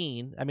a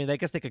scene. I mean, I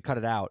guess they could cut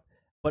it out,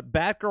 but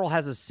Batgirl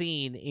has a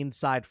scene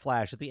inside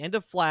Flash. At the end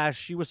of Flash,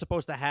 she was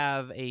supposed to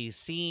have a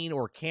scene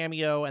or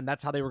cameo, and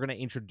that's how they were going to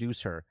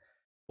introduce her.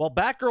 Well,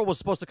 Batgirl was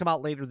supposed to come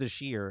out later this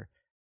year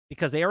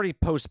because they already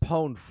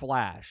postponed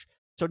Flash.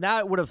 So now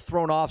it would have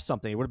thrown off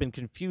something. It would have been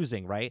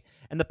confusing, right?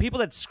 And the people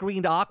that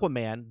screened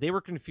Aquaman, they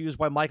were confused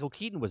why Michael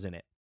Keaton was in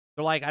it.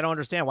 They're like, I don't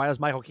understand. Why is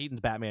Michael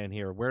Keaton's Batman in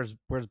here? Where's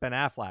Ben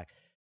Affleck?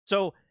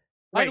 So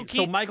Michael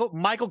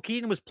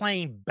Keaton was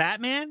playing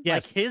Batman?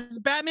 Yes. Like his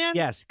Batman?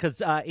 Yes,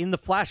 because in the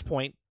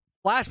Flashpoint,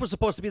 Flash was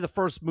supposed to be the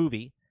first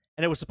movie,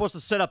 and it was supposed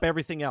to set up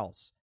everything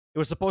else. It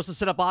was supposed to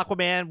set up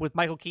Aquaman with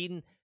Michael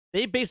Keaton.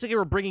 They basically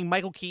were bringing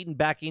Michael Keaton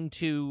back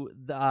into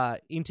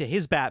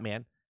his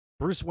Batman,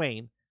 Bruce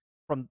Wayne,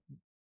 from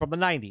the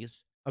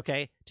 90s,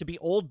 okay, to be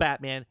old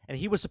Batman, and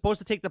he was supposed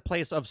to take the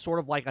place of sort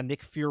of like a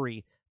Nick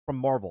Fury from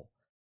Marvel,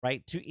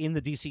 right, in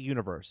the DC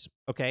universe,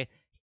 okay?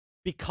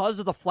 Because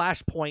of the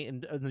Flashpoint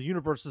and the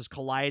universes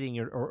colliding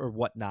or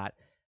whatnot,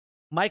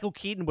 Michael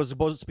Keaton was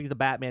supposed to be the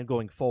Batman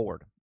going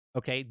forward,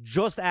 okay?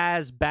 Just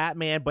as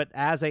Batman, but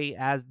as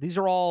these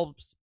are all,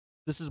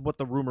 this is what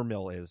the rumor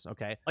mill is,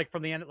 okay? Like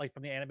from the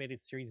animated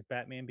series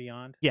Batman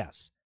Beyond?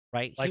 Yes.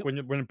 Right, like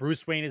when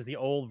Bruce Wayne is the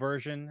old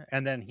version,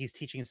 and then he's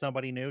teaching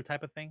somebody new,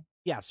 type of thing.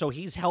 Yeah, so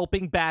he's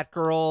helping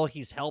Batgirl,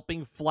 he's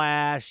helping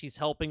Flash, he's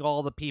helping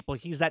all the people.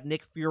 He's that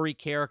Nick Fury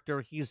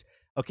character. He's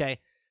okay.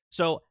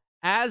 So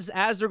as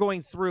they're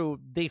going through,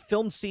 they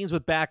filmed scenes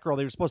with Batgirl.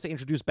 They were supposed to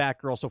introduce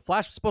Batgirl. So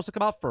Flash was supposed to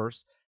come out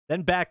first,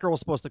 then Batgirl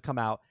was supposed to come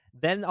out,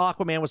 then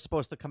Aquaman was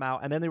supposed to come out,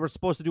 and then they were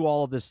supposed to do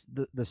all of this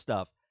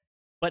stuff.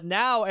 But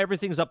now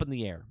everything's up in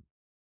the air.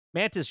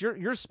 Mantis,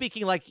 you're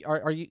speaking like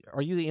are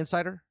you the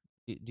insider?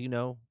 Do you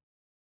know?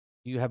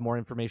 Do you have more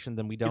information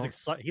than we don't?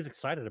 He's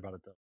excited about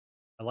it, though.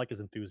 I like his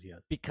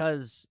enthusiasm.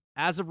 Because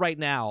as of right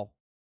now,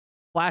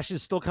 Flash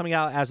is still coming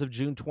out as of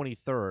June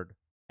 23rd.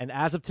 And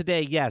as of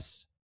today,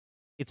 yes,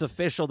 it's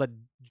official that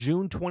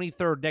June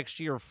 23rd next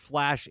year,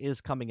 Flash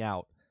is coming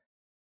out.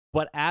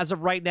 But as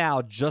of right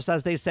now, just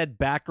as they said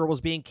Batgirl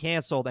was being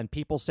canceled, and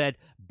people said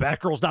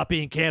Batgirl's not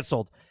being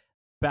canceled,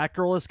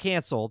 Batgirl is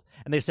canceled,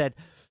 and they said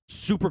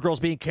Supergirl's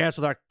being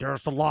canceled.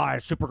 There's the lie.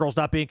 Supergirl's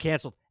not being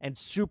canceled. And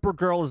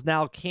Supergirl is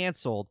now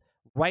canceled.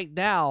 Right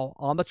now,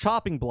 on the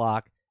chopping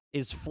block,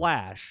 is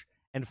Flash.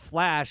 And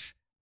Flash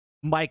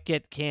might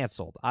get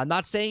canceled. I'm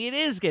not saying it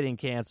is getting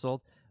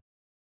canceled,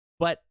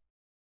 but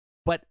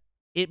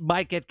it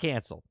might get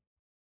canceled.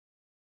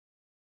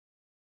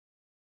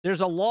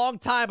 There's a long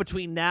time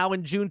between now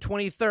and June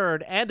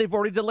 23rd, and they've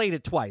already delayed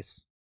it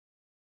twice.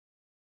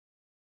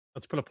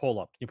 Let's put a poll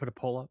up. Can you put a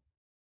poll up?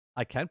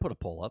 I can put a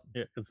poll up.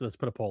 Yeah, let's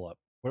put a poll up.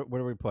 Where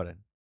do we put it?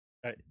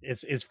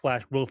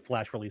 Will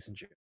Flash release in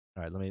June?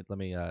 All right, let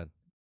me.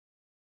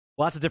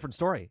 Well, that's a different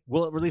story.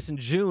 Will it release in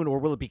June or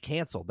will it be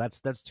canceled?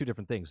 That's two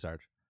different things,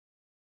 Sarge.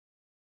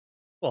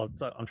 Well,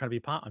 I'm trying to be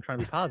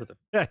positive.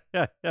 Yeah.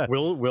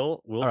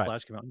 Will right.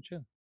 Flash come out in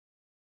June?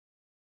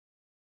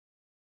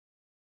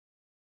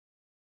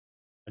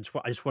 I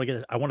just want to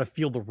get. I want to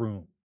feel the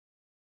room.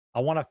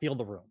 I want to feel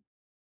the room.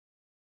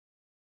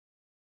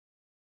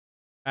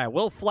 All right,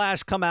 will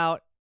Flash come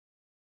out?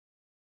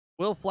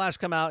 Will Flash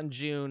come out in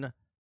June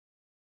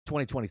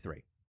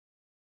 2023?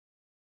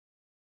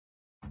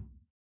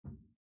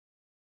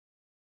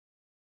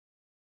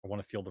 I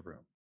want to feel the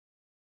room.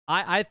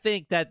 I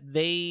think that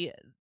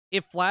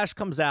if Flash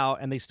comes out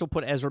and they still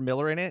put Ezra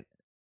Miller in it,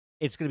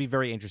 it's going to be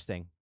very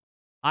interesting.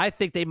 I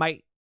think they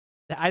might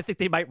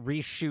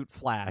reshoot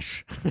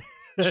Flash.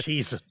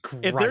 Jesus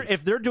Christ!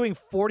 If they're doing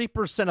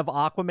 40% of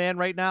Aquaman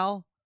right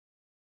now,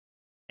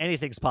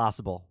 anything's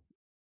possible.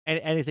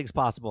 Anything's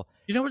possible.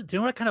 Do you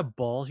know what kind of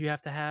balls you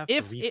have to have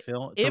to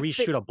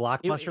reshoot a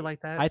blockbuster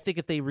like that? I think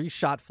if they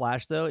reshot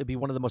Flash, though, it'd be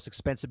one of the most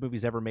expensive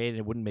movies ever made, and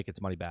it wouldn't make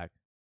its money back.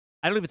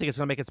 I don't even think it's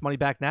going to make its money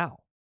back now.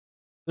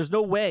 There's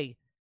no way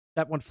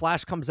that when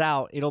Flash comes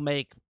out, it'll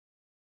make,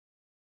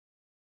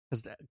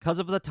 because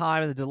of the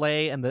time and the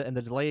delay and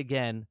the delay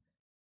again,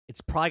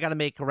 it's probably got to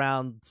make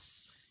around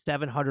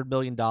 $700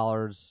 million,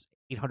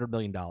 $800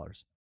 million.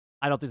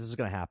 I don't think this is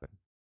going to happen.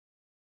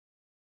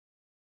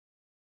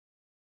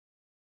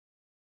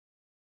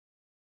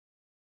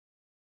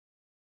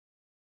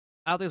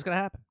 I don't think it's going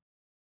to happen.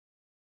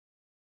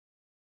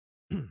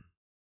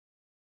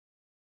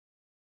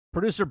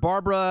 Producer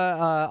Barbara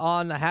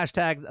on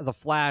hashtag The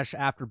Flash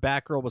after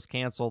Batgirl was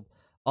canceled.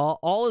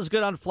 All is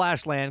good on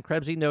Flashland,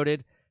 Krebsy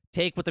noted.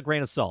 Take with a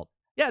grain of salt.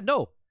 Yeah,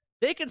 no,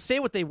 they can say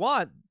what they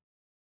want.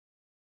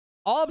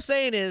 All I'm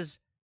saying is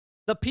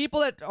the people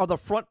that are the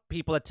front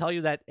people that tell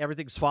you that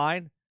everything's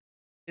fine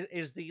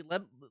is the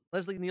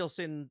Leslie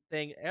Nielsen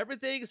thing.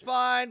 Everything's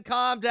fine.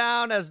 Calm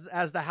down as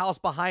the house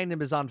behind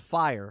him is on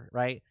fire,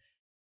 right?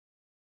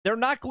 They're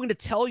not going to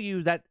tell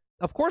you that.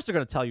 Of course they're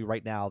going to tell you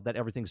right now that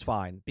everything's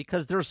fine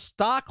because there's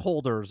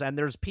stockholders and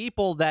there's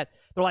people that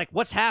they're like,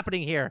 what's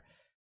happening here?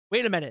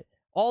 Wait a minute.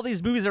 All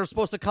these movies are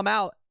supposed to come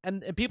out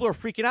and people are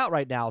freaking out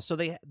right now. So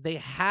they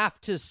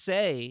have to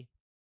say,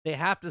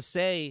 yeah,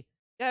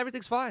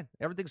 everything's fine.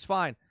 Everything's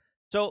fine.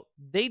 So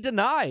they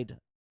denied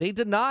when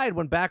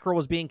Batgirl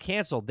was being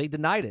canceled. They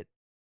denied it.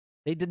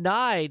 They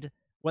denied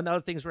when the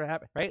other things were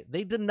happening, right?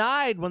 They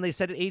denied when they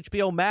said that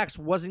HBO Max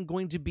wasn't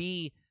going to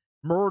be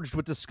merged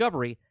with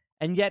Discovery.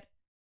 And yet,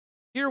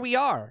 here we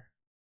are.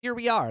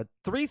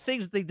 Three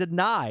things they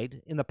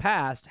denied in the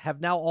past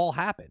have now all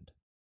happened.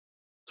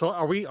 So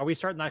are we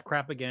starting that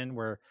crap again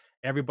where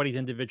everybody's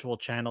individual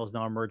channels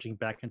now are merging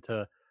back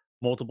into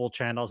multiple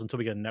channels until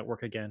we get a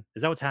network again?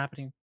 Is that what's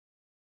happening?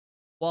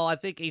 Well, I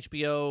think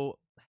HBO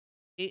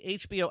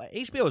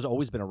has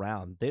always been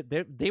around.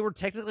 They were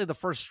technically the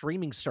first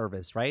streaming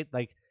service, right?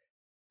 Like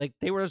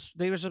they were a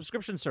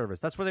subscription service.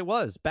 That's where they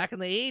was. Back in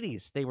the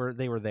 80s, they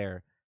were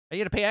there. You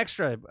had to pay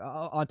extra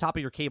on top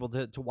of your cable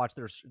to watch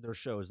their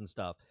shows and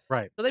stuff.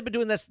 Right. So they've been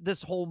doing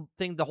this whole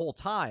thing the whole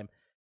time.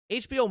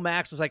 HBO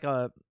Max was like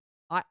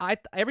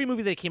every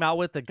movie they came out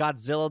with, the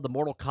Godzilla, the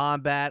Mortal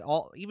Kombat,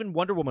 even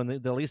Wonder Woman, they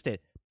released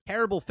it.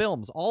 Terrible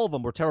films. All of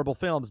them were terrible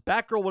films.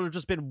 Batgirl would have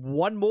just been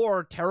one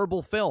more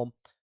terrible film.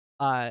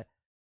 So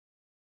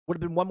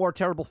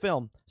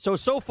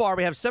far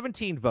we have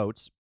 17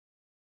 votes.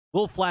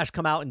 Will Flash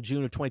come out in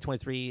June of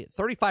 2023?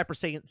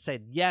 35%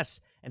 said yes,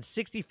 and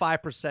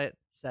 65%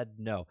 said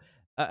no.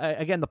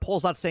 Again, the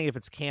poll's not saying if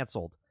it's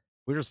canceled.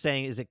 We're just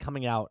saying, is it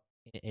coming out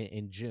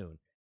in June?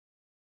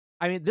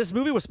 I mean, this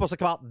movie was supposed to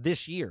come out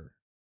this year.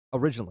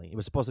 Originally, it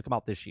was supposed to come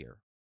out this year,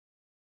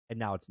 and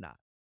now it's not.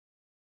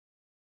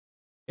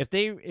 If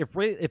they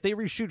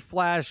reshoot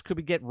Flash, could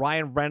we get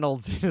Ryan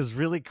Reynolds in his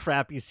really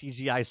crappy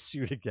CGI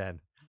suit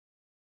again?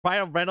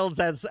 Ryan Reynolds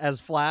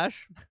as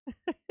Flash.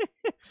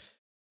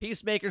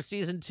 Peacemaker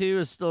Season 2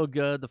 is still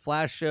good. The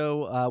Flash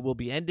show will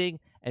be ending,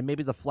 and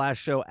maybe the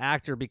Flash show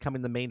actor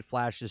becoming the main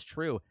Flash is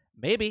true.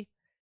 Maybe.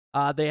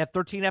 They have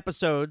 13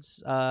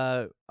 episodes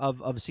of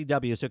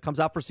CW, so it comes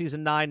out for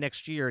Season 9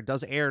 next year. It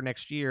does air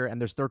next year, and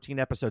there's 13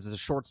 episodes. It's a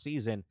short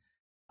season.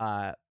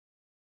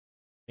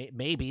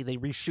 Maybe they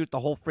reshoot the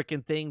whole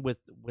freaking thing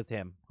with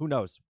him. Who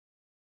knows?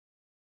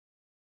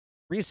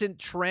 Recent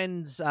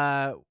trends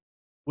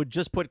would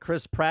just put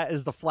Chris Pratt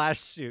as the Flash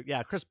suit.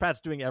 Yeah, Chris Pratt's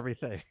doing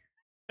everything.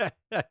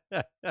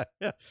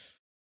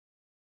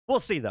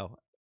 We'll see though.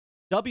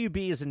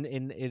 WB is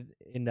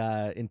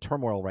in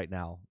turmoil right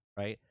now,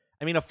 right?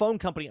 I mean, a phone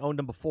company owned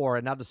them before,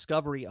 and now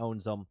Discovery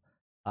owns them.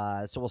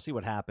 So we'll see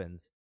what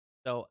happens.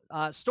 So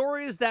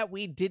stories that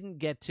we didn't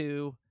get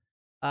to.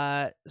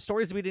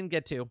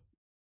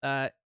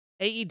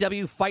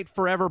 AEW Fight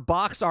Forever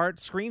box art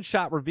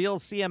screenshot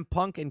reveals CM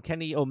Punk and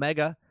Kenny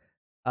Omega.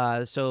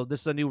 So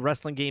this is a new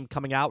wrestling game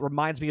coming out.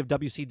 Reminds me of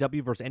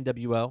WCW versus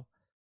NWO.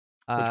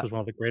 Which was one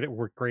of the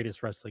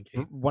greatest wrestling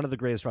games. One of the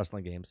greatest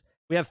wrestling games.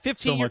 We have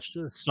 15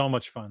 so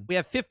much fun. We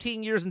have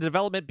 15 years in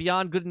development.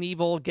 Beyond Good and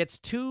Evil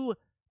gets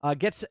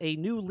a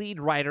new lead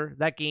writer.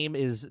 That game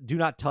is Do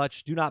Not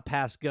Touch, Do Not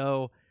Pass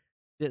Go.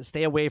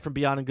 Stay away from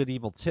Beyond and Good and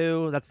Evil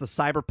 2. That's the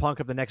cyberpunk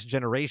of the next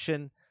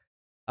generation.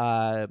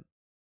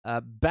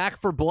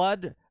 Back for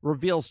Blood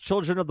reveals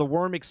Children of the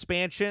Worm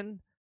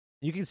expansion.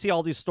 You can see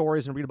all these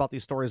stories and read about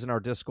these stories in our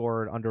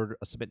Discord under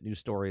Submit News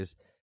Stories.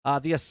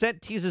 The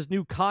Ascent teases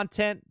new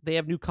content. They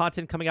have new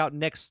content coming out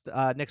next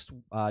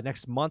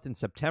month in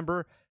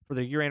September for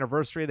their year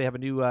anniversary. They have a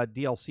new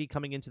DLC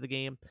coming into the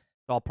game.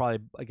 So I'll probably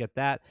get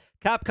that.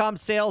 Capcom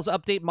sales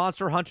update: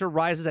 Monster Hunter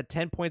rises at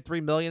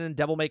 10.3 million and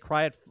Devil May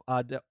Cry at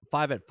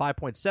 5 at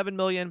 5.7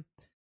 million.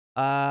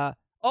 I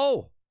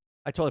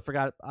totally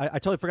forgot. I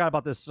totally forgot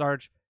about this,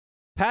 Sarge.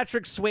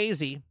 Patrick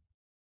Swayze,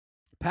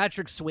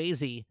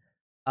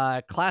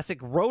 classic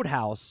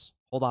Roadhouse.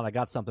 Hold on, I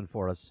got something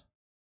for us.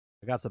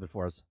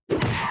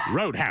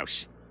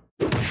 Roadhouse.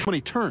 How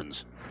many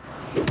turns?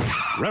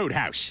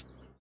 Roadhouse.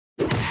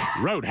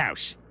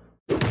 Roadhouse.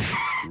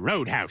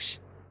 Roadhouse.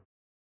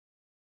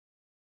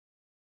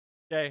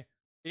 Okay,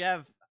 we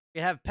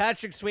have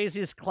Patrick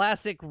Swayze's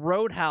classic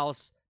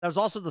Roadhouse. That was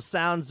also the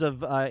sounds of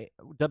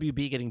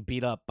WB getting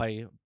beat up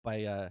by.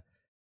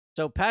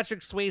 So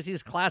Patrick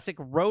Swayze's classic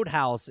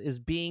Roadhouse is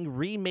being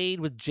remade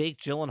with Jake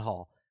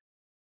Gyllenhaal.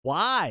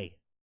 Why?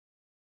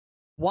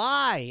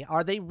 Why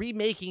are they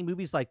remaking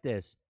movies like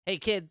this? Hey,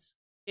 kids,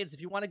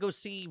 if you want to go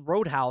see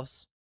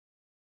Roadhouse,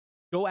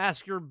 go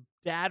ask your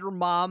dad or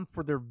mom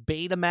for their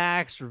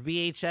Betamax or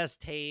VHS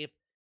tape,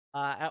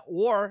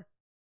 or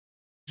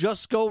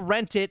just go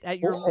rent it at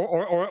your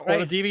or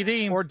a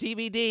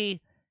DVD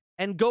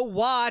and go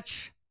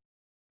watch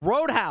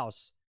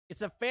Roadhouse.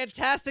 It's a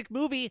fantastic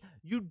movie.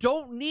 You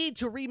don't need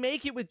to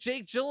remake it with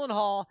Jake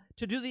Gyllenhaal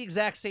to do the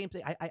exact same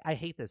thing. I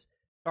hate this.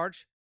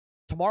 Sarge,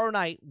 tomorrow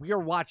night we are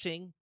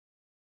watching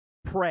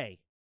Prey,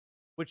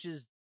 which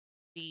is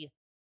the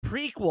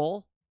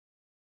prequel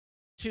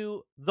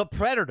to The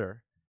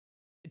Predator.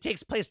 It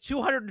takes place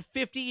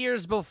 250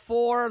 years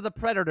before The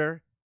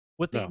Predator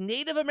with the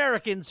Native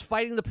Americans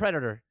fighting the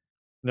Predator.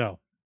 No.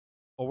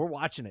 Oh, we're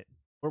watching it.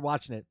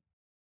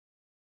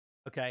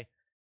 Okay.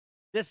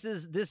 This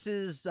is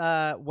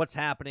what's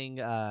happening,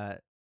 the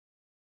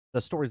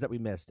stories that we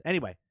missed.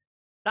 Anyway,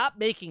 stop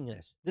making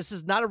this. This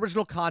is not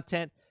original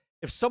content.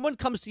 If someone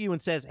comes to you and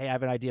says, hey, I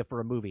have an idea for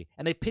a movie,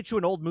 and they pitch you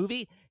an old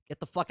movie, get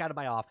the fuck out of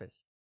my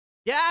office.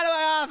 Get out of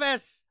my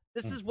office!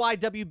 This is why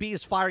WB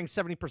is firing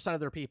 70% of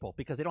their people,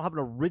 because they don't have an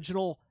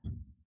original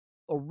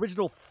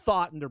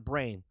thought in their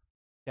brain.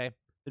 Okay?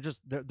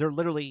 They're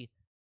literally...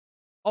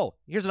 Oh,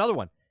 here's another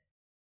one.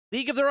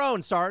 League of Their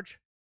Own, Sarge.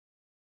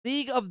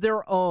 League of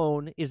Their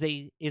Own is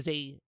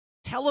a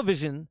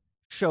television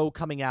show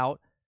coming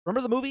out.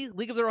 Remember the movie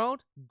League of Their Own?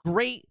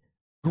 Great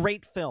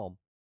film.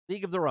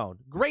 League of Their Own.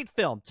 Great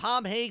film.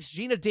 Tom Hanks,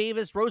 Gina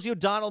Davis, Rosie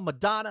O'Donnell,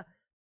 Madonna.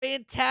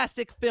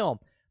 Fantastic film.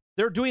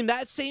 They're doing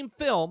that same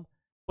film,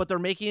 but they're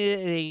making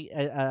it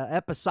a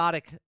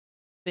episodic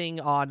thing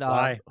on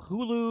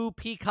Hulu,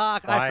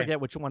 Peacock. I forget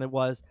which one it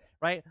was,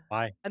 right?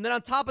 Why? And then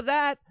on top of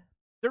that,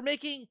 they're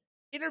making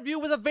Interview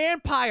with a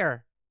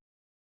Vampire.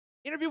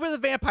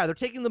 They're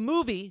taking the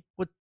movie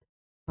with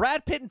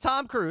Brad Pitt and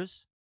Tom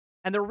Cruise,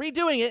 and they're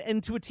redoing it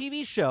into a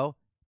TV show,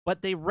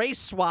 but they race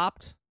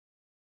swapped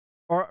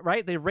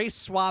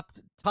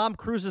Tom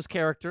Cruise's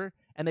character,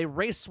 and they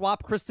race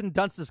swapped Kristen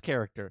Dunst's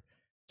character.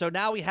 So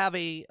now we have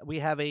a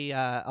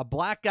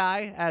black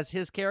guy as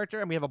his character,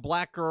 and we have a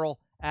black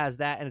girl as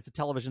that, and it's a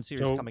television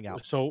series coming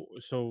out. So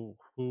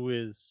who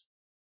is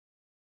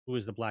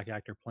the black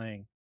actor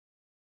playing?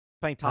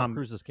 Playing Tom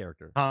Cruise's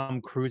character.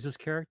 Tom Cruise's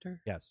character?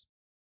 Yes.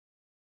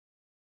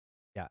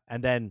 Yeah,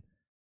 and then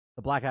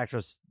the black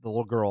actress, the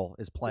little girl,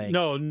 is playing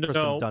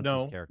Kristen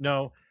Dunst's character.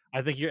 No.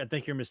 I think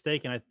you're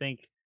mistaken. I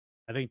think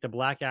the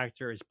black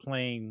actor is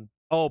playing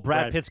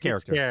Brad Pitt's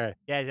character.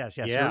 Yes.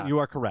 Yeah. You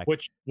are correct.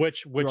 Which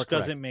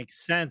doesn't make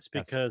sense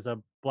because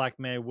a black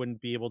man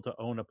wouldn't be able to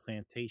own a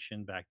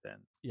plantation back then.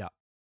 Yeah.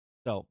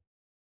 So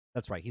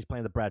that's right. He's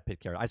playing the Brad Pitt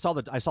character. I saw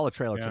the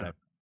trailer today.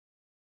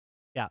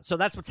 Yeah. So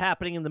that's what's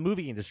happening in the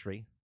movie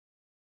industry.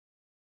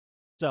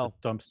 So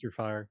the dumpster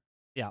fire.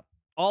 Yeah.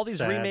 All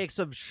these remakes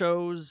of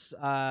shows.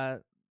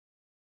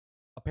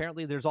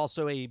 Apparently, there's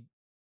also a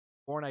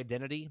Bourne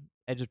Identity,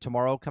 Edge of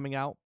Tomorrow coming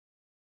out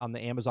on the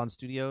Amazon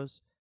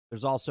Studios.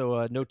 There's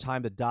also No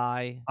Time to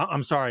Die.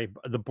 I'm sorry,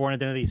 the Bourne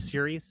Identity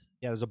series?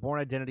 Yeah, there's a Bourne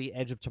Identity,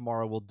 Edge of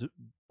Tomorrow will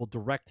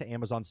direct to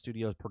Amazon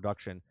Studios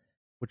production,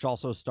 which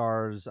also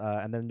stars,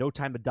 and then No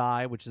Time to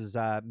Die, which is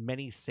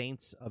Many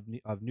Saints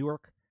of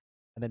Newark,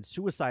 and then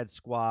Suicide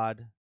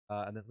Squad,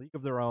 and then League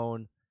of Their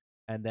Own,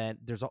 and then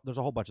there's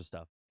a whole bunch of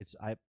stuff.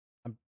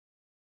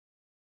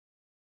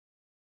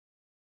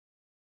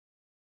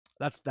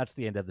 That's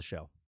the end of the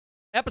show.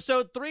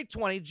 Episode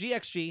 320,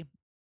 GXG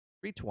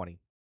 320.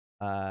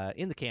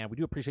 in the can. We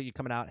do appreciate you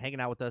coming out, hanging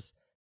out with us.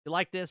 If you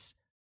like this,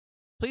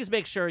 please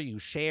make sure you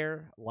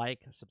share,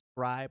 like,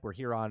 subscribe. We're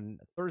here on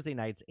Thursday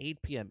nights,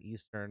 8 p.m.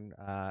 Eastern.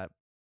 A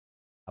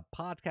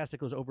podcast that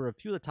goes over a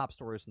few of the top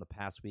stories from the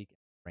past week.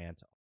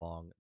 Rant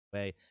along the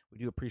way. We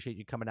do appreciate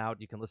you coming out.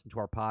 You can listen to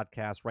our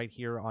podcast right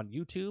here on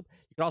YouTube.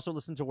 You can also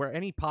listen to where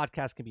any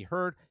podcast can be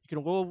heard. You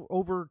can go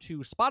over to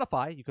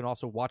Spotify. You can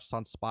also watch us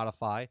on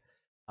Spotify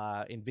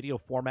in video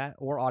format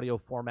or audio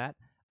format.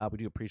 We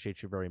do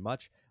appreciate you very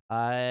much.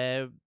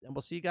 And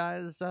we'll see you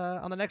guys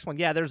on the next one.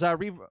 Yeah, there's a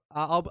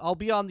I'll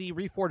be on the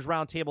Reforged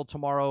Roundtable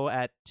tomorrow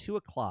at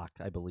 2:00,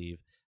 I believe.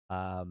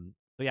 So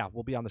yeah,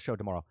 we'll be on the show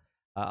tomorrow.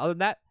 Other than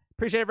that,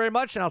 appreciate it very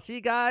much, and I'll see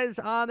you guys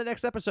on the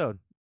next episode.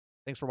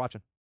 Thanks for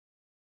watching.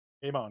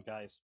 Game on,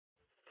 guys.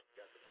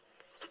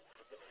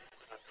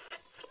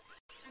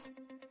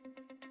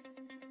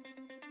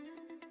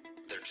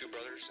 They're two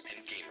brothers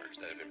and gamers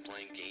that have been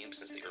playing games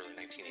since the early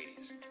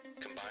 1980s.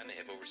 Combined, they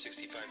have over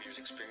 65 years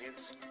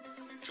experience.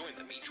 Join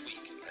them each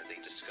week as they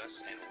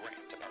discuss and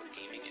rant about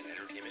gaming and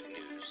entertainment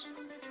news.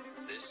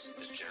 This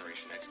is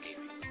Generation X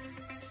Gaming.